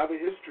from. We have a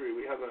history.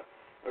 We have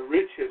a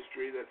rich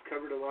history that's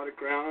covered a lot of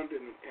ground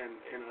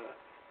and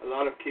a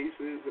lot of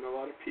cases and a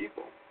lot of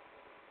people.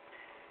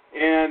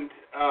 And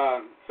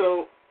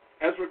so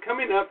as we're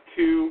coming up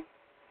to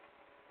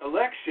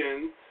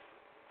elections,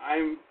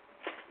 I'm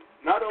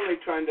not only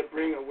trying to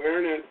bring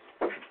awareness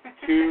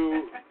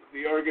to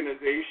the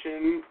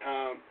organization,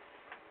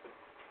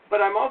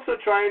 but I'm also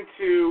trying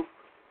to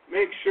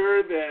make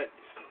sure that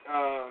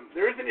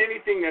there isn't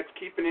anything that's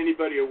keeping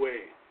anybody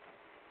away.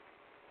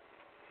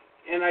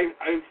 And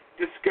I've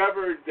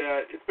discovered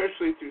that,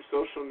 especially through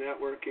social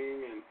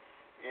networking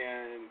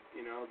and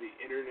you know, the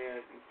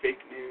internet and fake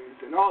news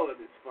and all of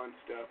this fun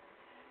stuff,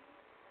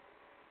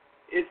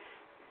 it's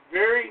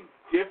very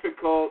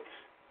difficult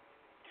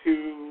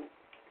to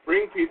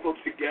bring people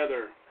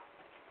together,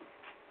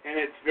 and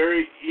it's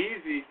very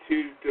easy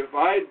to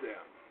divide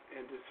them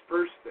and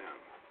disperse them.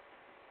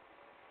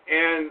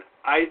 And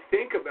I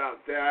think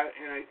about that,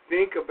 and I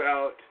think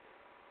about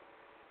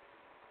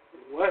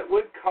what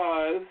would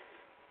cause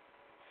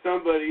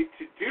somebody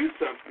to do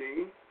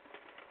something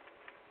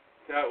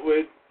that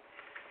would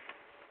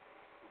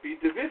be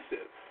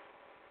divisive.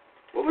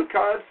 What would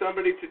cause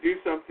somebody to do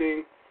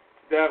something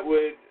that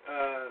would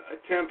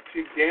attempt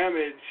to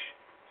damage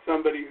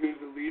somebody who's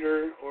a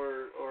leader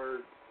or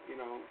you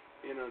know,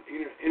 in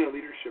a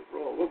leadership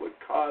role? What would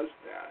cause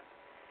that?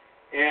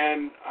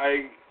 And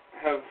I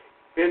have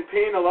been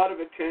paying a lot of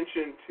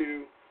attention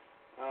to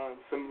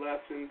some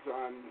lessons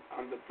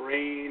on the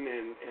brain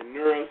and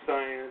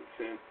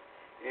neuroscience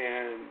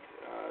and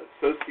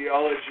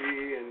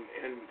sociology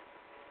and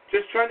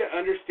just trying to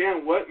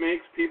understand what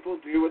makes people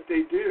do what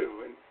they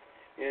do.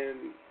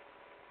 And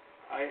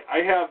I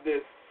have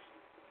this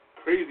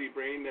crazy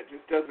brain that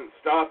just doesn't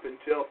stop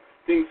until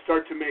things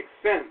start to make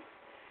sense.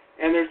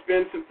 And there's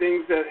been some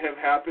things that have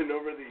happened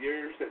over the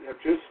years that have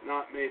just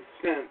not made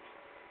sense.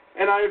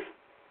 And I've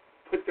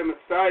put them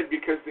aside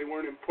because they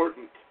weren't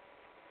important.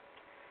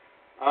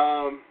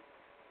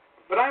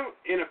 But I'm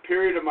in a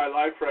period of my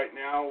life right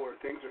now where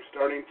things are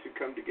starting to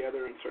come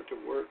together and start to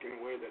work in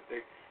a way that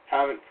they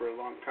haven't for a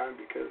long time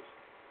because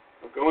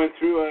of going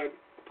through a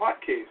pot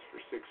case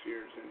for 6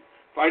 years and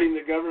fighting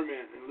the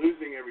government and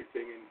losing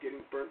everything and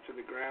getting burnt to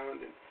the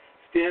ground and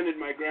standing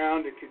my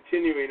ground and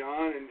continuing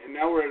on. And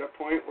now we're at a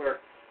point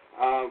where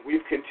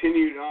we've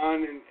continued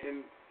on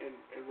and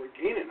we're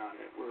gaining on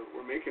it.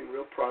 We're making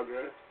real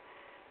progress.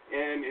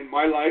 And in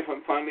my life,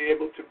 I'm finally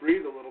able to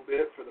breathe a little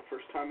bit for the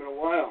first time in a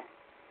while.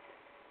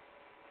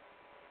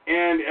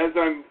 And as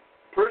I'm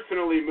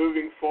personally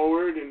moving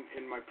forward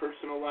in my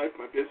personal life,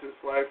 my business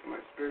life, my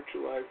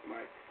spiritual life,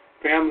 my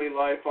family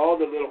life, all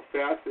the little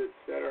facets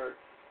that are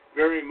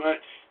very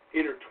much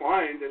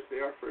intertwined as they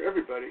are for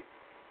everybody,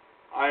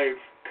 I've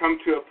come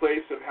to a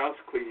place of house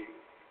cleaning.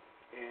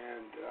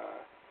 And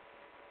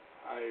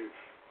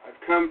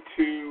I've come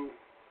to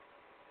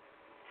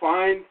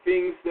find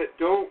things that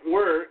don't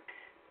work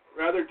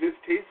rather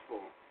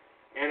distasteful.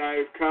 And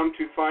I've come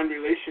to find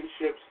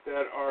relationships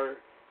that are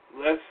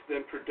less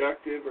than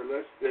productive or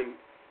less than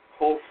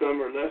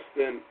wholesome or less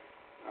than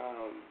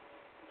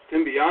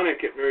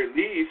symbiotic at very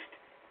least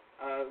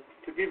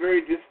to be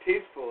very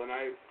distasteful. And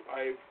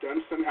I've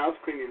done some house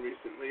cleaning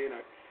recently, and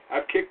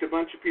I've kicked a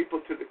bunch of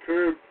people to the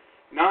curb,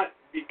 not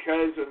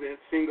because of a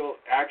single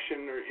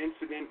action or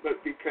incident,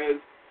 but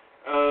because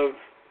of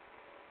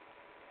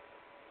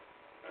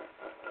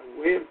a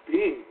way of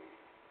being.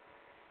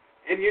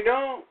 And you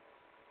know,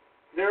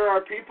 there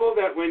are people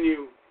that when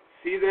you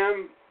see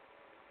them,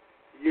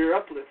 you're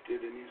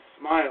uplifted and you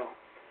smile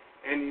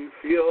and you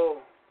feel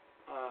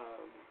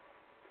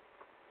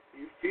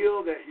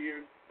that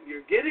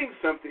you're getting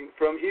something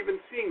from even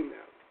seeing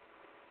them.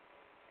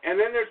 And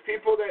then there's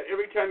people that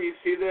every time you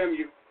see them,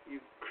 you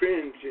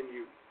cringe and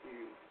you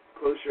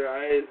close your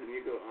eyes and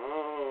you go,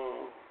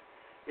 oh,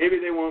 maybe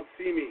they won't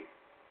see me.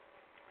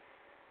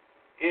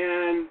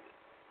 And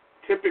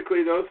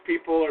typically those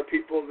people are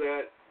people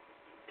that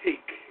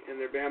take, and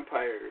they're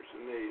vampires,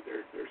 and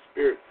they're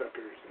spirit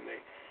suckers, and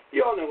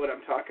you all know what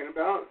I'm talking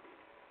about.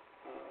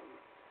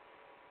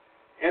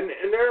 And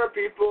there are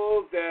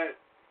people that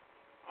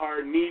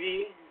are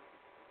needy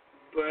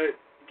but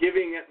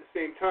giving at the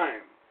same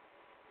time.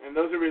 And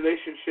those are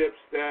relationships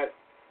that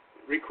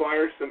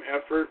require some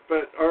effort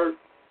but are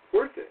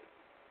worth it,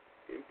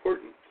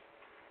 important.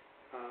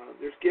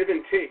 There's give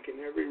and take in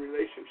every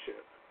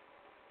relationship.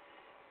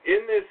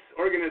 In this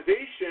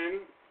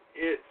organization,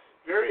 it's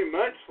very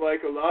much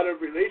like a lot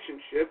of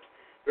relationships,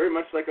 very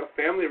much like a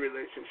family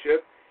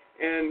relationship,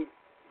 and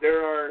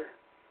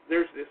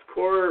there's this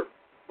core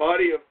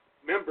body of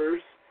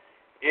members,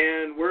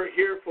 and we're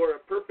here for a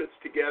purpose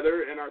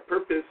together, and our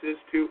purpose is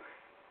to,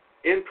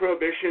 in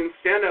Prohibition,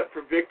 stand up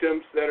for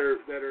victims that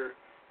are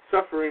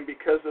suffering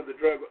because of the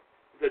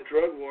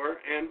drug war,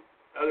 and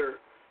other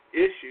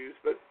issues,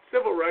 but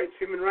civil rights,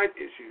 human rights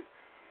issues.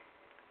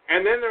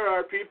 And then there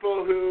are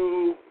people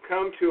who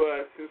come to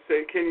us and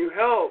say, can you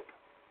help?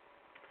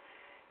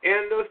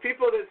 And those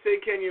people that say,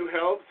 can you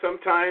help,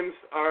 sometimes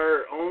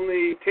are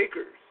only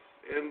takers.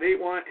 And they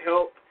want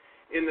help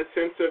in the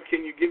sense of,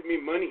 can you give me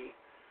money?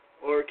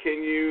 Or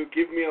can you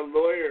give me a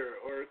lawyer?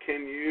 Or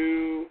can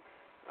you,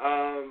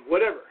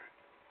 whatever.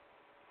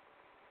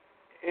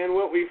 And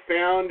what we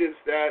found is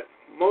that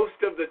most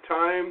of the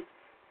time,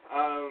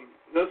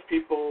 those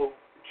people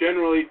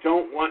generally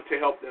don't want to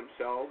help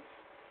themselves.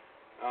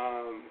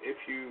 If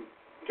you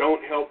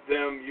don't help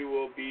them, you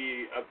will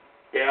be a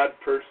bad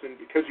person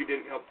because you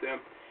didn't help them.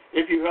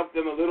 If you help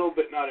them a little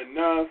but not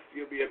enough,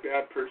 you'll be a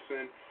bad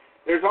person.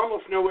 There's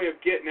almost no way of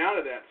getting out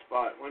of that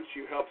spot once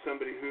you help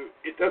somebody who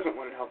it doesn't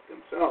want to help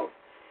themselves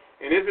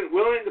and isn't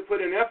willing to put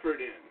an effort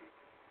in.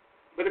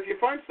 But if you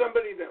find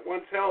somebody that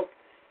wants help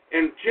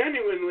and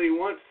genuinely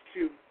wants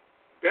to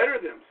better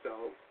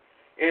themselves,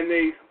 and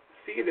they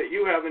see that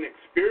you have an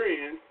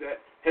experience that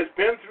has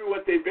been through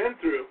what they've been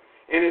through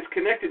and is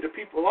connected to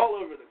people all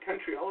over the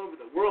country, all over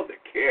the world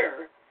that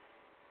care,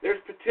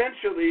 there's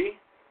potentially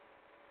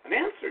an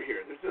answer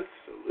here. There's a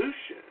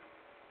solution.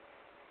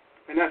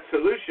 And that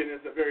solution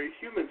is a very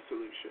human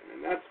solution,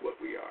 and that's what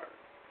we are.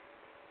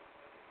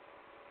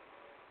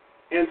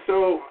 And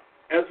so,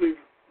 as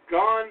we've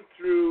gone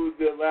through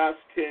the last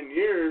 10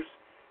 years,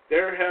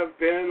 there have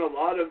been a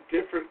lot of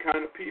different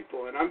kind of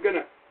people. And I'm going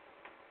to,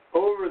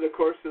 over the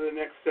course of the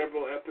next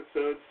several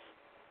episodes,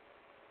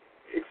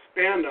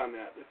 expand on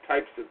that, the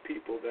types of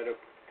people that have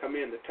come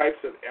in, the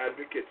types of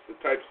advocates, the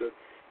types of,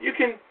 you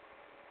can,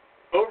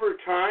 over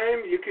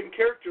time, you can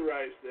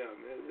characterize them.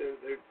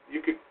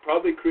 You could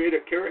probably create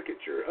a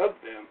caricature of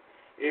them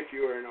if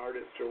you were an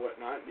artist or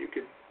whatnot. You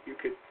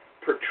could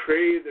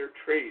portray their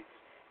traits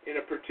in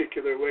a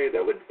particular way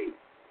that would be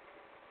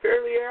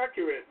fairly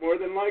accurate, more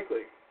than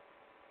likely.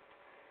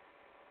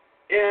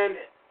 And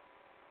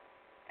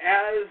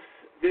as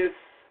this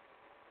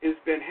has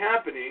been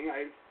happening,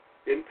 I've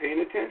been paying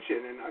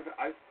attention, and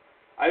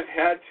I've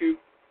had to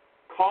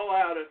call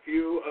out a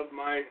few of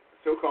my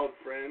so-called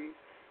friends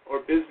or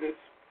business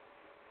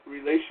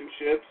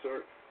relationships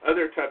or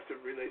other types of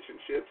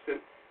relationships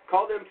and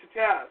call them to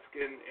task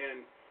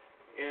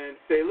and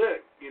say,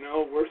 look, you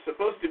know, we're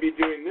supposed to be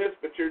doing this,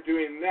 but you're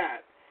doing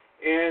that.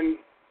 And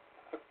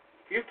a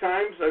few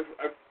times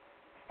I've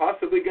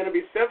possibly going to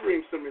be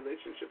severing some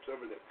relationships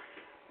over this.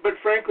 But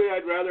frankly,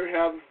 I'd rather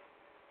have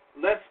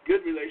less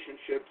good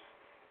relationships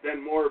than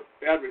more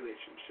bad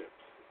relationships.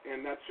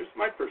 And that's just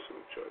my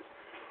personal choice.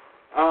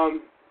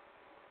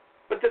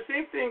 But the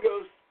same thing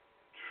goes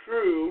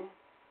true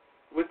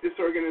with this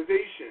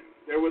organization.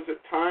 There was a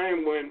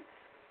time when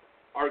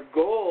our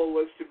goal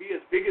was to be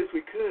as big as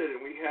we could,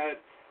 and we had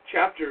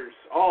chapters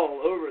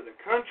all over the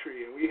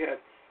country, and we had,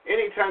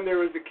 anytime there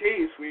was a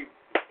case, we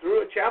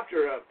threw a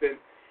chapter up,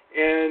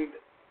 and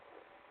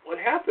what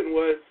happened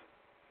was,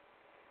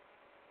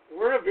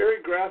 we're a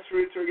very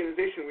grassroots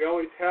organization. We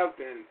always have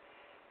been.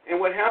 And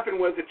what happened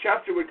was a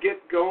chapter would get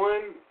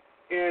going,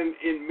 and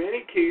in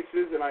many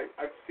cases, and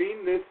I've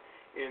seen this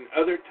in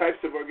other types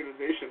of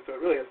organizations, so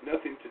it really has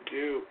nothing to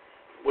do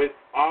with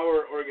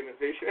our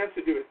organization. It has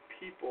to do with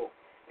people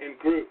and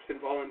groups and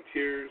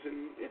volunteers,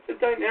 and it's a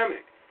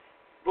dynamic.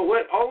 But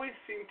what always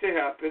seemed to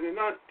happen, and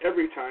not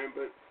every time,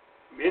 but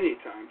many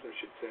times, I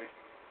should say,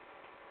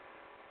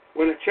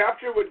 when a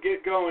chapter would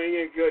get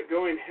going and get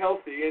going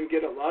healthy and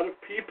get a lot of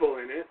people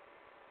in it,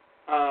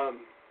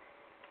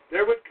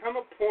 there would come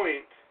a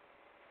point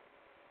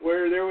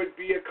where there would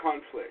be a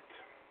conflict.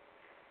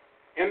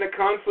 And the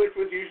conflict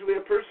was usually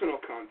a personal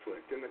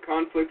conflict, and the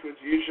conflict was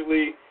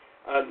usually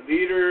a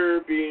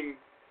leader being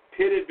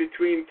pitted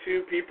between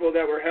two people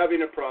that were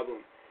having a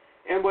problem.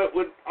 And what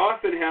would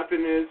often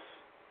happen is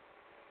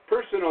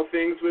personal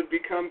things would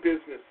become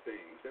business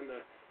things. And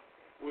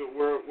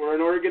we're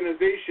an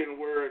organization,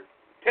 we're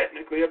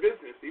technically a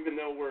business, even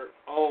though we're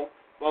all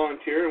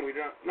volunteer and we're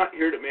not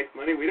here to make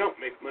money. We don't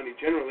make money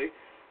generally,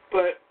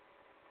 but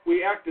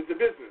we act as a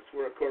business.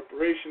 We're a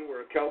corporation,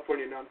 we're a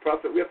California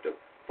nonprofit. We have to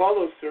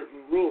follow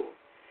certain rules.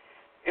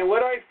 And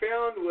what I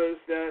found was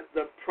that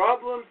the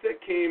problems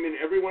that came in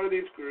every one of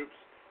these groups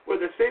were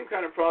the same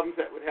kind of problems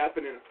that would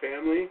happen in a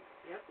family,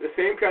 the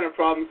same kind of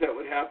problems that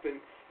would happen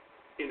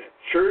in a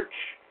church,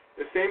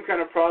 the same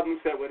kind of problems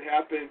that would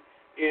happen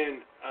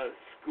in a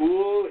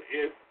school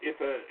if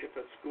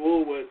a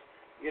school was,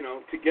 you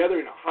know, together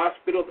in a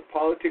hospital, the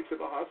politics of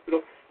a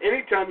hospital.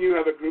 Anytime you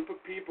have a group of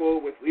people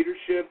with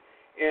leadership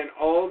and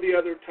all the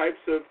other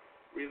types of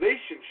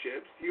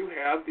relationships, you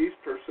have these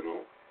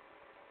personal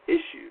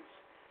issues.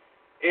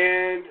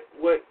 And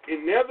what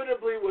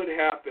inevitably would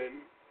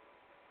happen,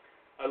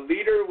 a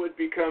leader would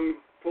become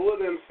full of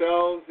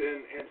themselves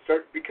and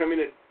start becoming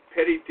a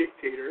petty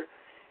dictator,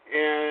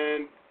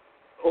 and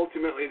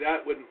ultimately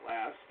that wouldn't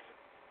last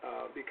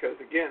because,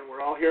 again,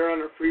 we're all here on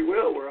our free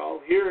will. We're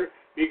all here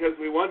because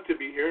we want to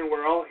be here, and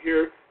we're all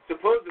here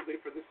supposedly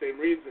for the same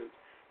reasons.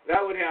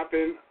 That would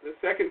happen. The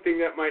second thing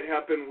that might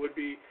happen would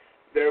be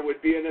there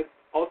would be an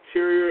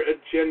ulterior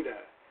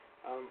agenda.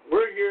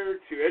 We're here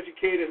to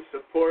educate and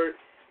support,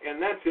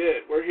 and that's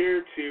it. We're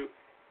here to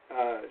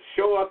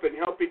show up and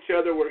help each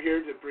other. We're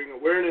here to bring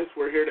awareness.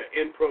 We're here to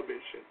end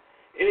prohibition.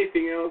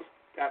 Anything else,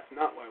 that's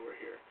not why we're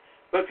here.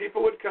 But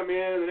people would come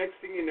in, and the next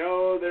thing you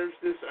know, there's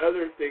this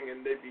other thing,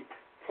 and they'd be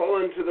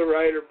pulling to the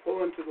right or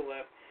pulling to the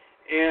left,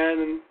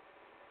 and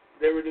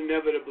there would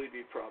inevitably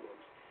be problems.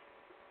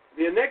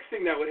 The next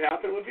thing that would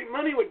happen would be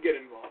money would get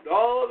involved.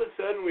 All of a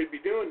sudden, we'd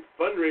be doing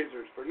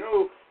fundraisers for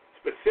no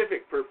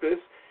specific purpose,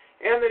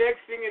 and the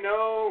next thing you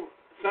know,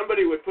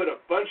 somebody would put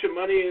a bunch of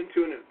money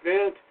into an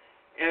event,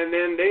 and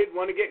then they'd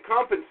want to get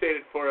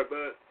compensated for it,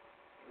 but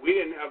we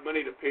didn't have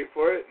money to pay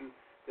for it, and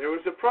there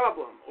was a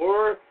problem.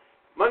 Or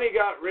money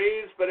got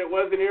raised, but it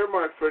wasn't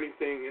earmarked for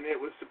anything, and it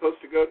was supposed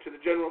to go to the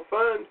general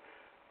fund,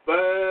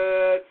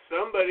 but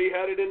somebody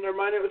had it in their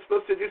mind it was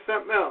supposed to do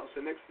something else.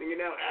 And next thing you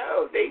know,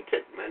 they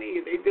took money,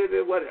 they did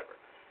it, whatever.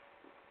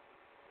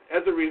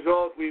 As a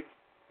result, we've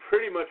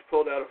pretty much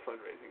pulled out of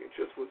fundraising. It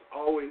just was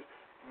always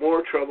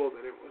more trouble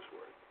than it was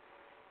worth.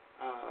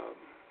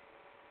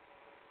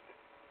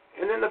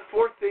 And then the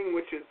fourth thing,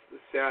 which is the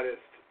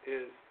saddest,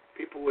 is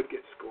people would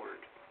get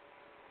scorned.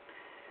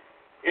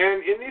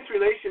 And in these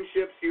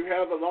relationships, you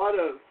have a lot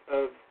of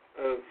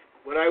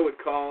what I would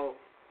call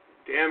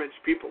damaged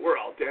people. We're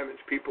all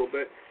damaged people,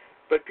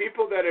 but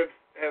people that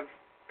have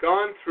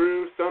gone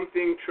through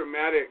something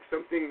traumatic,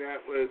 something that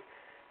was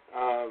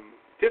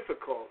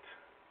difficult,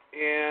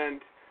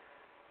 and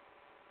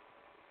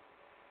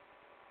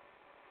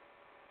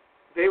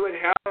they would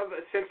have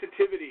a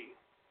sensitivity,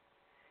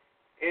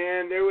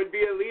 and there would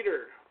be a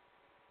leader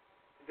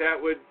that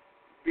would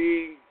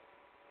be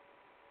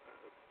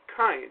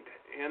kind,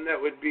 and that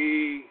would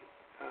be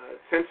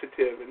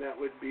sensitive, and that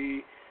would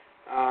be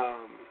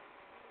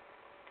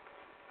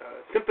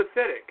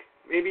sympathetic,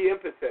 maybe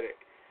empathetic,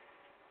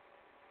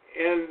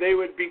 and they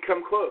would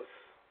become close.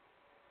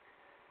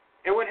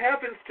 And what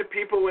happens to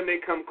people when they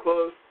come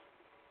close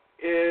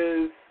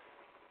is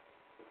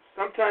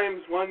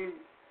sometimes one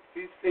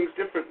sees things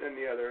different than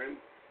the other, and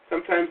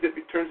sometimes it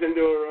turns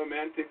into a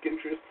romantic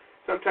interest,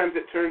 sometimes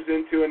it turns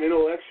into an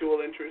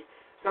intellectual interest,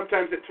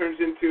 sometimes it turns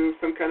into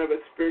some kind of a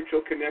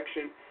spiritual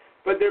connection,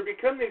 but there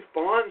become these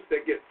bonds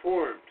that get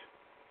formed.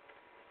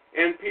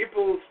 And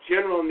people's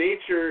general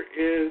nature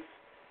is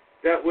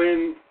that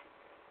when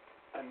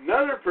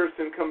another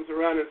person comes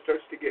around and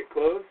starts to get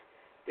close,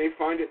 they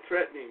find it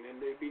threatening,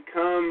 and they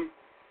become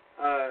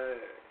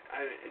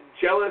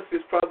jealous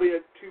is probably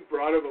too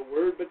broad of a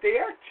word, but they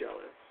act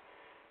jealous,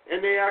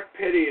 and they act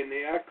petty, and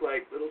they act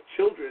like little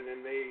children,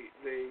 and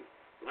they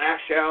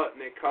lash out,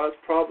 and they cause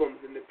problems,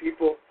 and the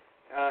people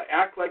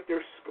act like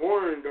they're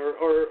scorned,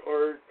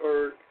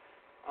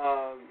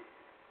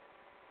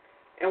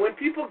 and when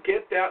people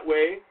get that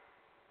way,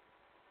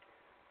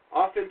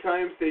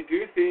 oftentimes they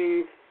do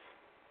things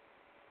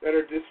that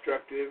are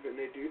destructive, and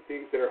they do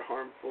things that are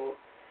harmful,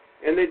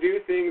 and they do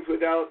things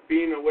without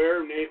being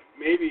aware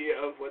maybe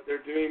of what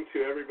they're doing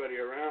to everybody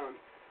around.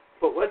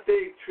 But what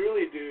they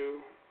truly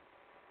do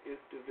is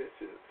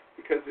divisive,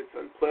 because it's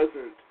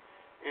unpleasant,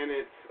 and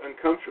it's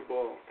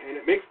uncomfortable, and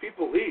it makes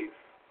people leave.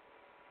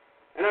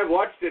 And I've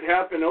watched it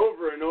happen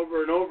over and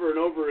over and over and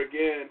over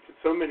again to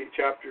so many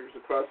chapters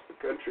across the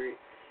country.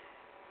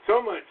 So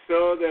much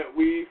so that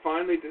we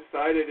finally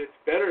decided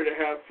it's better to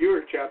have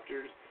fewer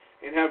chapters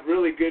and have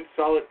really good,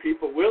 solid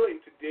people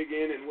willing to dig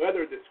in and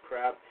weather this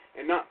crap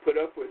and not put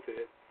up with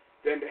it,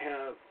 than to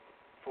have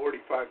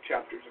 45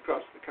 chapters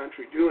across the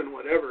country doing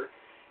whatever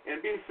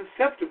and being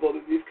susceptible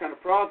to these kind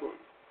of problems.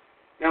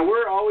 Now,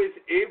 we're always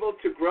able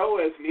to grow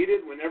as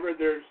needed whenever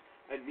there's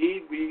a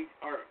need. We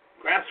are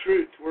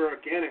grassroots. We're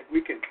organic.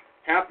 We can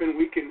happen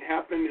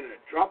in a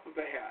drop of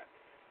a hat.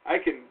 I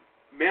can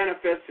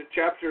manifest a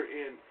chapter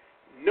in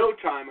no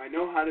time. I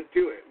know how to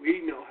do it.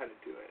 We know how to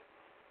do it.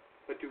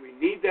 But do we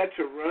need that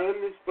to run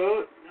this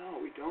boat? No,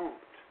 we don't.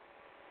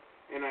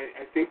 And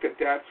I think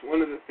that's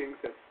one of the things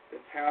that's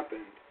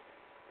happened.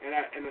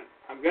 And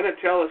I'm going to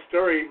tell a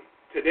story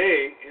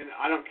today, and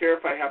I don't care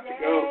if I have to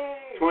go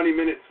 20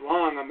 minutes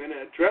long. I'm going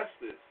to address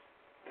this.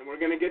 And we're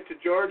going to get to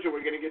George, and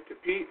we're going to get to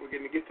Pete, we're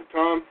going to get to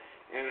Tom.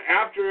 And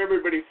after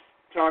everybody's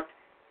talked,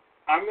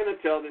 I'm going to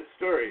tell this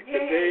story. Yay.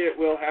 Today it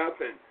will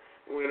happen.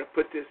 And we're going to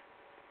put this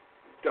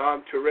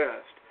dog to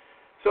rest.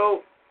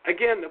 So,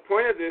 again, the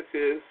point of this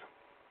is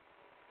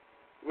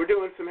we're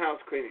doing some house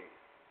cleaning.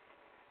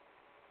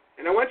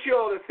 And I want you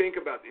all to think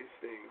about these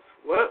things.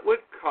 What would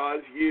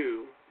cause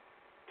you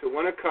to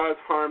want to cause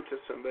harm to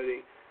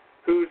somebody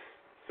who's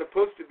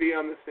supposed to be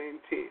on the same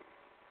team?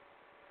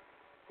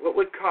 What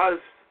would cause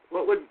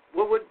that?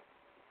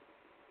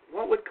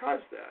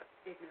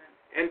 Ignorance.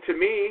 And to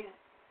me,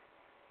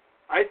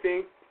 I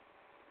think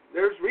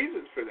there's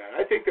reasons for that.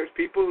 I think there's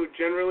people who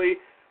generally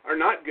are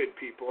not good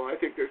people. I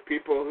think there's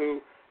people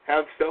who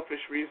have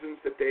selfish reasons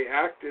that they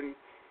act, and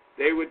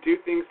they would do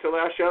things to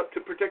lash out to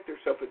protect their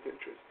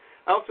self-interest.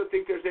 I also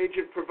think there's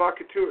agent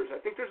provocateurs.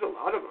 I think there's a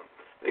lot of them.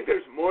 I think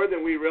there's more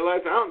than we realize.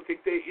 I don't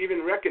think they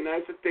even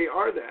recognize that they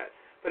are that.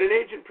 But an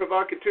agent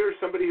provocateur is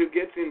somebody who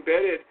gets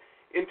embedded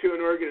into an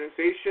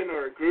organization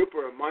or a group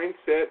or a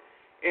mindset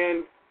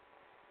and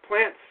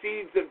plants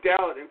seeds of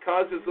doubt and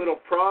causes little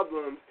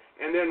problems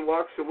and then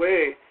walks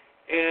away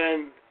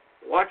and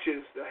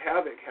watches the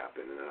havoc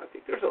happen. And I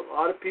think there's a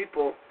lot of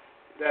people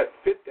that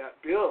fit that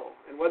bill.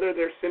 And whether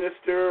they're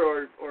sinister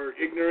or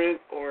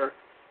ignorant or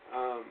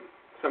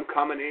some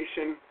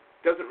combination,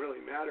 doesn't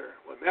really matter.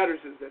 What matters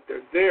is that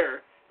they're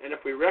there, and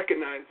if we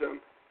recognize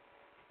them,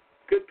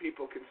 good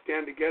people can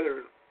stand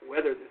together and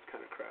weather this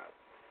kind of crap.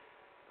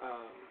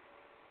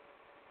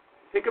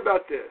 Think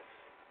about this.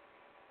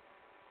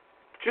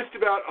 Just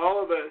about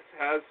all of us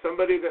has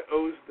somebody that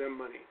owes them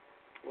money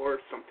or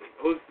something,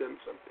 owes them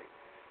something.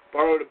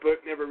 Borrowed a book,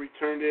 never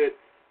returned it,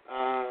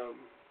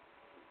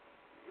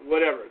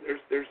 whatever.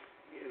 There's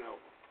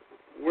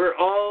we're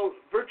all,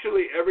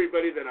 virtually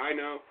everybody that I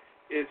know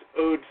is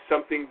owed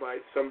something by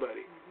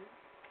somebody.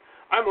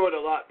 I'm owed a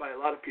lot by a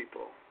lot of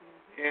people,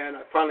 and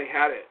I finally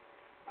had it.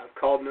 I've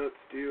called notes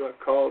due, I've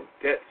called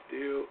debts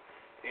due,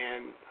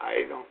 and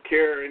I don't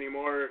care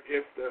anymore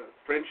if the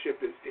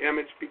friendship is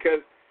damaged,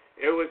 because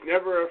it was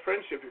never a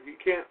friendship. If you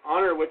can't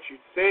honor what you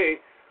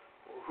say,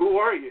 who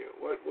are you?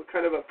 What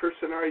kind of a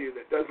person are you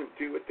that doesn't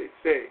do what they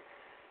say?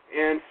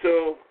 And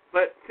so,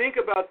 but think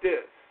about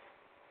this,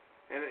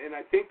 and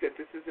I think that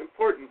this is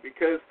important,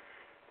 because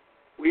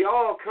we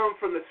all come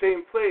from the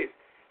same place.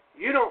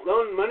 You don't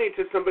loan money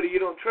to somebody you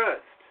don't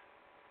trust.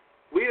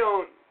 We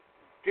don't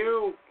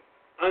do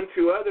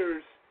unto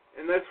others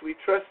unless we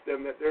trust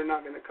them that they're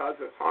not going to cause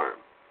us harm.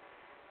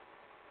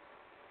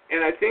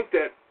 And I think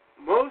that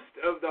most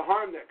of the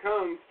harm that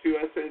comes to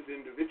us as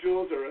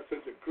individuals or us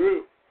as a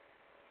group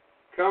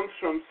comes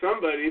from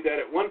somebody that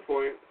at one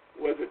point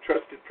was a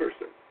trusted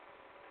person.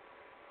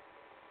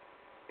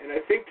 And I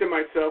think to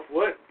myself,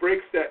 what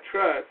breaks that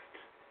trust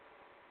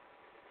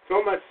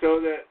so much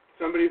so that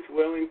somebody's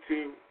willing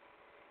to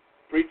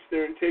breach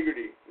their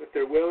integrity, that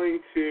they're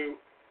willing to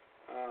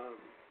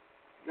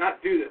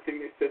not do the thing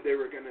they said they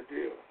were going to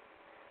do.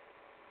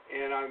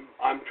 And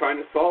I'm trying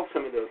to solve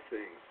some of those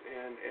things.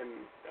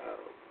 And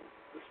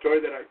the story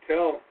that I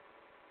tell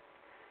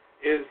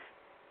is,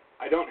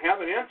 I don't have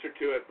an answer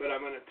to it, but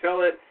I'm going to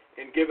tell it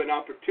and give an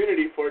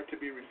opportunity for it to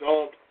be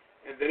resolved,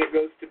 and then it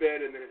goes to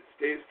bed, and then it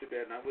stays to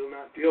bed, and I will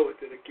not deal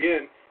with it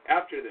again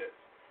after this.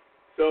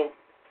 So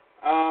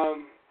I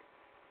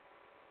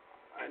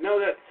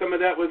know that some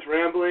of that was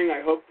rambling.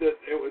 I hope that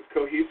it was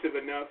cohesive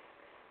enough.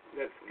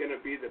 That's going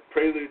to be the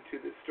prelude to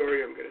the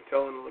story I'm going to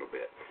tell in a little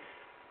bit.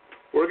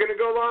 We're going to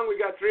go long. We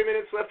got 3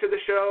 minutes left of the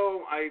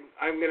show.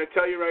 I'm going to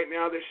tell you right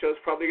now, this show's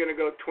probably going to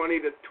go 20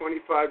 to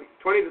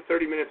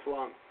 30 minutes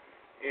long,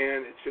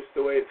 and it's just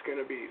the way it's going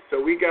to be. So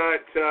we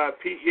got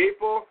Pete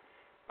Yapel.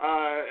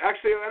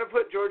 Actually, I'm going to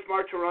put George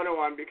Martorano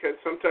on, because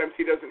sometimes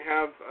he doesn't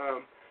have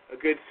a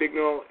good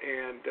signal,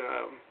 and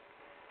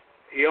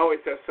he always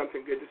has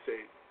something good to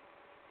say.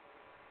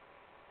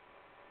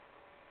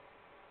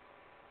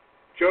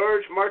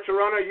 George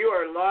Martorano, you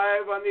are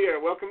live on the air.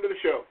 Welcome to the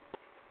show.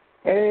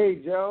 Hey,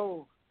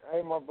 Joe.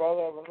 Hey, my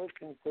brother, I've been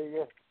listening to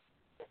you.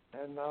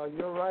 And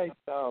you're right.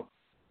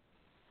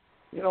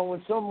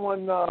 When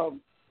someone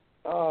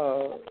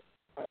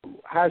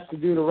has to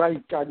do the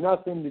right, got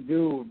nothing to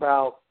do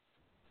about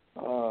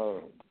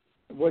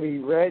what he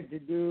read to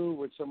do,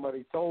 what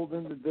somebody told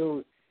him to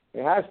do,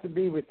 it has to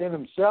be within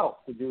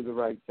himself to do the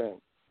right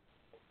thing.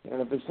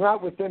 And if it's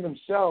not within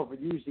himself, it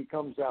usually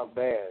comes out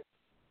bad.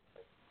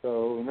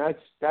 So, and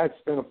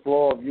that's been a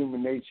flaw of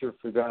human nature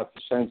throughout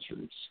the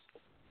centuries.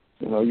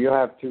 You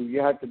have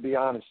to be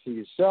honest to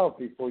yourself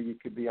before you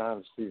could be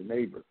honest to your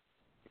neighbor.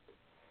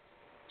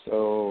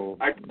 So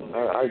I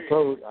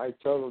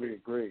totally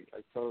agree.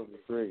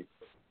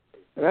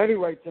 But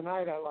anyway,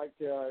 tonight I'd like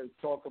to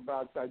talk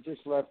about. I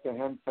just left the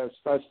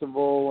Hempfest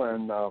Festival,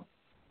 and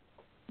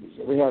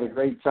we had a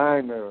great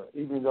time there.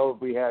 Even though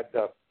we had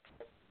an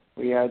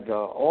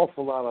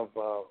awful lot of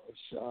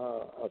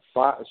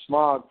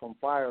smog from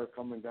fire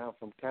coming down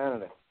from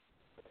Canada.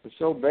 It was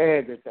so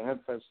bad at the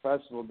Hempfest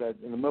Festival that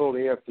in the middle of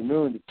the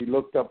afternoon, if you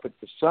looked up at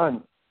the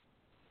sun,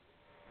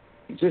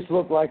 it just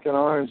looked like an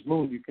orange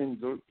moon. You can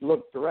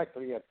look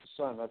directly at the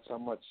sun. That's how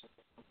much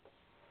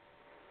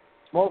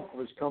smoke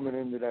was coming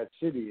into that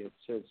city.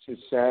 It's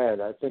just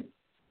sad. I think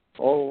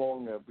all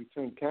along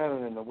between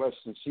Canada and the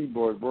Western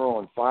Seaboard, we're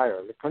on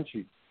fire.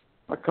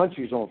 Our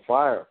country's on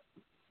fire.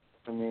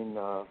 I mean,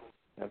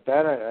 if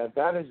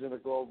that isn't a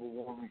global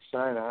warming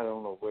sign, I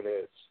don't know what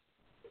is.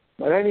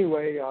 But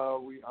anyway, I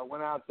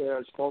went out there,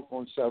 I spoke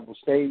on several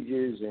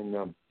stages,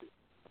 and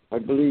I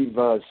believe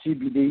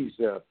CBD's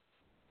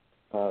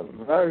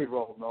very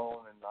well known,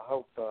 and I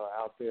hope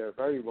out there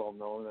very well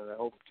known, and I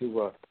hope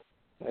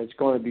it's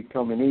going to be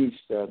coming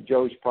east.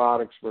 Joe's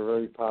products were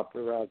very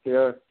popular out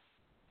there,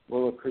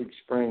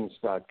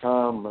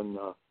 WillowCreekSprings.com, and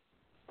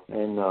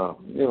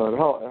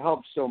it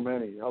helps so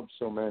many.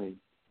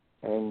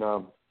 And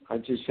I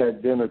just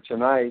had dinner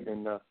tonight,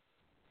 and a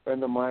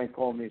friend of mine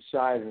called me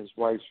aside, and his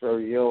wife's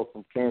very ill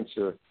from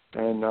cancer.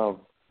 And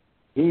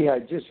he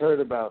had just heard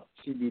about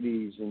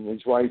CBDs, and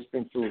his wife's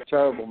been through a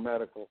terrible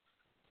medical,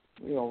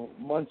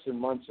 months and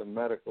months of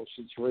medical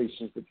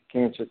situations with the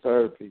cancer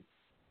therapy.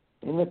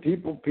 And the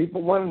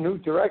people want a new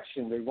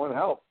direction. They want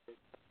help.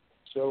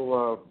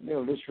 So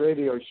this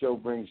radio show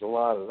brings a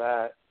lot of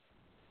that,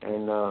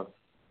 and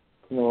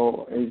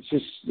it's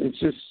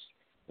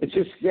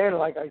just again,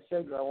 like I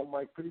said on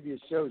my previous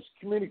shows,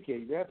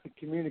 communicate. You have to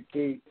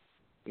communicate.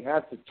 You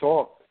have to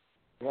talk.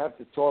 You have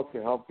to talk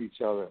to help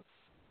each other.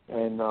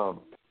 And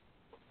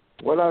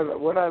what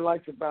I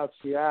like about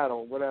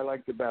Seattle,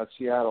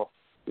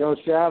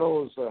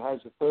 Seattle has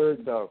the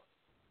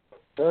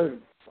third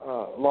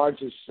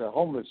largest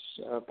homeless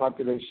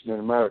population in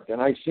America,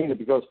 and I've seen it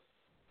because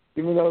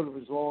even though it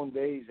was long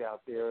days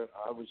out there,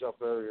 I was up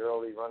very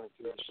early running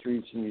through the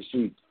streets, and you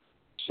see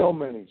so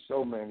many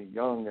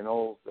young and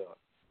old,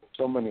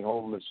 so many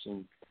homeless,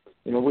 and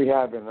we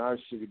have it in our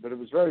city, but it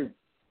was very,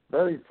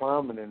 very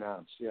prominent out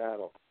in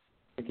Seattle.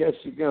 I guess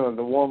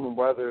the warmer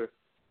weather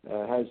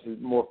has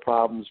more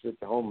problems with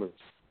the homeless.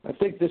 I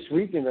think this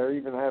weekend they're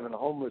even having a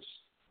homeless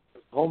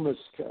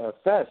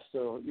fest,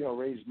 so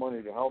raise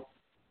money to help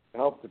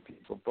the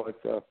people. But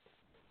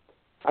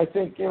I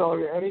think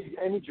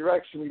any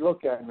direction we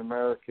look at in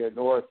America,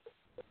 north,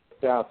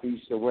 south,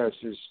 east, or west,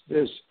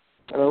 there's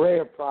an array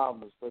of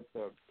problems. But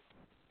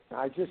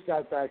I just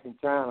got back in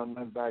town. I'm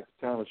not back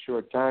in town a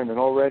short time, and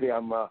already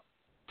I'm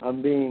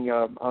having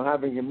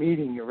a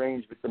meeting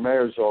arranged with the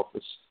mayor's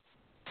office.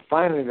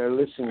 Finally, they're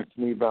listening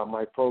to me about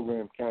my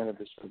program,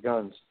 Cannabis for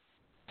Guns,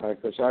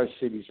 because our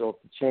city's off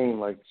the chain,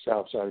 like the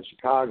south side of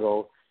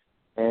Chicago,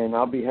 and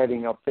I'll be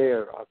heading up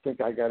there. I think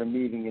I got a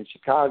meeting in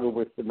Chicago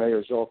with the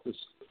mayor's office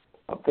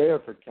up there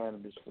for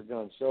Cannabis for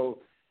Guns. So,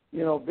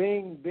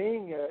 being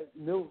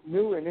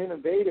new and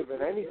innovative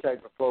in any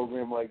type of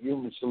program like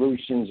Human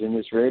Solutions in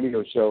this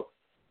radio show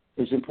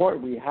is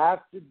important. We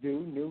have to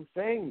do new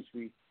things.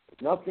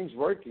 Nothing's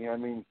working. I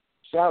mean,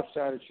 south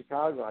side of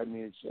Chicago,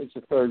 it's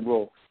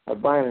a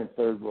violent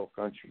third world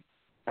country.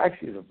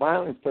 Actually, it's a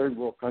violent third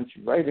world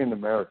country right in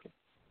America,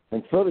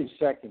 and Philly's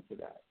second to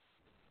that.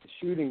 The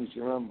shootings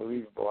are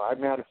unbelievable. As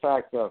a matter of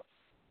fact,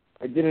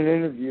 I did an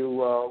interview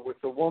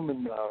with a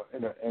woman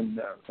in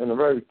a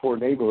very poor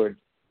neighborhood,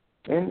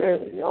 and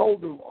an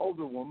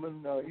older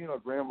woman,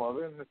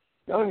 grandmother, and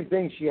the only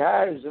thing she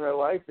has in her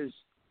life is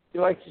she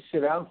likes to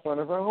sit out in front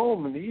of her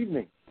home in the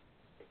evening.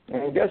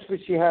 And guess what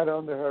she had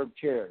under her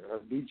chair, her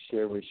beach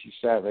chair where she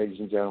sat, ladies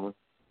and gentlemen?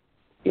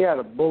 She had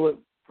a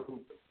bulletproof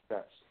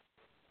vest.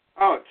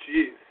 Oh,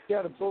 jeez. She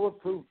had a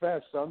bulletproof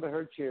vest under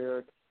her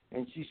chair,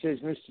 and she says,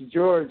 Mr.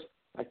 George,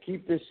 I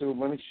keep this so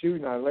when it's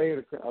shooting, I lay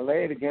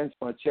it against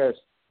my chest.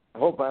 I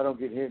hope I don't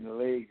get hit in the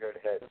leg or the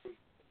head.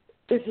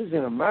 This is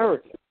in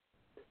America.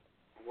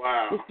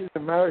 Wow. This is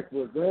America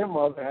where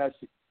grandmother has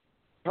to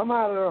come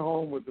out of her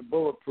home with a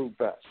bulletproof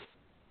vest.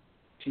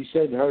 She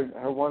said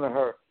one of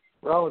her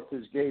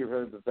relatives gave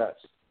her the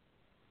vest.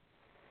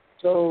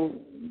 So,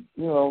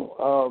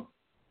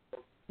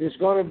 there's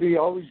going to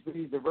always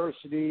be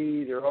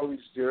diversity. There are always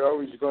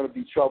going to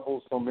be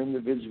troubles from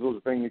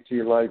individuals bringing it to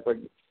your life, but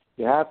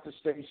you have to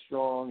stay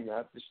strong. You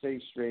have to stay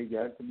straight. You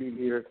have to be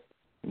here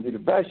and do the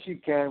best you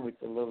can with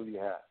the little you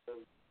have.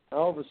 And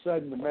all of a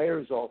sudden, the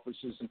mayor's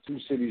offices in two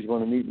cities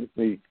want to meet with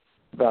me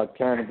about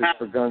Cannabis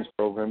for Guns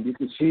program. You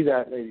can see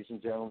that, ladies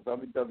and gentlemen,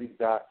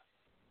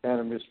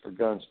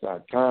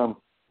 www.cannabisforguns.com.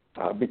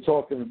 I've been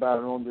talking about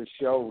it on this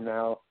show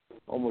now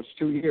almost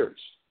 2 years.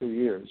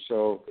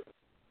 So,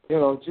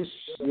 just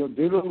do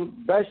the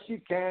best you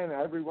can.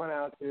 Everyone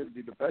out there,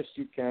 do the best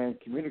you can.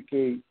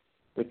 Communicate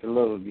with the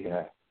little you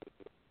have,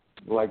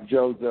 like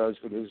Joe does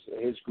with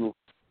his group.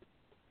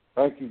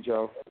 Thank you,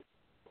 Joe.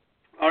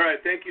 All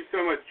right. Thank you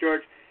so much,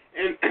 George.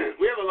 And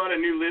we have a lot of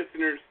new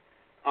listeners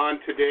on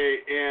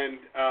today, and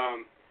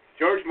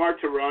George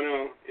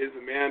Martorano is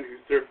a man who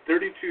served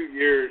 32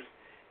 years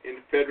in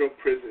federal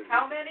prison.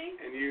 How many?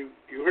 And you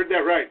heard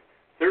that right.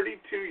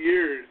 32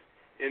 years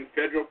in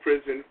federal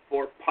prison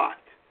for pot.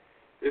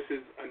 This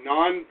is a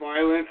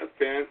non-violent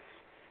offense.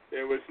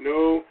 There was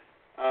no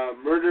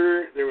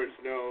murder. There was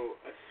no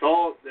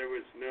assault. There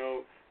was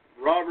no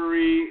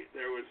robbery.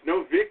 There was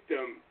no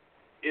victim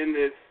in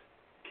this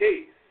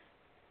case.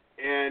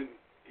 And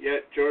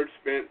yet George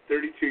spent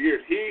 32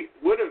 years. He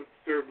would have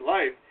served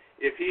life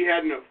if he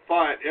hadn't have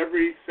fought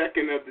every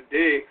second of the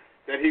day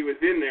that he was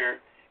in there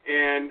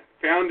and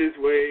found his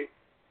way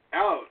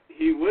out.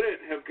 He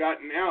wouldn't have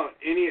gotten out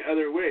any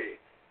other way.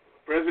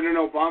 President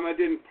Obama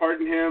didn't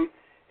pardon him,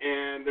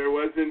 and there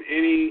wasn't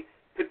any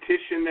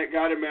petition that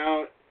got him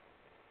out.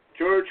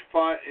 George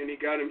fought, and he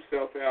got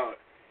himself out.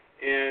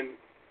 And,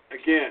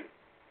 again,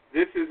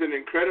 this is an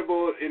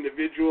incredible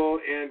individual,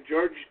 and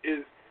George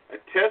is a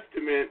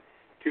testament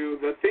to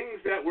the things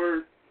that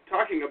we're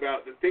talking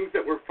about, the things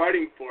that we're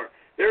fighting for.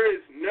 There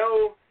is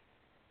no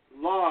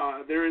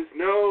law, there's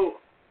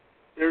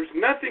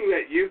nothing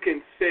that you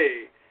can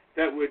say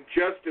that would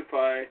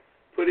justify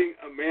putting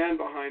a man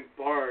behind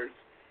bars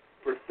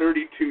for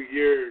 32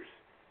 years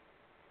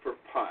for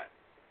pot.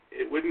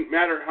 It wouldn't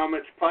matter how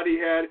much pot he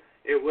had.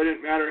 It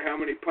wouldn't matter how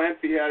many plants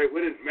he had. It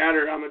wouldn't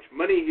matter how much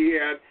money he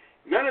had.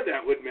 None of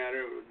that would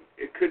matter.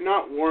 It could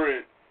not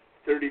warrant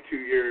 32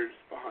 years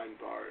behind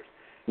bars.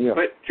 Yeah.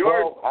 But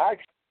George, well,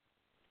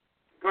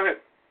 go ahead.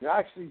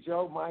 Actually,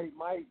 Joe,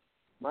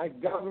 my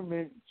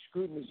government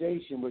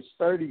scrutinization was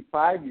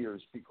 35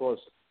 years because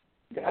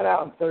I got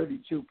out in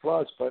 32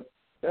 plus. But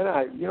then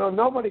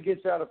nobody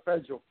gets out of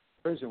federal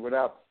prison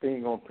without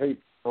being on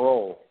paper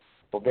parole,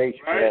 probation,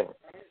 whatever.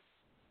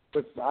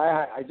 But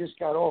I just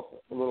got off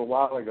a little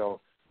while ago.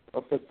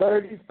 But for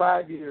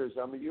 35 years,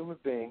 I'm a human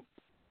being,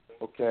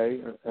 okay,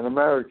 an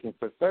American.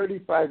 For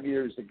 35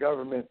 years, the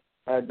government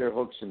had their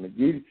hooks in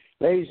me.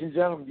 Ladies and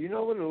gentlemen, do you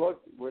know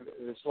what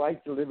it's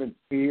like to live in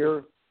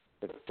fear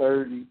for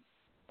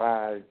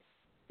 35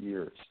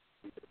 years?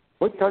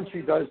 What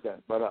country does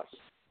that but us?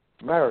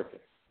 America.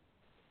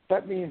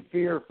 Kept me in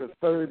fear for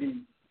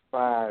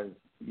 35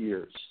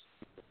 years.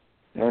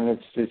 And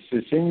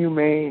it's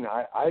inhumane.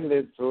 I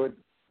lived through it,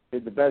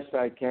 did the best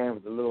I can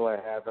with the little I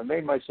have. I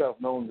made myself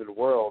known to the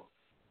world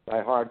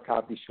by hard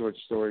copy short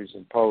stories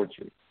and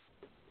poetry.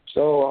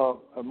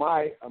 So am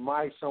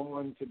I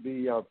someone to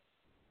be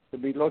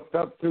looked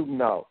up to?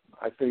 No.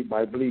 I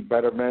believe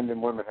better men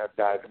than women have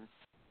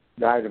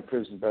died in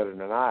prison better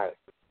than I.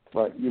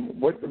 But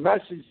what the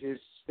message is,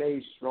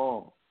 stay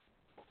strong.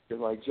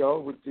 Like Joe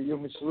with the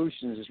Human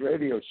Solutions, his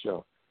radio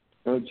show.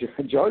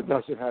 Joe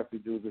doesn't have to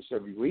do this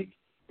every week.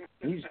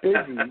 He's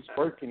busy. He's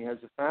working. He has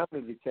a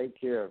family to take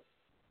care of.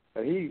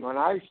 But when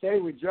I stay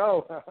with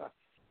Joe,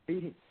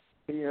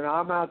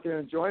 I'm out there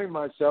enjoying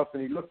myself,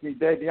 and he looked me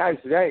dead in the eye and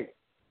said, "Hey,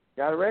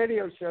 got a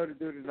radio show to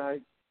do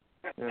tonight."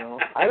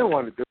 I didn't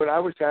want to do it. I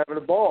was having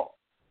a ball.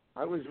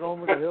 I was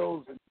roaming the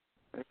hills and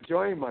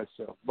enjoying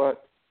myself.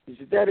 But he's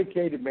a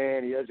dedicated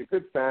man. He has a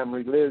good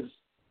family, Liz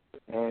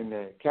and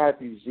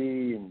Kathy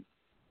Z and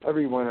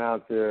everyone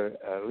out there,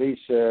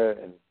 Lisa,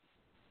 and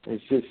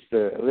it's just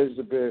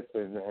Elizabeth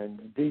and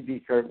Dee Dee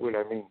Kirkwood.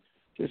 I mean,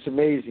 just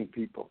amazing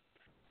people.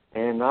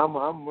 And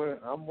I'm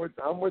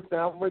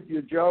with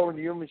you, Joe, and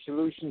the Human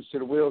Solutions till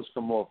the wheels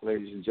come off,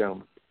 ladies and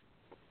gentlemen.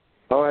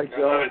 All right,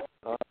 Joe.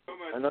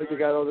 I know you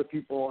got other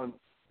people on.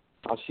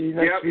 I'll see you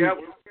next week. Yeah,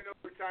 we're looking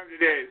over time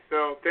today,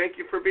 so thank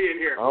you for being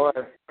here. All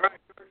right.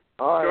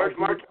 George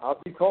Martin.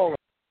 I'll be calling.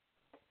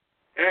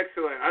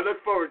 Excellent. I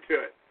look forward to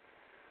it.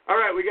 All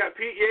right, we got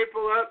Pete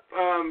Yapel up,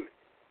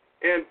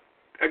 and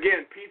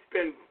again, Pete's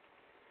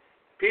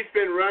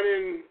been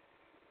running.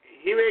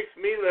 He makes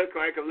me look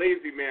like a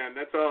lazy man.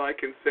 That's all I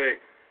can say.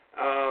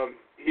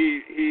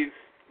 He's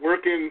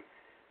working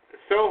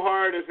so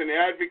hard as an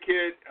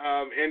advocate,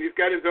 and he's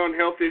got his own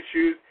health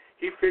issues.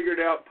 He figured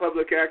out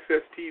public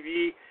access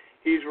TV.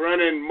 He's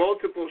running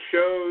multiple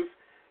shows,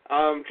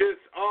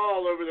 just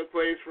all over the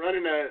place.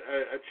 Running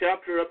a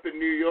chapter up in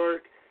New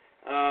York.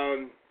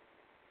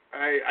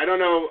 I don't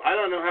know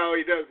how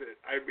he does it.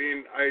 I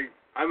mean,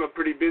 I'm a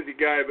pretty busy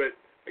guy, but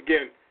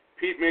again,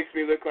 Pete makes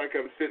me look like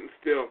I'm sitting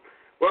still.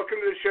 Welcome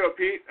to the show,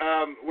 Pete.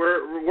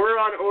 We're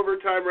on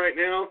overtime right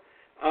now,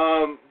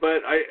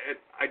 but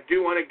I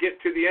do want to get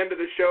to the end of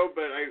the show,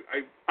 but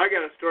I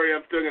got a story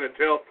I'm still going to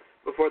tell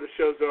before the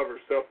show's over.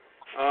 So,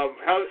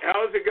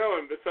 how's it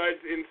going besides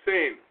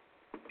insane?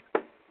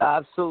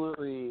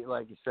 Absolutely,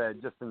 like you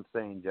said, just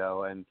insane,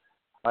 Joe. And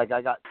like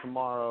I got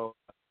tomorrow,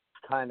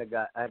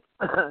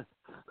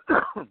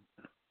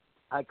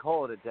 I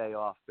call it a day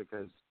off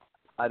because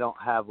I don't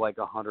have like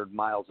 100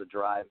 miles of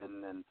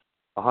driving and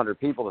 100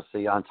 people to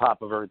see on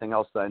top of everything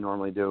else that I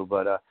normally do.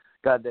 But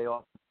got a day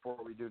off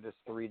before we do this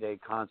 3-day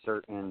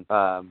concert in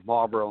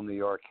Marlboro, New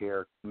York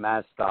here,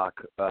 Mazstock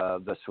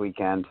this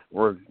weekend.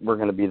 We're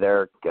going to be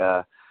there.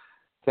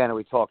 Can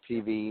We Talk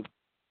TV,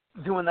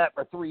 doing that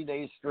for 3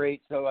 days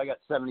straight. So I got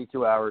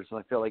 72 hours, and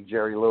I feel like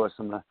Jerry Lewis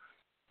in the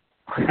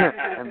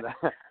and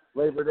the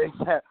Labor Day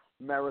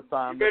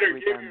marathon. You better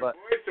this give weekend, your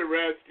voice a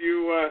rest.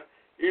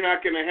 You're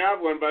not going to have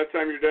one by the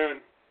time you're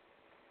done.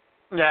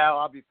 Yeah,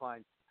 I'll be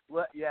fine.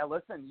 Yeah,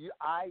 listen,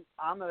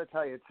 I'm going to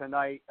tell you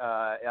tonight,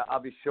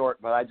 I'll be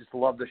short, but I just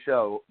love the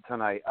show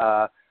tonight.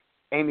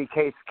 Amy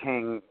Case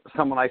King,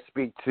 someone I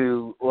speak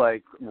to,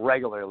 like,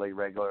 regularly.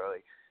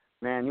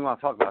 Man, you want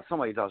to talk about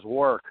somebody who does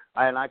work,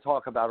 and I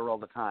talk about her all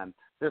the time.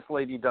 This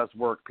lady does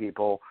work,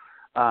 people,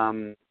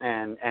 and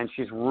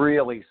she's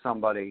really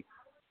somebody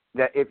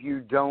that if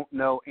you don't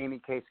know Amy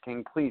Case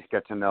King, please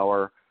get to know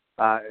her.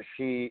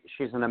 She's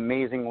an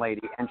amazing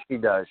lady, and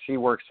she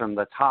works from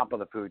the top of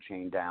the food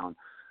chain down.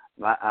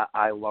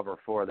 I love her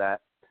for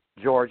that.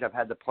 George, I've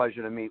had the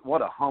pleasure to meet.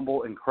 What a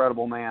humble,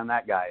 incredible man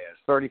that guy is.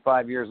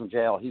 35 years in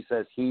jail. He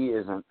says he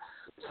isn't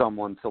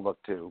someone to look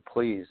to.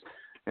 Please,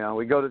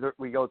 we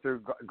go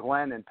through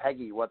Glenn and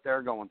Peggy, what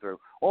they're going through.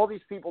 All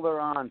these people that are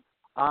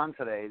on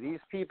today. These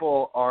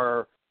people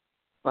are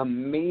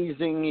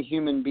amazing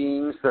human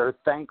beings. They're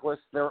thankless.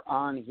 They're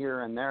on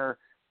here and they're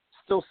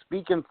still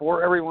speaking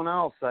for everyone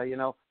else.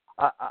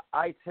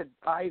 I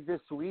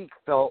this week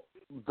felt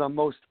the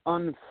most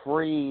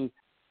unfree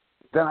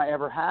than I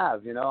ever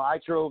have. I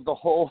drove the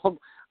whole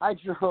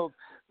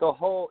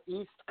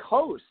East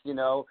Coast,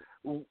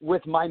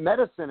 with my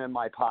medicine in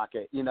my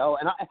pocket, and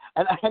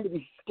I had to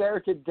be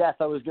scared to death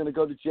I was going to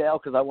go to jail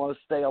because I want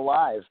to stay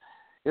alive.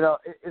 Is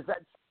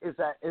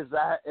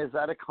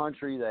that a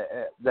country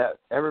that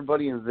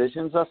everybody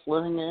envisions us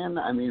living in?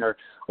 I mean,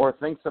 or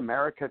thinks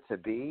America to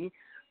be?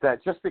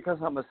 that just because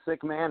I'm a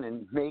sick man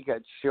and make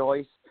a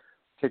choice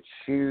to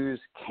choose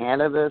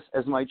cannabis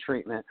as my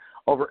treatment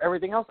over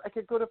everything else, I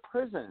could go to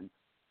prison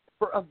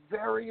for a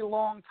very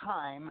long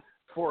time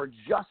for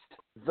just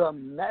the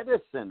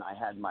medicine I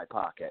had in my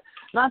pocket.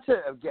 Not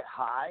to get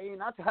high,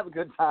 not to have a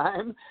good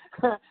time,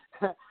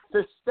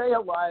 to stay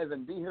alive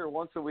and be here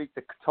once a week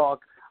to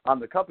talk on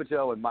the Cup of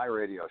Joe and my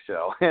radio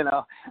show. You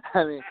know,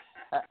 I mean,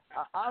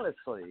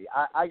 honestly,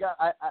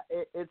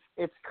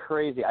 it's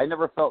crazy. I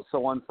never felt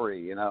so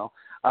unfree. You know,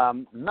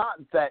 not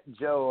that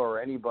Joe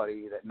or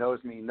anybody that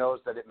knows me knows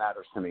that it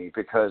matters to me,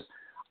 because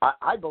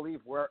I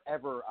believe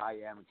wherever I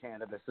am,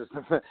 cannabis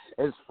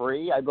is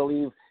free. I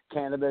believe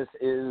cannabis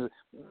is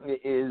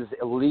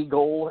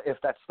illegal, if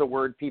that's the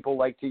word people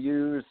like to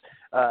use.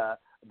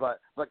 But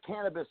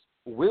cannabis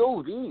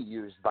will be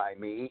used by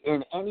me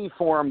in any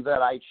form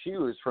that I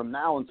choose from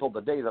now until the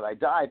day that I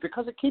die,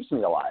 because it keeps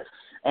me alive.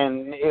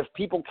 And if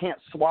people can't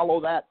swallow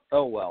that,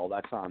 oh well,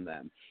 that's on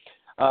them.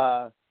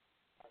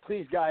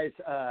 Please, guys,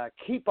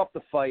 keep up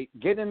the fight.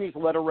 Get in these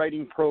letter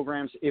writing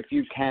programs if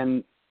you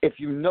can. If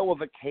you know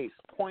of a case,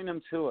 point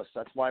them to us.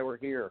 That's why we're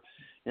here.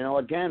 You know,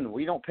 again,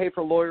 we don't pay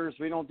for lawyers.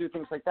 We don't do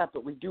things like that,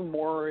 but we do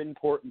more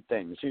important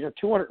things. You know,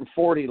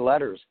 240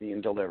 letters being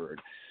delivered.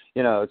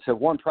 You know, to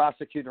one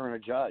prosecutor and a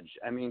judge.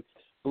 I mean,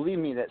 believe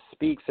me, that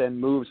speaks and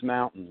moves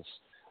mountains,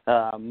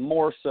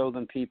 more so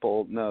than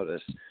people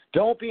notice.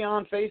 Don't be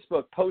on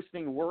Facebook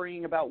posting,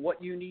 worrying about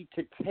what you need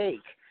to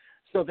take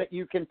so that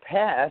you can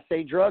pass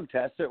a drug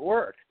test at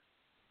work.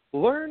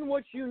 Learn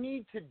what you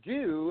need to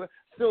do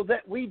so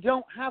that we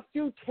don't have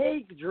to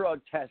take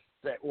drug tests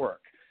at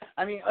work.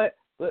 I mean,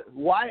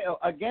 why,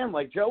 again,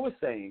 like Joe was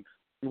saying,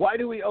 why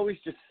do we always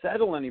just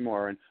settle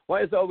anymore? And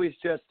why is it always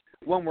just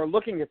when we're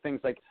looking at things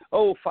like,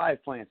 oh,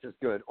 5 plants is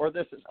good, or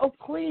this is, oh,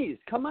 please,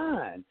 come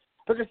on.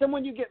 Because then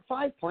when you get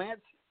 5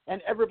 plants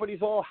and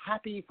everybody's all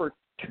happy for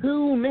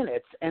 2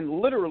 minutes,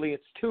 and literally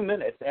it's 2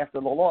 minutes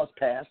after the law is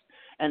passed,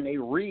 and they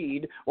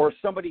read, or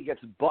somebody gets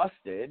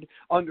busted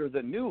under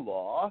the new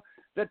law,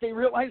 that they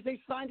realize they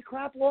signed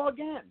crap law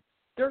again.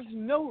 There's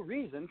no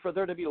reason for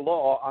there to be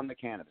law on the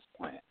cannabis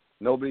plant.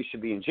 Nobody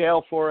should be in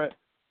jail for it.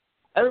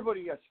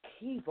 Everybody just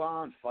keep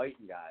on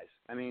fighting, guys.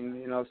 I mean,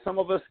 you know, some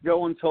of us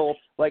go until,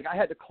 like, I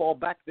had to call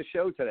back the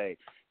show today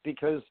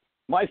because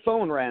my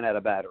phone ran out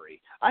of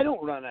battery. I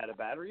don't run out of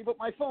battery, but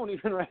my phone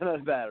even ran out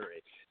of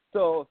battery.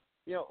 So,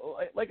 you know,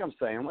 like I'm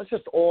saying, let's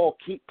just all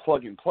keep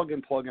plugging,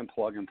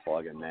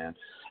 man.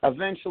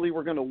 Eventually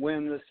we're going to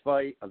win this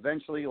fight.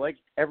 Eventually, like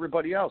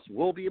everybody else,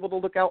 we'll be able to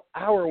look out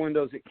our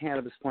windows at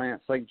cannabis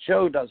plants like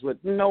Joe does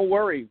with no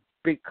worry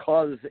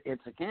because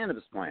it's a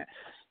cannabis plant.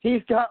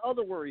 He's got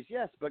other worries,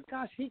 yes, but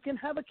gosh, he can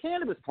have a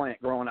cannabis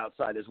plant growing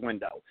outside his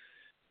window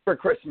for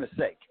Christmas'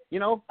 sake. You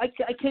know, I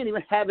can't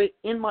even have it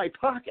in my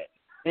pocket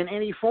in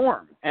any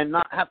form and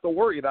not have to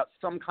worry about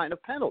some kind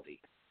of penalty.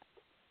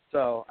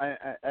 So,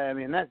 I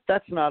mean,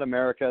 that's not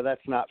America.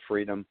 That's not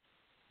freedom.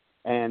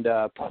 And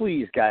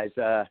please, guys,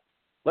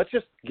 let's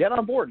just get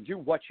on board and do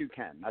what you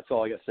can. That's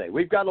all I got to say.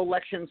 We've got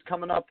elections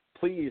coming up.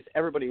 Please,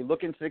 everybody,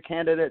 look into the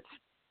candidates.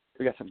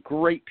 We got some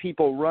great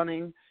people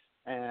running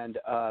and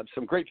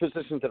some great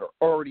positions that are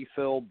already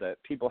filled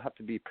that people have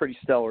to be pretty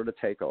stellar to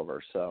take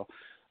over. So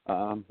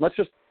let's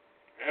just.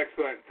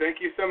 Excellent.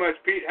 Thank you so much,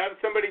 Pete. How does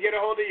somebody get a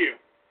hold of you?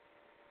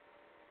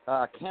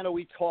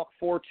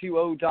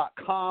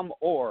 CannaWeTalk420.com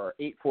or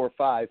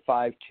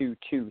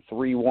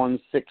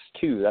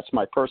 845-522-3162. That's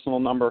my personal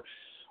number.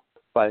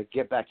 But I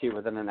get back to you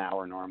within an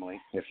hour normally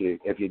if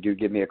you do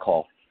give me a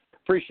call.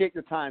 Appreciate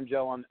your time,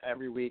 Joe, on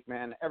every week,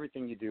 man.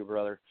 Everything you do,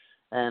 brother.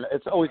 And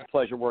it's always a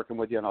pleasure working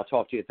with you, and I'll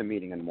talk to you at the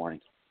meeting in the morning.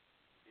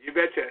 You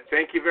betcha.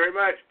 Thank you very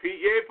much. Pete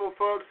Yapel,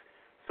 folks.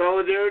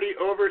 Solidarity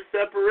over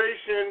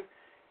separation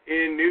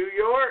in New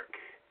York.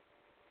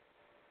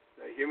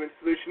 The Human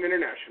Solution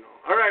International.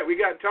 All right, we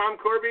got Tom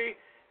Corby,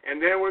 and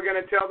then we're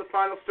going to tell the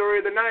final story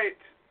of the night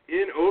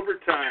in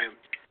overtime.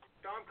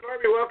 Tom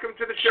Corby, welcome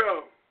to the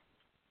show.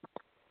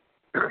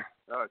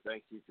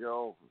 Thank you,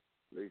 Joe,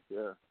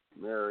 Lisa,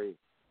 Mary,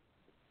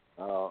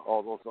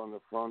 all those on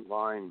the front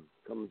line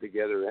coming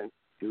together and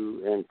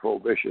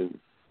prohibition.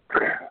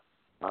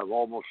 I've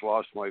almost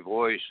lost my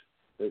voice.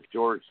 As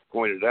George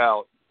pointed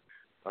out,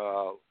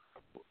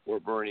 we're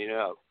burning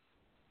up,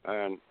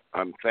 and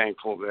I'm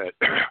thankful that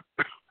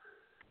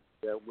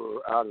that we're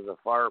out of the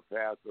fire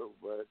path,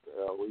 but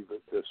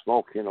the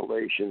smoke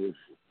inhalation is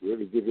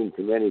really getting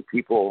to many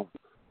people.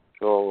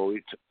 So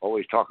we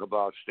always talk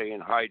about staying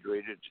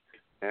hydrated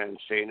and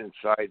staying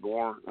inside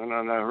more. And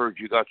then I heard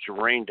you got some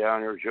rain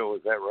down here, Joe.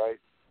 Is that right?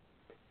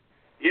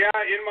 Yeah,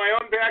 in my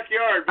own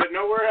backyard, but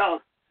nowhere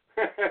else.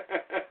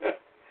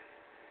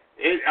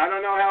 I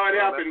don't know how it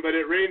happened, but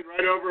it rained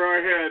right over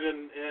our head,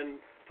 and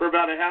for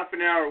about a half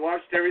an hour,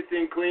 washed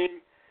everything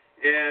clean,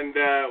 and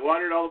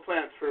watered all the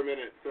plants for a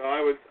minute. So I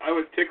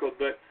was tickled,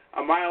 but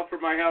a mile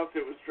from my house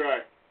it was dry.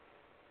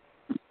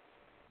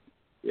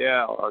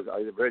 Yeah,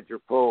 I read your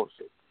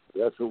post.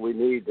 That's what we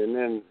need. And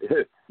then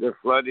they're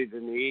flooded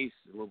in the east,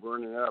 and we're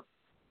burning up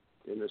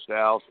in the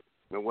south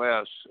and the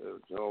west.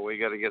 So we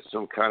got to get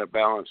some kind of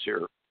balance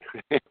here.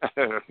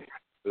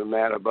 the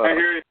man above. I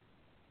hear you.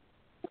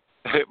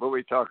 But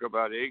we talk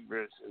about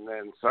ignorance, and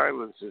then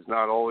silence is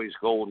not always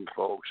golden,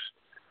 folks,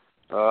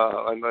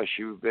 unless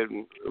you've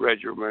read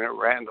your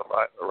Miranda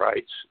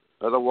rights.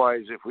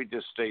 Otherwise, if we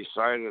just stay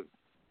silent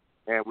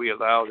and we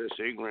allow this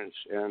ignorance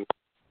and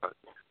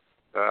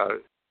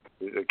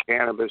the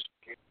cannabis,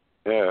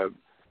 the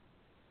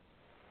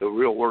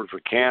real word for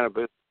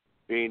cannabis,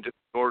 being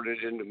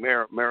distorted into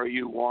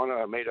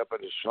marijuana, I made up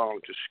in a song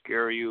to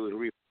scare you and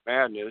reap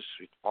madness.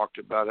 We talked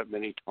about it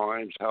many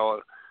times, how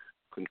a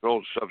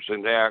Controlled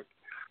Substance Act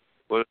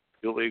was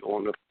illegal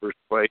in the first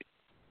place,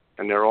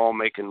 and they're all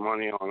making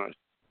money on it.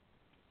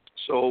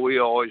 So we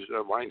always,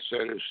 our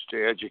mindset is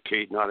to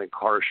educate, not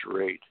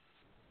incarcerate,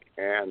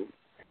 and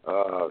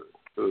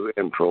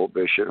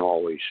prohibition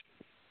always.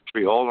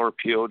 We all are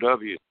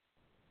POWs.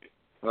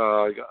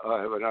 I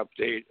have an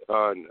update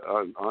on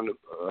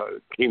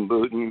Team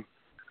Booten.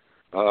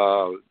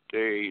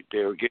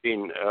 They're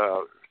getting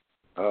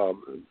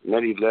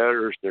many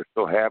letters. They're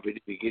so happy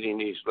to be getting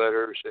these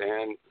letters,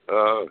 and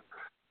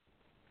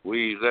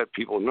we let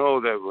people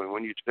know that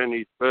when you send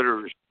these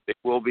letters, they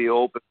will be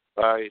opened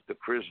by the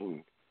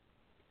prison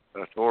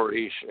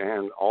authorities,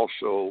 and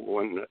also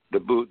when the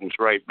Bootens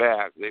write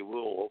back, they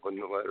will open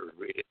the letter and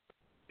read it.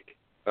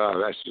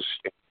 That's the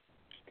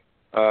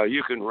same.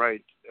 You can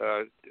write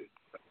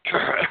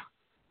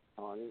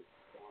on it,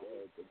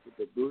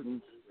 the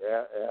Bootens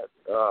at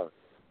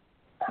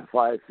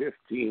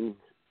 515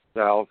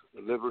 South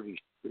Liberty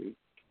Street,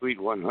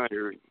 Suite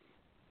 100.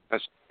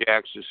 That's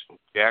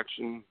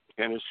Jackson,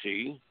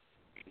 Tennessee,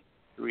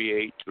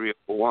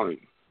 38301.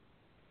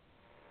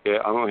 Yeah,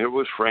 I'm here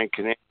with Frank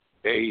Canale.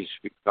 He's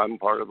become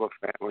part of a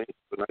family.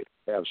 It's nice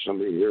to have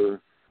somebody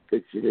here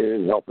pitching in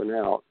and helping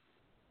out.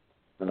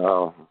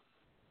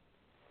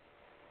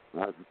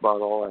 That's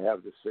about all I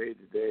have to say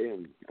today,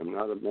 and I'm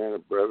not a man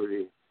of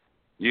brevity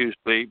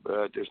usually,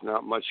 but there's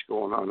not much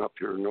going on up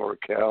here in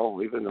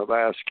NorCal. Even the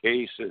last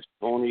case is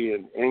Tony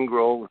and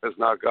Ingrove has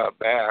not got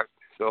back,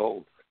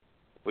 so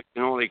we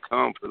can only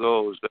come for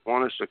those that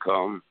want us to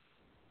come,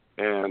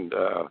 and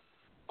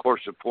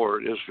court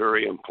support is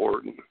very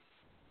important.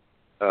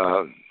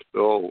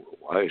 So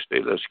I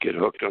say let's get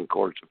hooked on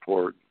court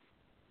support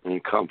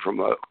and come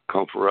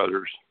for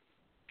others.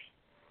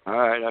 All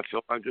right, I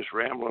feel I'm just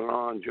rambling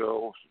on,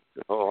 Joe.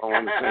 So I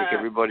want to thank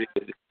everybody.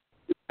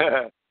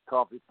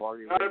 Coffee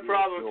party. Not a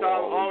problem,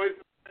 Tom. Always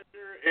a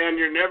pleasure, and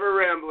you're never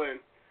rambling.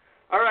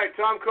 All right,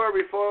 Tom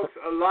Corby, folks,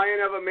 a lion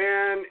of a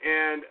man,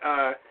 and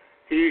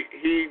he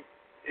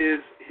is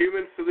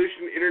Human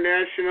Solution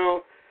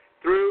International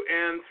through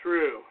and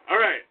through. All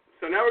right,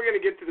 so now we're going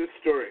to get to this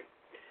story.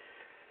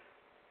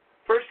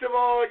 First of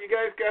all, you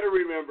guys got to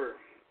remember,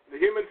 the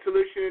Human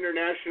Solution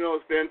International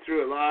has been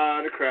through a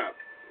lot of crap.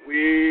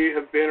 We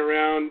have been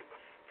around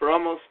for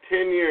almost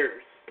 10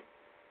 years.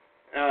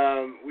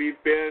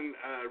 We've been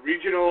a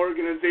regional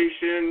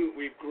organization.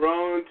 We've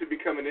grown to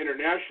become an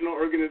international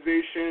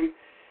organization,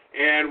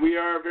 and we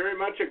are very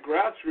much a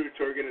grassroots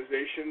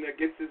organization that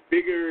gets as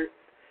big as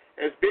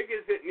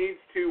it needs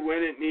to when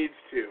it needs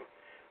to.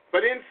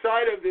 But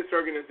inside of this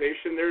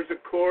organization, there's a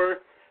core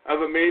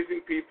of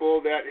amazing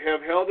people that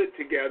have held it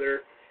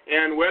together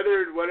and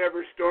weathered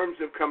whatever storms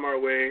have come our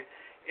way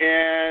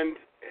and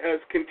has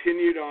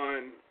continued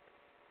on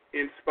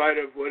in spite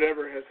of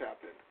whatever has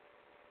happened.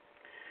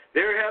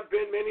 There have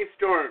been many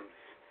storms,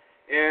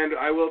 and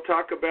I will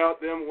talk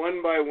about them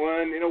one by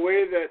one in a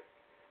way that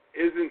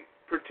isn't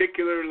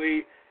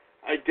particularly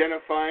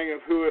identifying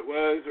of who it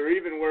was or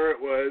even where it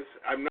was.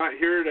 I'm not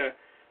here to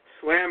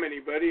slam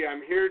anybody.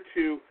 I'm here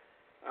to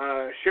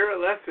share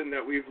a lesson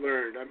that we've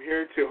learned. I'm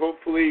here to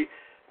hopefully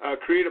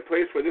create a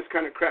place where this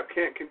kind of crap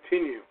can't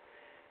continue.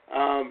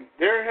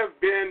 There have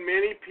been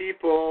many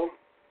people,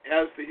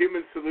 as the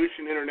Human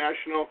Solution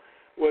International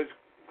was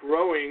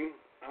growing,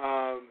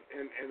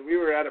 and we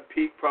were at a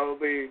peak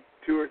probably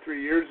 2 or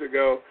 3 years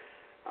ago.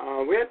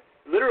 We had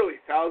literally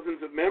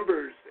thousands of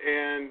members,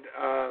 and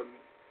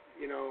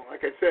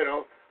like I said,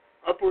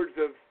 upwards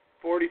of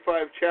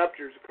 45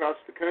 chapters across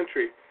the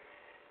country.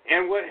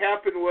 And what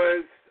happened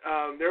was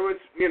there was,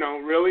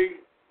 really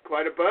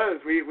quite a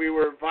buzz. We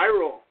were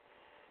viral,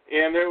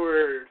 and there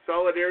were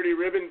solidarity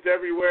ribbons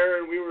everywhere,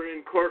 and we were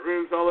in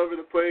courtrooms all over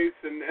the place,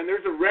 and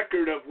there's a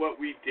record of what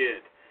we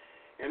did.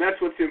 And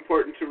that's what's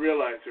important to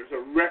realize. There's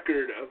a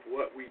record of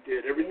what we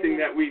did. Everything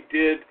that we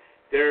did,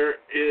 there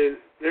is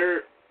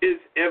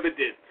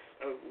evidence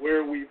of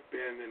where we've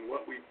been and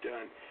what we've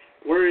done.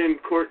 We're in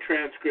court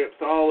transcripts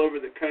all over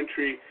the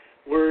country.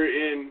 We're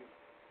in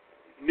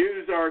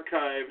news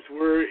archives.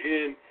 We're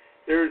in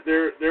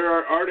there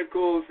are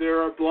articles,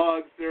 there are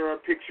blogs, there are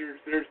pictures,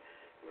 there's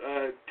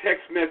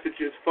text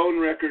messages, phone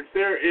records.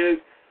 There is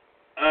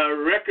a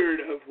record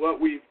of what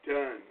we've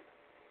done.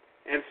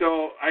 And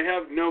so I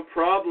have no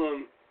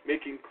problem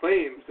making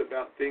claims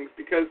about things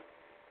because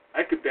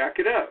I could back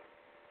it up.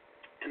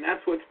 And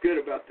that's what's good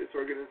about this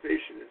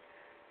organization is,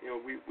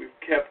 we've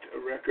kept a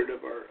record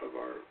of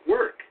our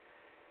work.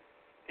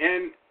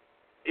 And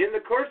in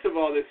the course of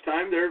all this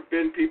time, there have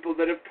been people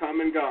that have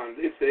come and gone.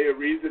 They say a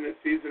reason, a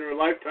season, or a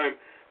lifetime.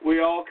 We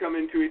all come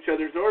into each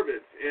other's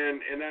orbits,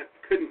 and that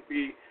couldn't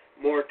be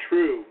more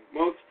true.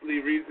 Mostly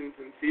reasons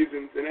and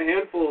seasons and a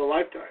handful of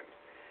lifetimes.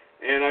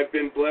 And I've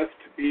been blessed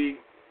to be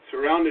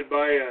surrounded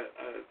by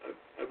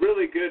a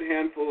really good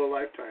handful of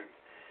lifetimes.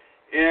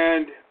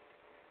 And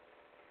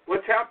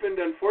what's happened,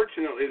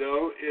 unfortunately,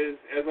 though, is,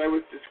 as I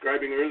was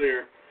describing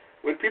earlier,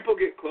 when people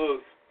get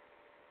close,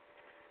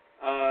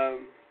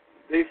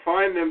 they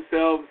find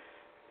themselves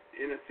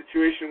in a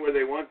situation where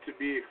they want to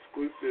be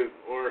exclusive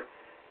or,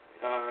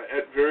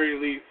 at very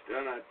least,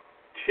 on a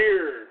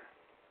tier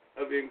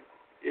of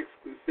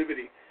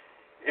exclusivity.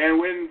 And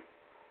when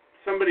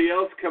somebody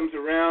else comes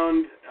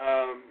around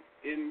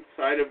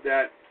inside of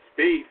that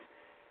space,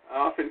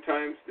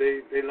 oftentimes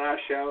they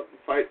lash out and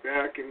fight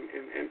back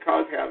and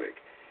cause havoc.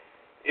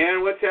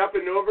 And what's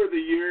happened over the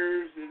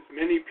years is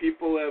many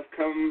people have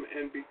come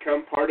and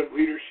become part of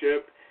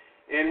leadership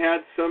and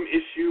had some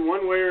issue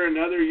one way or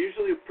another,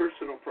 usually a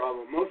personal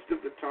problem. Most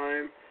of the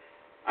time,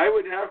 I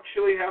would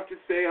actually have to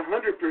say 100%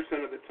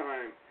 of the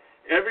time,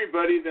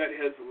 everybody that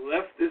has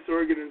left this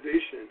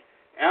organization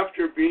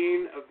after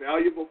being a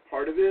valuable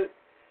part of it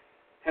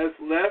has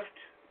left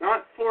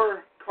not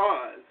for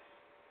cause,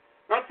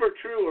 not for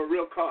true or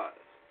real cause,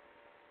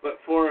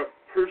 but for a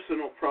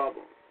personal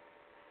problem.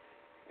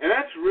 And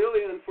that's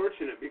really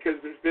unfortunate because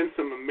there's been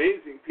some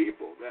amazing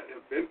people that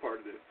have been part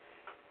of this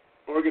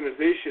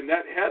organization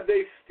that had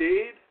they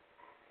stayed,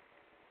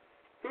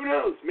 who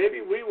knows, maybe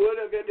we would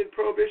have ended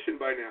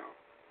Prohibition by now.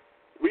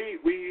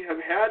 We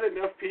have had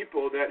enough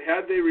people that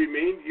had they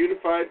remained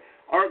unified,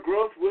 our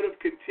growth would have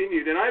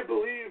continued. And I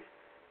believe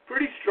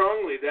pretty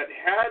strongly that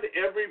had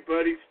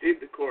everybody stayed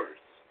the course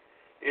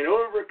and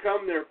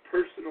overcome their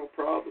personal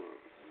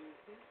problems,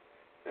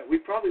 that we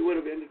probably would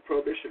have ended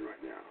Prohibition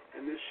right now,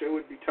 and this show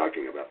would be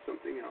talking about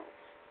something else.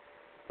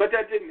 But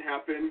that didn't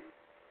happen,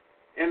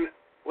 and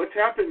what's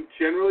happened,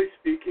 generally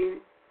speaking,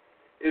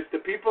 is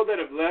the people that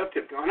have left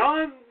have gone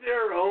on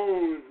their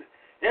own,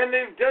 and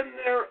they've done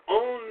their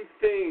own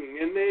thing,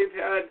 and they've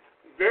had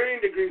varying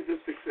degrees of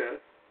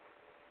success.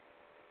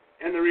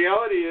 And the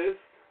reality is,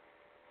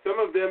 some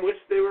of them wish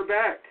they were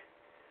back,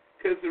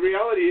 because the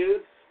reality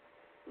is,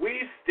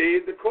 we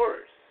stayed the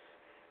course.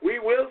 We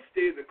will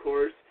stay the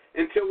course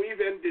until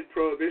we've ended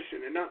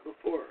Prohibition, and not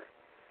before.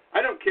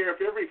 I don't care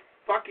if every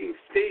fucking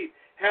state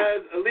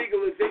has a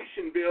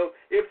legalization bill.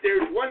 If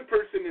there's one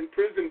person in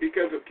prison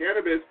because of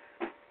cannabis,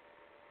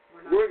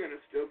 we're going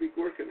to still be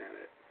working at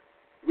it.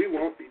 We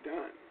won't be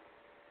done.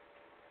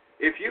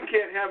 If you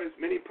can't have as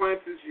many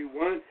plants as you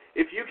want,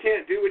 if you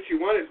can't do what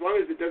you want as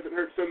long as it doesn't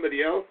hurt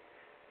somebody else,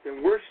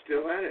 then we're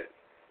still at it,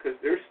 because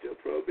there's still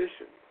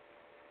Prohibition.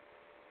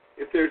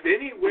 If there's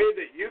any way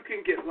that you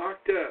can get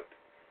locked up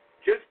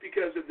just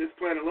because of this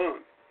plant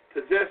alone,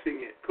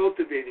 possessing it,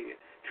 cultivating it,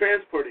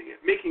 transporting it,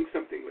 making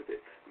something with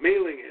it,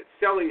 mailing it,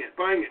 selling it,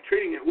 buying it,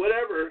 trading it,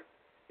 whatever,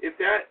 if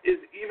that is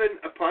even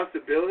a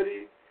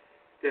possibility,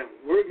 then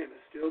we're going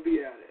to still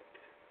be at it.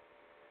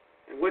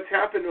 And what's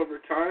happened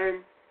over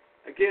time,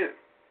 again,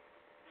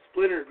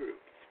 splinter group,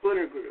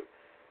 splinter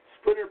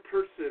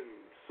person,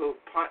 so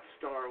pot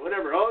star,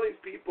 whatever, all these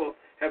people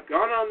have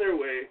gone on their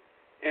way,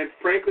 and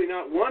frankly,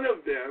 not one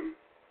of them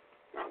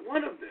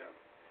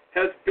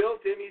has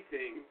built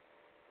anything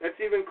that's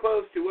even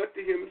close to what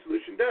the Human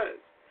Solution does.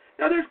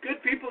 Now, there's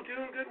good people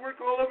doing good work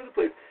all over the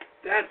place.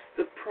 That's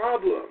the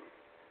problem,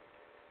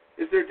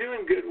 is they're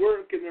doing good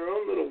work in their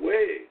own little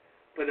way.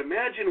 But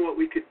imagine what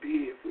we could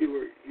be if we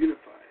were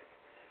unified.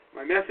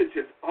 My message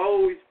has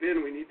always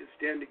been we need to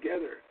stand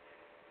together,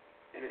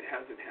 and it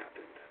hasn't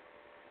happened.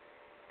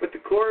 But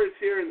the core is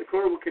here, and the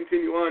core will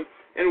continue on,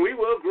 and we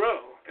will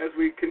grow as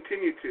we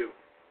continue to,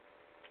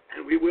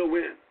 and we will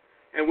win.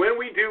 And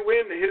when we do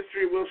win, the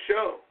history will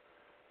show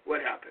what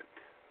happened.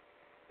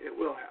 It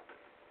will happen.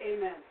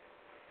 Amen.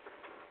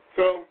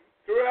 So,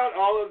 throughout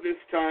all of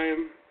this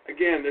time,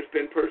 again, there's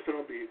been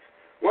personal beefs.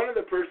 One of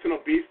the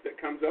personal beefs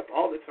that comes up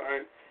all the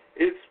time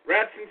is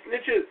rats and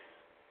snitches.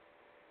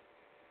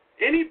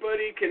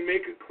 Anybody can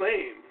make a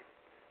claim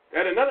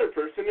that another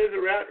person is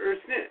a rat or a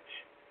snitch.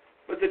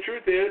 But the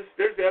truth is,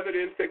 there's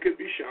evidence that could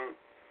be shown.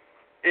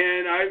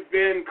 And I've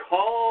been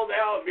called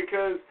out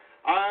because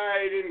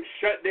I didn't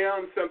shut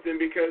down something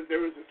because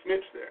there was a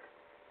snitch there.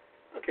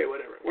 Okay,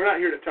 whatever. We're not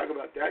here to talk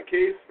about that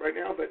case right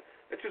now, but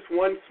that's just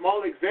one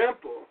small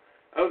example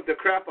of the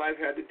crap I've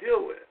had to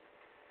deal with.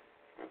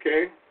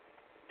 Okay?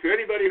 To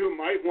anybody who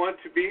might want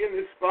to be in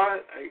this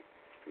spot, I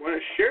want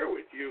to share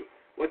with you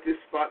what this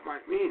spot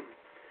might mean.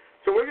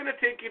 So we're going to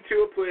take you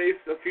to a place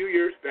a few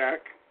years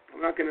back.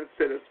 I'm not going to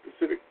set a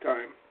specific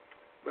time,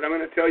 but I'm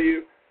going to tell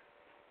you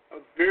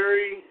a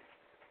very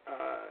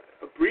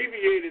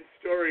abbreviated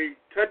story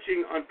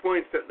touching on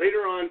points that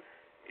later on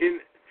in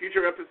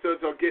future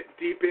episodes I'll get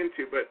deep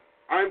into, but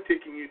I'm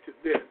taking you to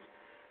this.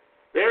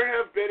 There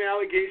have been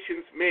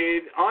allegations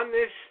made on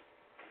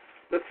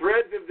the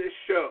threads of this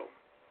show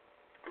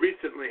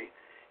recently,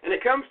 and it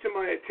comes to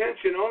my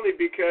attention only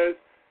because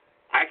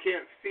I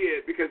can't see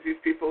it, because these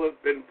people have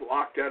been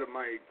blocked out of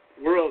my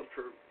world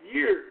for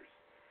years.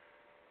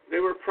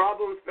 There were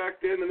problems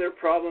back then and there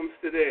are problems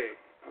today,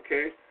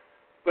 okay?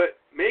 But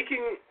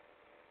making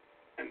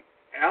an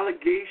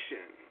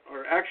allegation,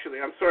 or actually,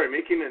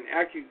 making an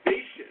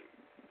accusation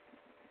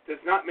does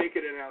not make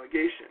it an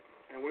allegation.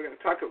 And we're going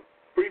to talk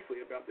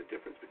briefly about the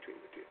difference between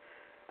the two.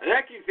 An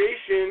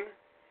accusation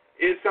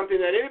is something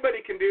that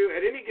anybody can do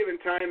at any given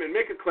time and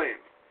make a claim.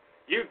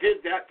 You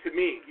did that to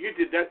me. You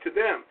did that to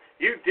them.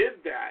 You did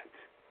that.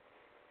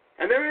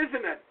 And there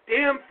isn't a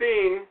damn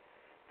thing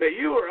that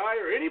you or I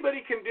or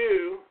anybody can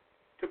do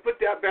to put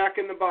that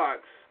back in the box,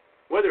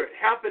 whether it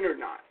happened or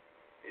not.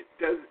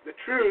 The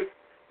truth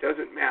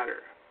doesn't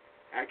matter.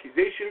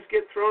 Accusations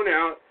get thrown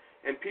out,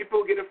 and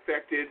people get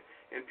affected,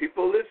 and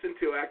people listen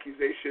to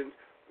accusations,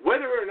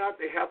 whether or not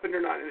they happened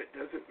or not, and it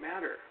doesn't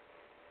matter.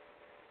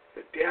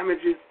 The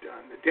damage is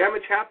done. The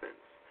damage happens.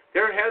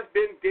 There has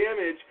been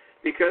damage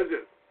because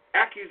of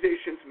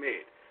accusations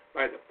made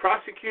by the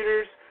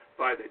prosecutors,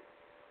 by the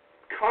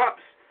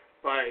cops,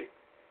 by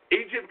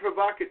agent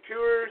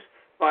provocateurs,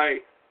 by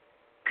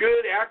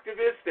good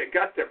activists that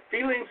got their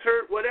feelings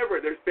hurt,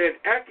 whatever. There's been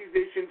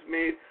accusations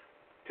made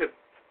to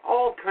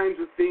all kinds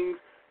of things,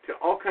 to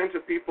all kinds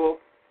of people,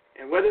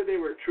 and whether they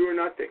were true or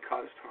not, they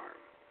caused harm.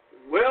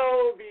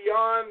 Well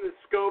beyond the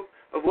scope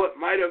of what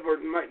might have or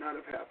might not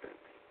have happened.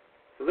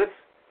 So let's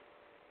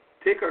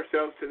take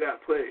ourselves to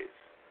that place.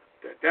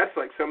 That's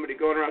like somebody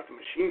going around with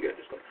a machine gun,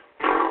 just going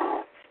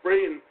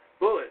spraying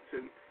bullets,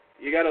 and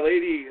you got an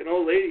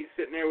old lady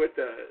sitting there with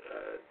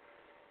a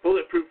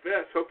bulletproof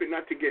vest, hoping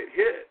not to get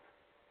hit.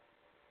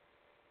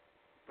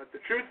 But the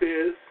truth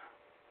is,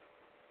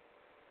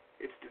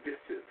 it's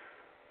divisive.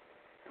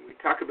 And we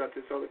talk about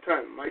this all the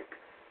time. Mike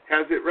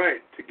has it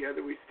right.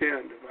 Together we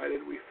stand,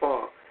 divided we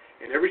fall.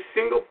 And every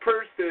single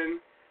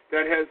person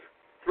that has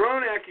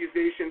thrown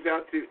accusations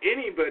out to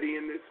anybody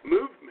in this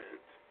movement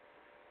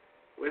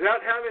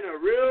without having a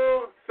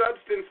real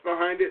substance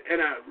behind it and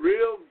a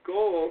real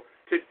goal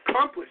to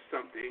accomplish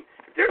something,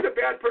 if there's a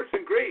bad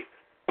person, great.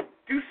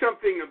 Do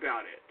something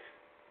about it.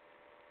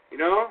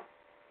 You know?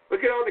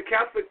 Look at all the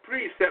Catholic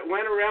priests that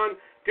went around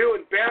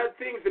doing bad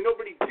things and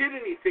nobody did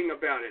anything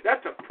about it.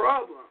 That's a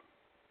problem.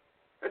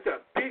 That's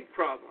a big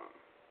problem.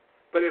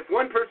 But if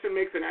one person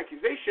makes an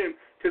accusation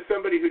to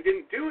somebody who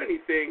didn't do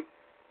anything,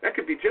 that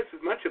could be just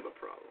as much of a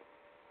problem.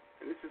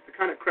 And this is the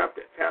kind of crap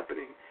that's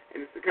happening,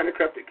 and it's the kind of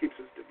crap that keeps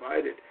us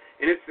divided.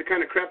 And it's the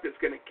kind of crap that's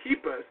going to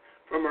keep us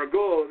from our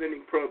goal of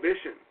ending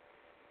prohibition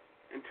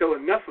until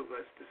enough of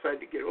us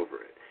decide to get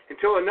over it,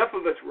 until enough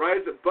of us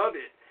rise above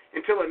it,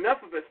 until enough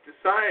of us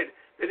decide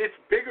that it's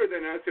bigger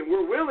than us and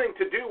we're willing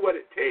to do what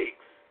it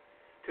takes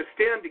to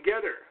stand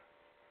together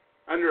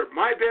under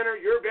my banner,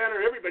 your banner,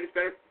 everybody's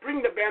banner.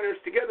 Bring the banners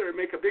together and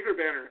make a bigger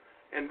banner,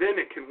 and then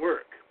it can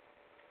work.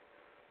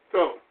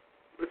 So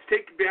let's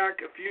take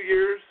back a few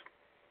years,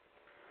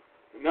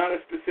 not a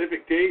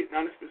specific date,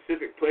 not a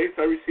specific place.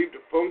 I received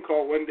a phone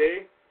call one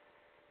day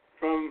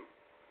from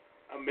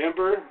a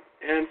member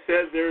and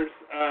said there's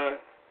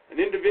an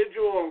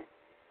individual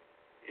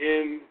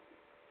in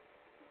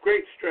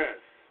great stress.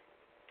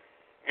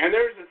 And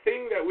there's a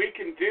thing that we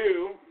can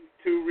do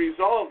to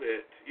resolve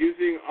it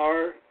using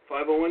our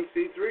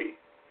 501c3.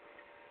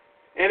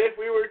 And if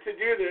we were to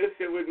do this,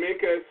 it would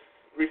make us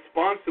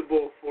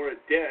responsible for a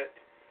debt,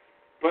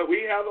 but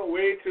we have a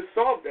way to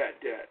solve that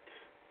debt.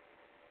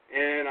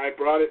 And I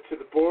brought it to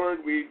the board.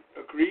 We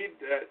agreed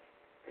that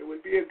it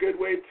would be a good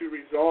way to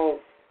resolve,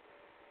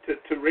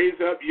 to raise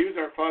up, use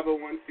our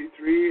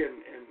 501c3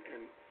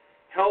 and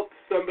help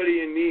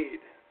somebody in need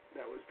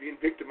that was being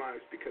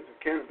victimized because of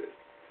cannabis.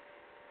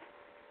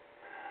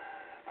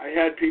 I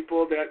had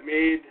people that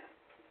made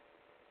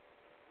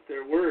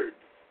their words.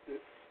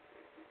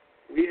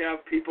 We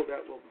have people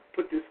that will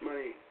put this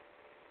money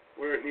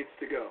where it needs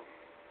to go,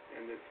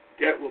 and this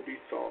debt will be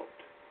solved.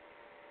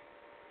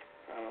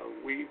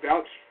 We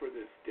vouched for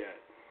this debt.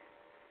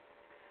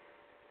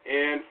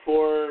 And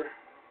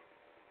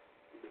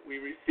we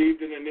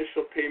received an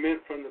initial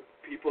payment from the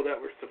people that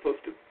were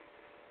supposed to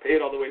pay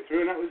it all the way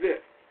through, and that was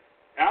it.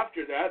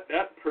 After that,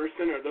 that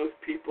person or those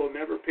people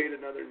never paid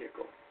another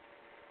nickel.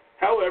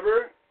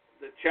 However,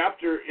 the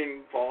chapter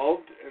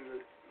involved and the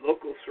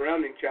local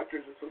surrounding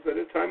chapters, this was at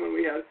a time when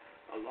we had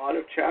a lot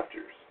of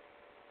chapters.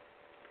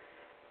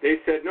 They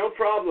said, no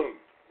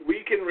problem,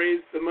 we can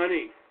raise the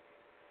money.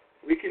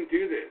 We can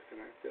do this.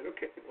 And I said,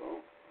 okay, well,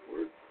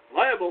 we're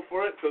liable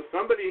for it, so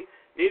somebody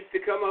needs to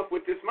come up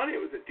with this money.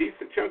 It was a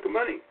decent chunk of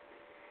money.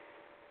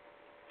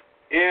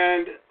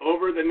 And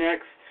over the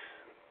next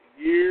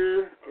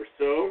year or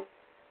so,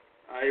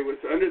 I was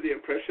under the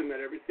impression that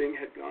everything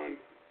had gone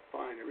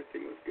fine,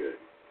 everything was good.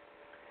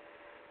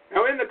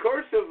 Now, in the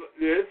course of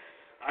this,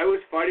 I was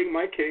fighting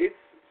my case,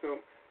 so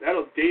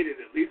that'll date it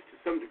at least to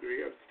some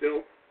degree. I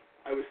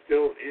was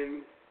still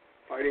in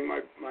fighting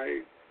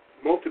my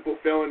multiple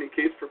felony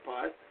case for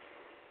pot.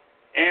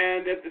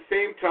 And at the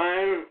same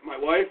time, my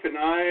wife and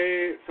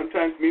I,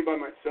 sometimes me by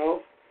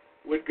myself,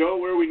 would go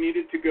where we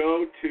needed to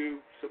go to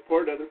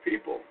support other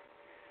people.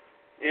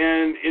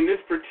 And in this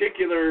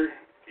particular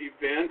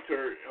event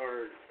or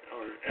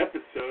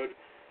episode,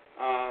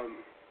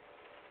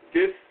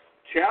 This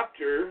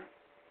chapter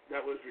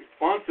that was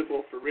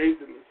responsible for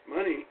raising this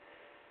money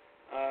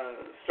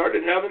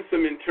started having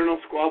some internal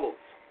squabbles.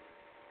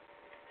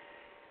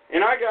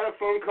 And I got a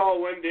phone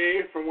call one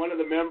day from one of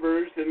the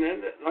members, and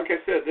then, like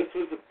I said, this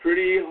was a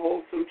pretty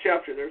wholesome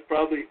chapter. There's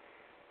probably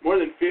more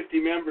than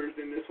 50 members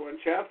in this one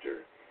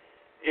chapter.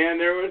 And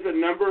there was a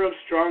number of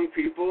strong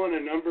people and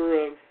a number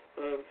of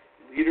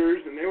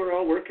leaders, and they were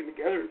all working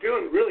together,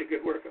 doing really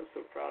good work. I was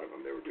so proud of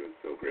them. They were doing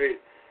so great.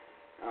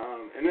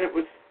 And it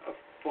was a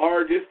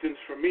far distance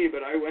from me,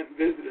 but I went and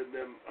visited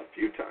them a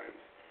few times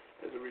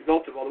as a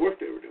result of all the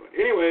work they were doing.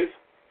 Anyways,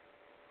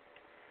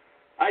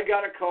 I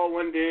got a call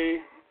one day,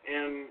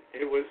 and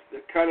it was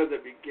kind of the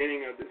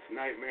beginning of this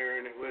nightmare,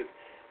 and it was,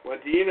 well,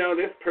 do you know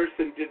this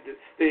person did this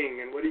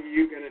thing, and what are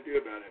you going to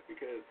do about it?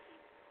 Because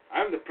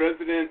I'm the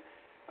president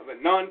of a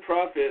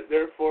nonprofit,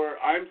 therefore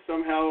I'm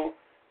somehow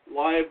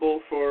liable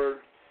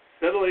for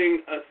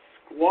settling a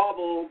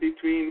squabble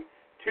between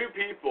two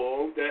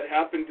people that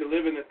happen to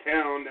live in a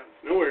town that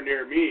was nowhere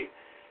near me,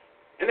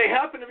 and they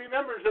happen to be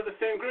members of the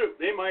same group.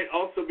 They might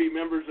also be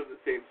members of the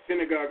same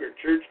synagogue or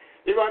church.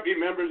 They might be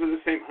members of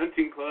the same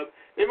hunting club.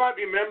 They might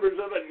be members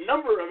of a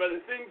number of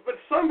other things, but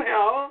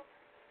somehow,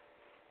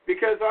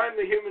 because I'm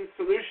the Human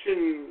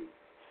Solution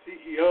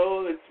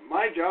CEO, it's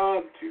my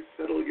job to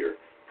settle your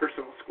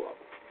personal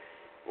squabble.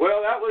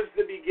 Well, that was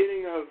the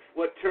beginning of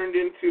what turned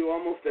into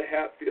almost a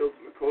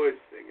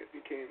Hatfields-McCoy's thing. It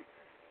became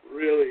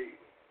really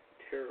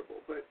terrible.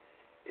 But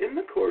in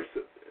the course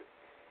of this,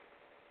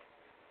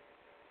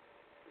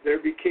 there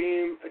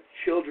became a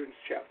children's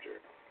chapter.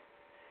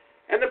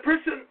 And the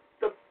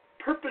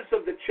purpose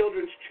of the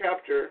children's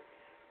chapter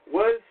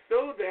was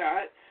so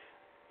that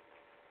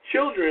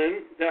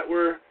children that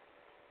were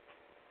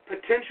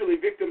potentially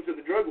victims of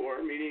the drug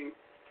war, meaning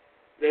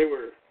they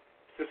were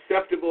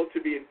susceptible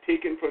to being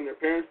taken from their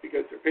parents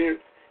because their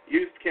parents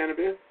used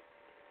cannabis,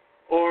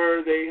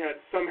 or they had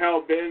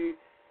somehow been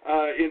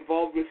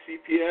involved with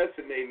CPS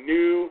and they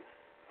knew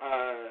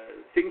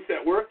things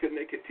that worked and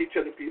they could teach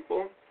other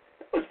people.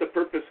 That was the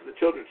purpose of the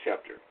children's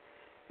chapter,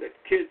 that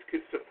kids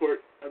could support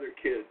other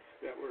kids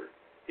that were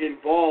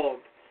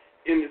involved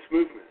in this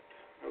movement.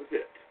 That was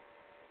it.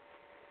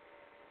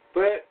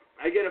 But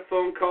I get a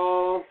phone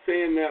call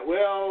saying that,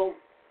 well,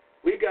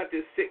 we got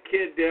this sick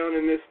kid down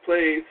in this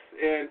place,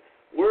 and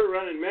we're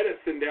running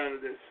medicine down to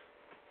this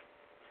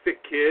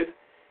sick kid,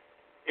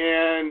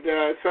 and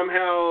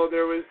somehow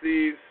there was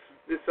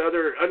this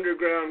other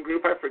underground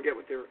group. I forget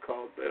what they were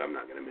called, but I'm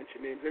not going to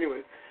mention names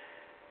anyway.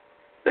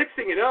 Next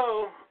thing you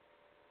know,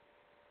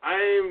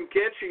 I'm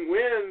catching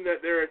wind that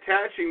they're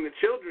attaching the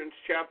children's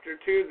chapter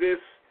to this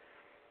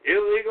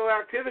illegal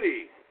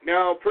activity.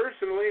 Now,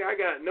 personally, I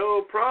got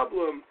no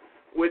problem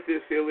with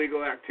this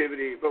illegal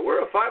activity, but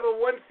we're a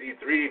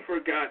 501c3,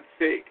 for God's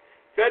sake,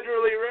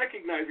 federally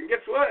recognized. And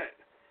guess what?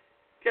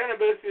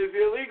 Cannabis is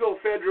illegal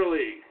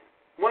federally,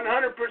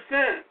 100%.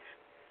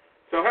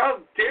 So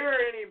how dare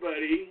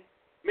anybody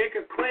make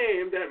a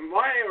claim that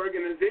my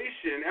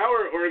organization,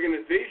 our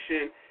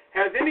organization,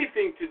 has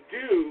anything to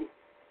do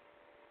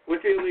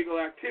with illegal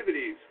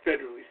activities,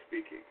 federally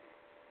speaking?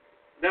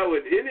 That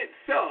would in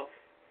itself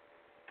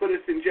put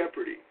us in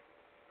jeopardy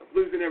of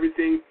losing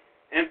everything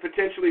and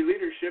potentially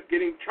leadership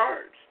getting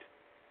charged.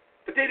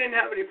 But they didn't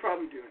have any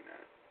problem doing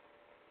that.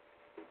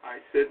 I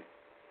said,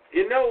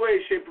 in no way,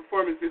 shape, or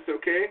form is this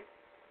okay,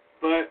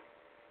 but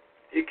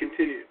it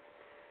continued.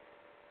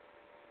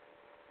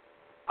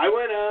 I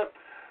went up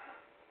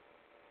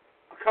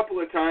a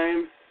couple of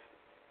times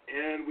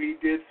and we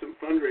did some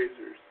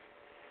fundraisers.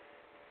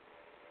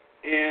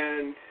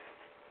 And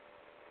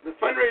the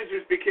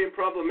fundraisers became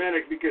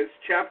problematic because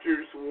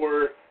chapters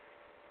were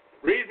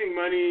raising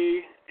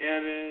money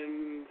and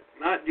then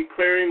not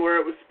declaring where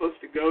it was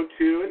supposed to go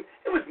to, and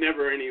it was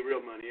never any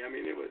real money. I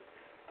mean, it was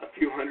a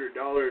few $100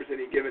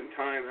 any given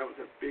time. That was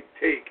a big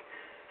take.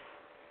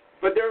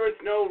 But there was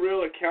no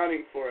real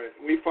accounting for it.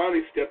 We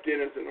finally stepped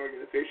in as an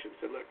organization and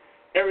said, look,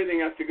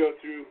 everything has to go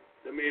through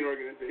the main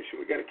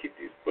organization. We've got to keep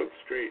these books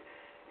straight,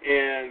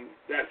 and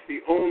that's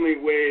the only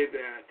way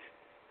that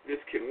this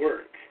can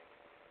work.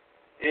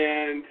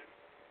 And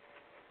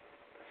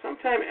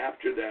sometime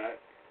after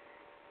that,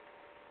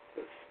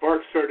 the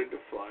sparks started to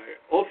fly.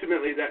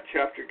 Ultimately, that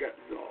chapter got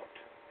dissolved.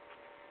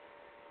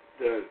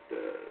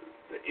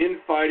 The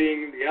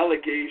infighting, the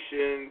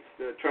allegations,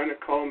 the trying to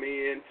call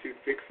me into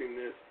fixing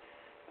this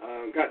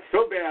got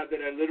so bad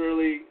that I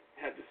literally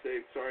had to say,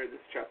 sorry,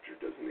 this chapter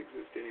doesn't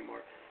exist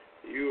anymore.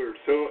 You are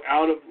so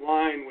out of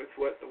line with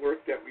what the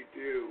work that we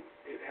do,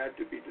 it had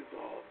to be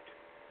dissolved.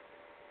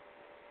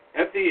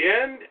 At the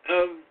end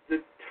of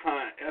the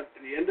time, at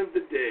the end of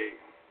the day,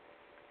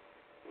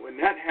 when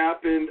that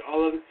happened,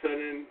 all of a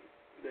sudden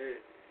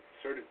they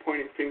started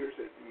pointing fingers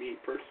at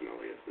me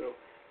personally, as though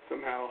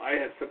somehow I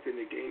had something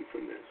to gain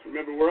from this.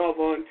 Remember, we're all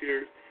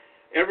volunteers.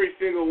 Every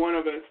single one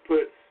of us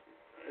puts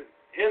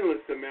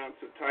endless amounts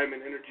of time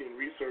and energy and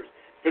resource,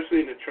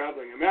 especially into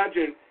traveling.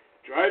 Imagine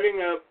driving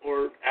up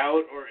or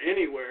out or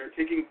anywhere,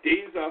 taking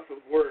days off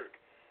of work,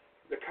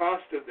 the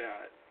cost of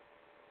that,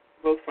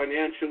 both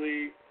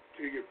financially to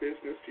to your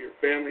business, to your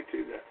family,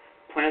 to the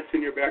plants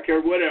in your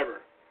backyard,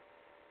 whatever.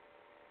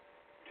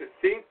 To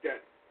think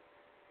that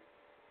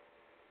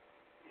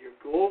your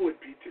goal would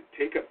be to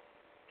take a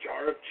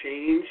jar of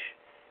change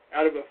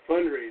out of a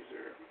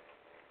fundraiser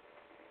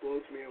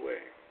blows me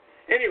away.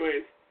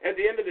 Anyways, at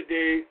the end of the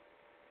day,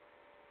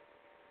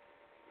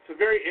 some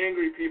very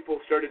angry people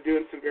started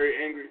doing some very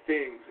angry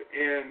things,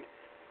 and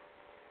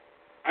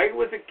I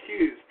was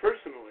accused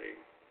personally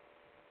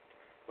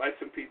by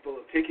some people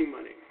of taking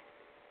money.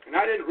 And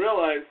I didn't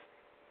realize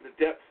the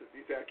depths that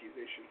these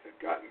accusations had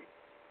gotten.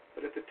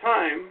 But at the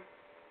time,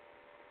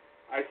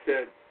 I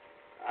said,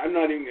 I'm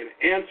not even going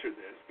to answer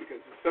this,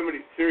 because if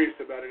somebody's serious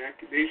about an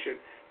accusation,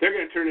 they're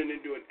going to turn it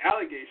into an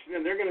allegation,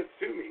 and they're going to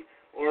sue me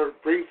or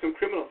bring some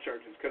criminal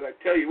charges. Because I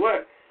tell you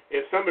what,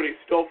 if somebody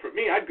stole from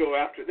me, I'd go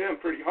after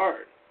them pretty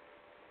hard.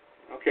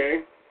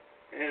 Okay?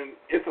 And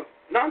if a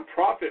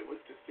nonprofit was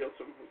to steal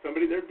something from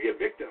somebody, there'd be a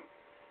victim.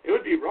 It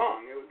would be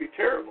wrong. It would be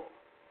terrible.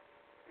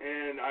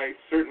 And I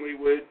certainly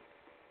would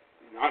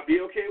not be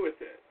okay with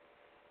it.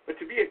 But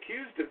to be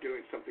accused of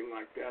doing something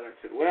like that, I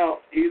said,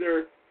 well,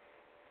 either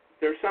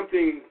there's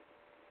something,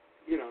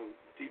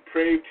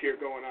 depraved here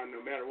going on no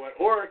matter what,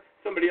 or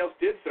somebody else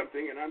did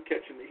something and I'm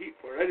catching the heat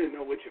for it. I didn't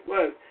know which it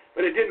was,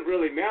 but it didn't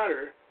really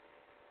matter.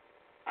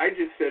 I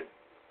just said,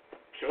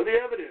 show the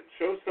evidence.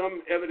 Show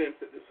some evidence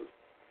that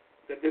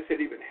this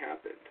had even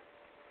happened.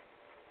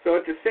 So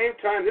at the same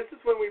time, this is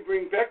when we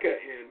bring Becca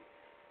in,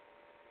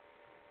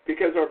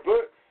 because our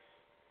books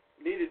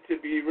needed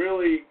to be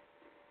really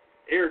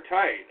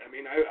airtight. I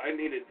mean, I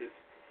needed this,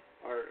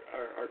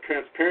 our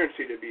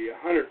transparency to be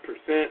 100%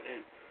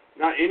 and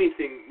not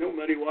anything, no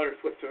muddy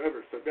waters whatsoever.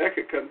 So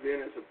Becca comes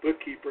in as a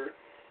bookkeeper,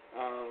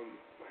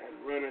 had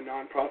run a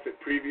nonprofit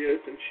previous,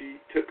 and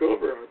she took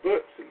over our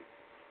books and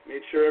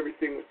made sure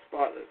everything was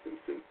spotless.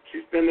 And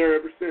she's been there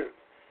ever since.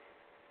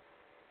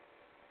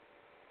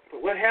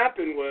 But what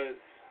happened was,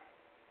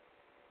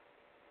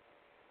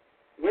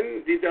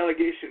 when these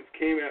allegations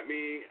came at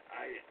me,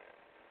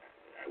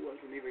 I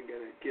wasn't even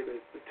going to give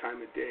it the time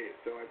of day.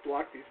 So I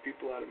blocked these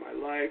people out of my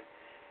life.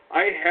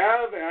 I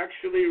have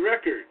actually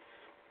records.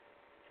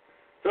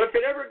 So if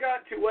it ever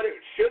got to what it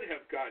should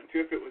have gotten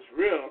to, if it was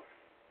real,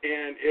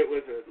 and it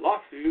was a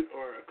lawsuit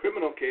or a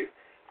criminal case,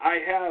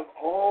 I have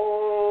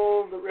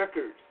all the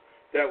records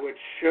that would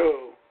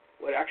show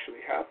what actually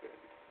happened.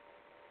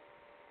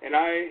 And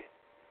I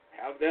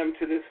have them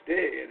to this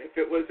day. And if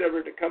it was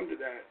ever to come to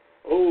that,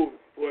 oh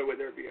boy, would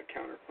there be a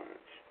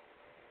counterpunch.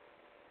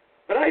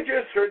 But I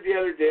just heard the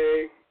other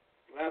day,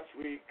 last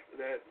week,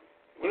 that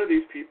one of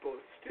these people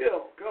is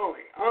still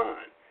going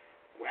on.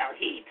 Well,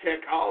 he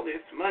took all this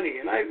money,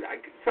 and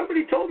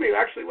somebody told me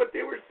actually what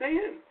they were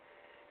saying,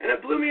 and it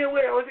blew me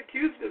away. I was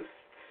accused of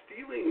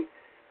stealing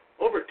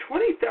over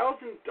 $20,000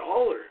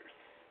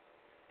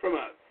 from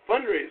a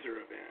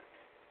fundraiser event.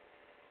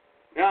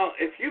 Now,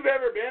 if you've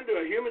ever been to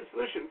a Human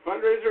Solution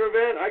fundraiser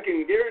event, I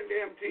can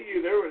guarantee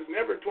you there was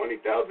never $20,000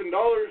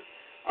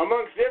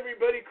 amongst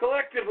everybody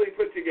collectively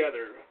put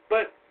together.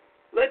 But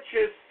let's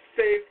just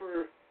say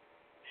for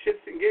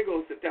shits and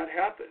giggles that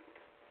happened.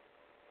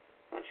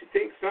 Don't you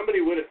think somebody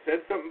would have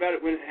said something about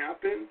it when it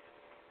happened?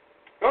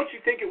 Don't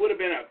you think it would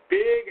have been a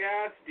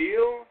big-ass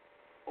deal?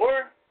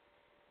 Or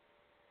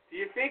do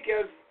you think,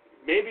 as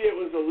maybe it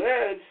was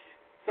alleged,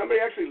 somebody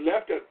actually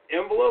left an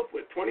envelope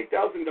with $20,000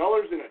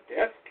 in a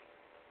desk?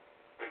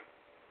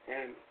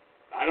 And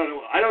I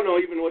don't know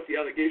even what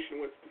the allegation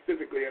was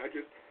specifically. I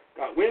just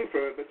got wind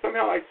from it, but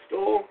somehow I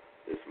stole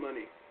this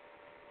money.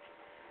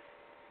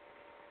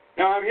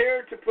 Now I'm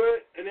here to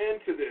put an end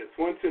to this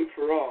once and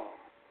for all.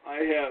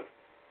 I have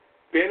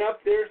been up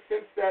there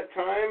since that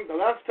time. The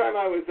last time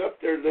I was up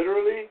there,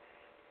 literally,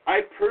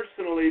 I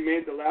personally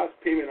made the last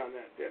payment on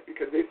that debt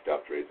because they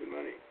stopped raising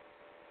money.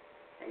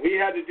 And we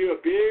had to do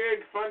a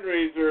big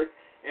fundraiser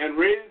and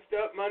raised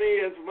up money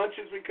as much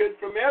as we could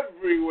from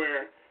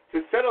everywhere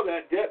to settle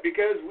that debt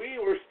because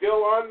we were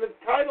still on the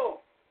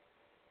title.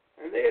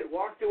 And they had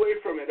walked away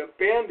from it,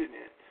 abandoned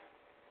it.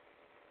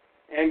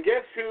 And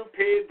guess who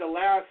paid the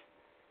last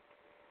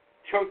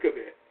chunk of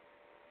it?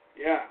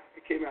 Yeah,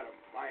 it came out of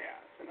my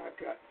ass. And I've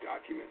got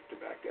documents to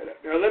back that up.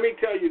 Now, let me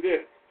tell you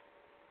this.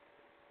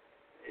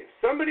 If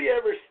somebody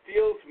ever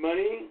steals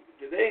money,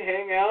 do they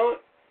hang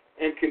out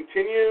and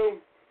continue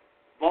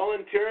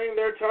volunteering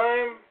their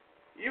time?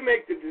 You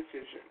make the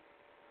decision.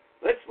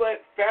 Let's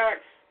let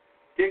facts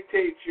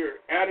dictate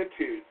your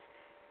attitudes.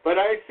 But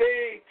I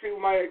say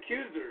to my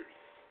accusers,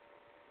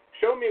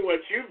 show me what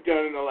you've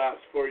done in the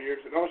last 4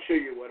 years, and I'll show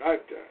you what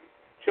I've done.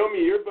 Show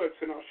me your books,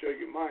 and I'll show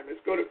you mine.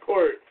 Let's go to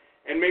court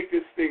and make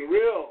this thing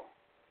real.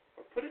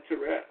 Or put it to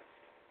rest,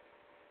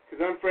 because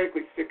I'm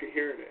frankly sick of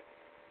hearing it.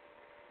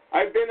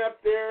 I've been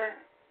up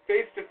there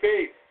face to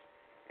face,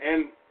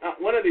 and not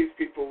one of these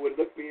people would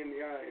look me in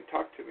the eye and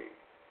talk to me.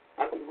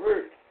 Not a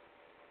word.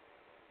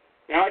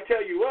 Now, I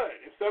tell you what,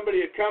 if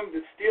somebody had come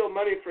to steal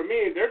money from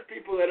me, there's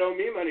people that owe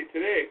me money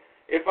today.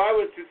 If I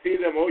was to see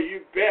them, oh,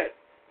 you bet,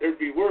 there'd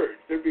be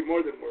words. There'd be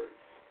more than words.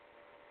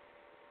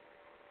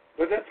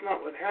 But that's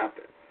not what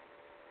happened.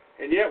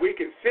 And yet we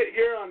can sit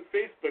here on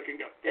Facebook and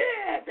go,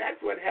 yeah,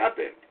 that's what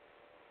happened.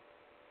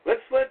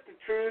 Let's let the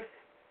truth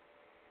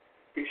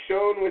be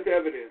shown with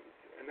evidence,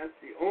 and that's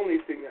the only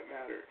thing that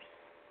matters.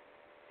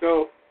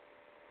 So,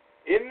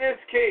 in this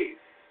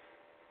case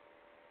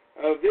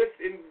of this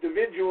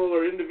individual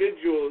or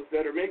individuals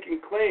that are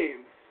making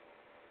claims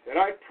that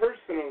I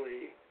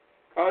personally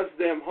caused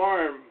them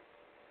harm,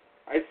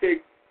 I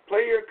say,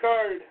 play your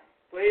card,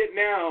 play it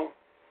now,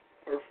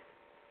 or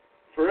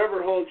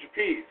forever hold your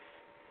peace,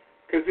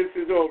 because this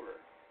is over.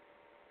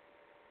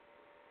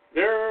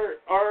 There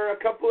are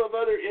a couple of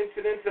other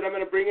incidents that I'm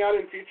going to bring out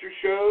in future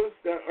shows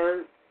that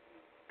are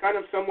kind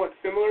of somewhat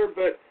similar,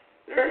 but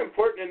they're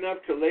important enough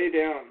to lay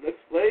down.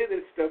 Let's lay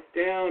this stuff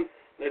down.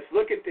 Let's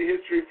look at the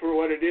history for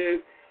what it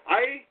is.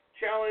 I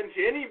challenge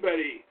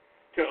anybody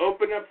to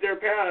open up their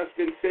past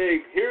and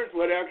say, here's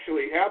what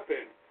actually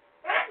happened.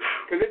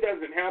 Because it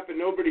doesn't happen.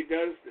 Nobody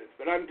does this.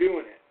 But I'm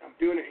doing it. I'm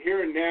doing it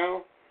here and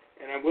now,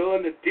 and I'm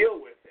willing to deal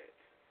with it.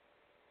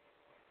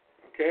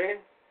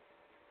 Okay?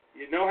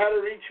 You know how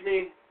to reach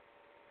me.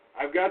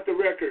 I've got the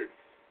records.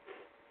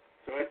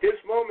 So at this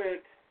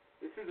moment,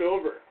 this is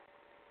over.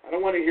 I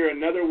don't want to hear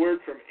another word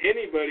from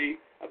anybody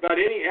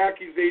about any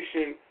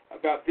accusation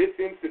about this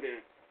incident.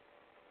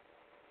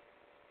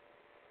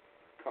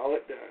 Call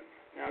it done.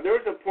 Now, there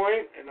was a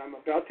point, and I'm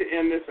about to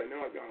end this. I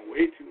know I've gone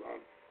way too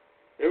long.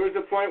 There was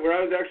a point where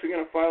I was actually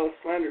going to file a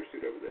slander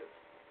suit over this.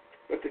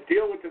 But the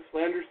deal with the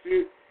slander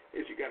suit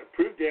is you got to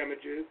prove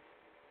damages.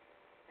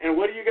 And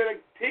what are you going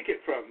to take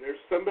it from? There's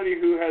somebody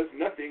who has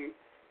nothing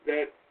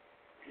that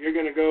you're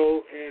going to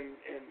go and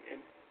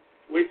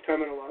waste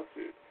time in a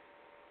lawsuit.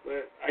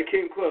 But I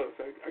came close.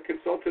 I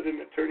consulted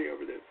an attorney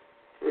over this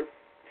for a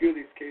few of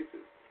these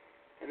cases.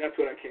 And that's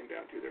what I came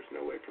down to. There's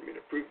no way for me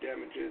to prove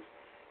damages.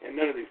 And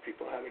none of these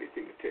people have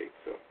anything to take.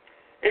 So,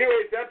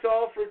 anyways, that's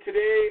all for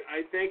today.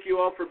 I thank you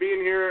all for being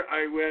here.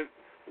 I went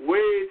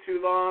way too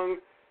long.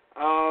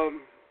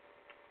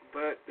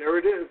 But there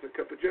it is, a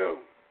cup of Joe.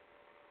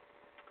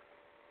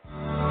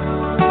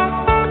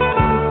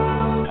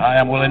 Hi,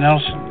 I'm Willie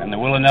Nelson, and the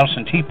Willie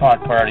Nelson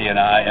Teapot Party and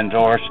I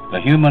endorse the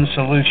Human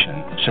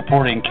Solution,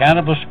 supporting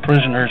cannabis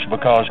prisoners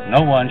because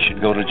no one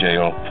should go to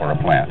jail for a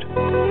plant.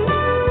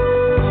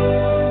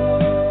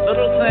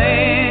 Little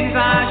things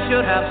I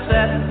should have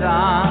said and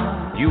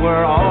done. You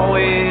were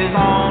always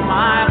on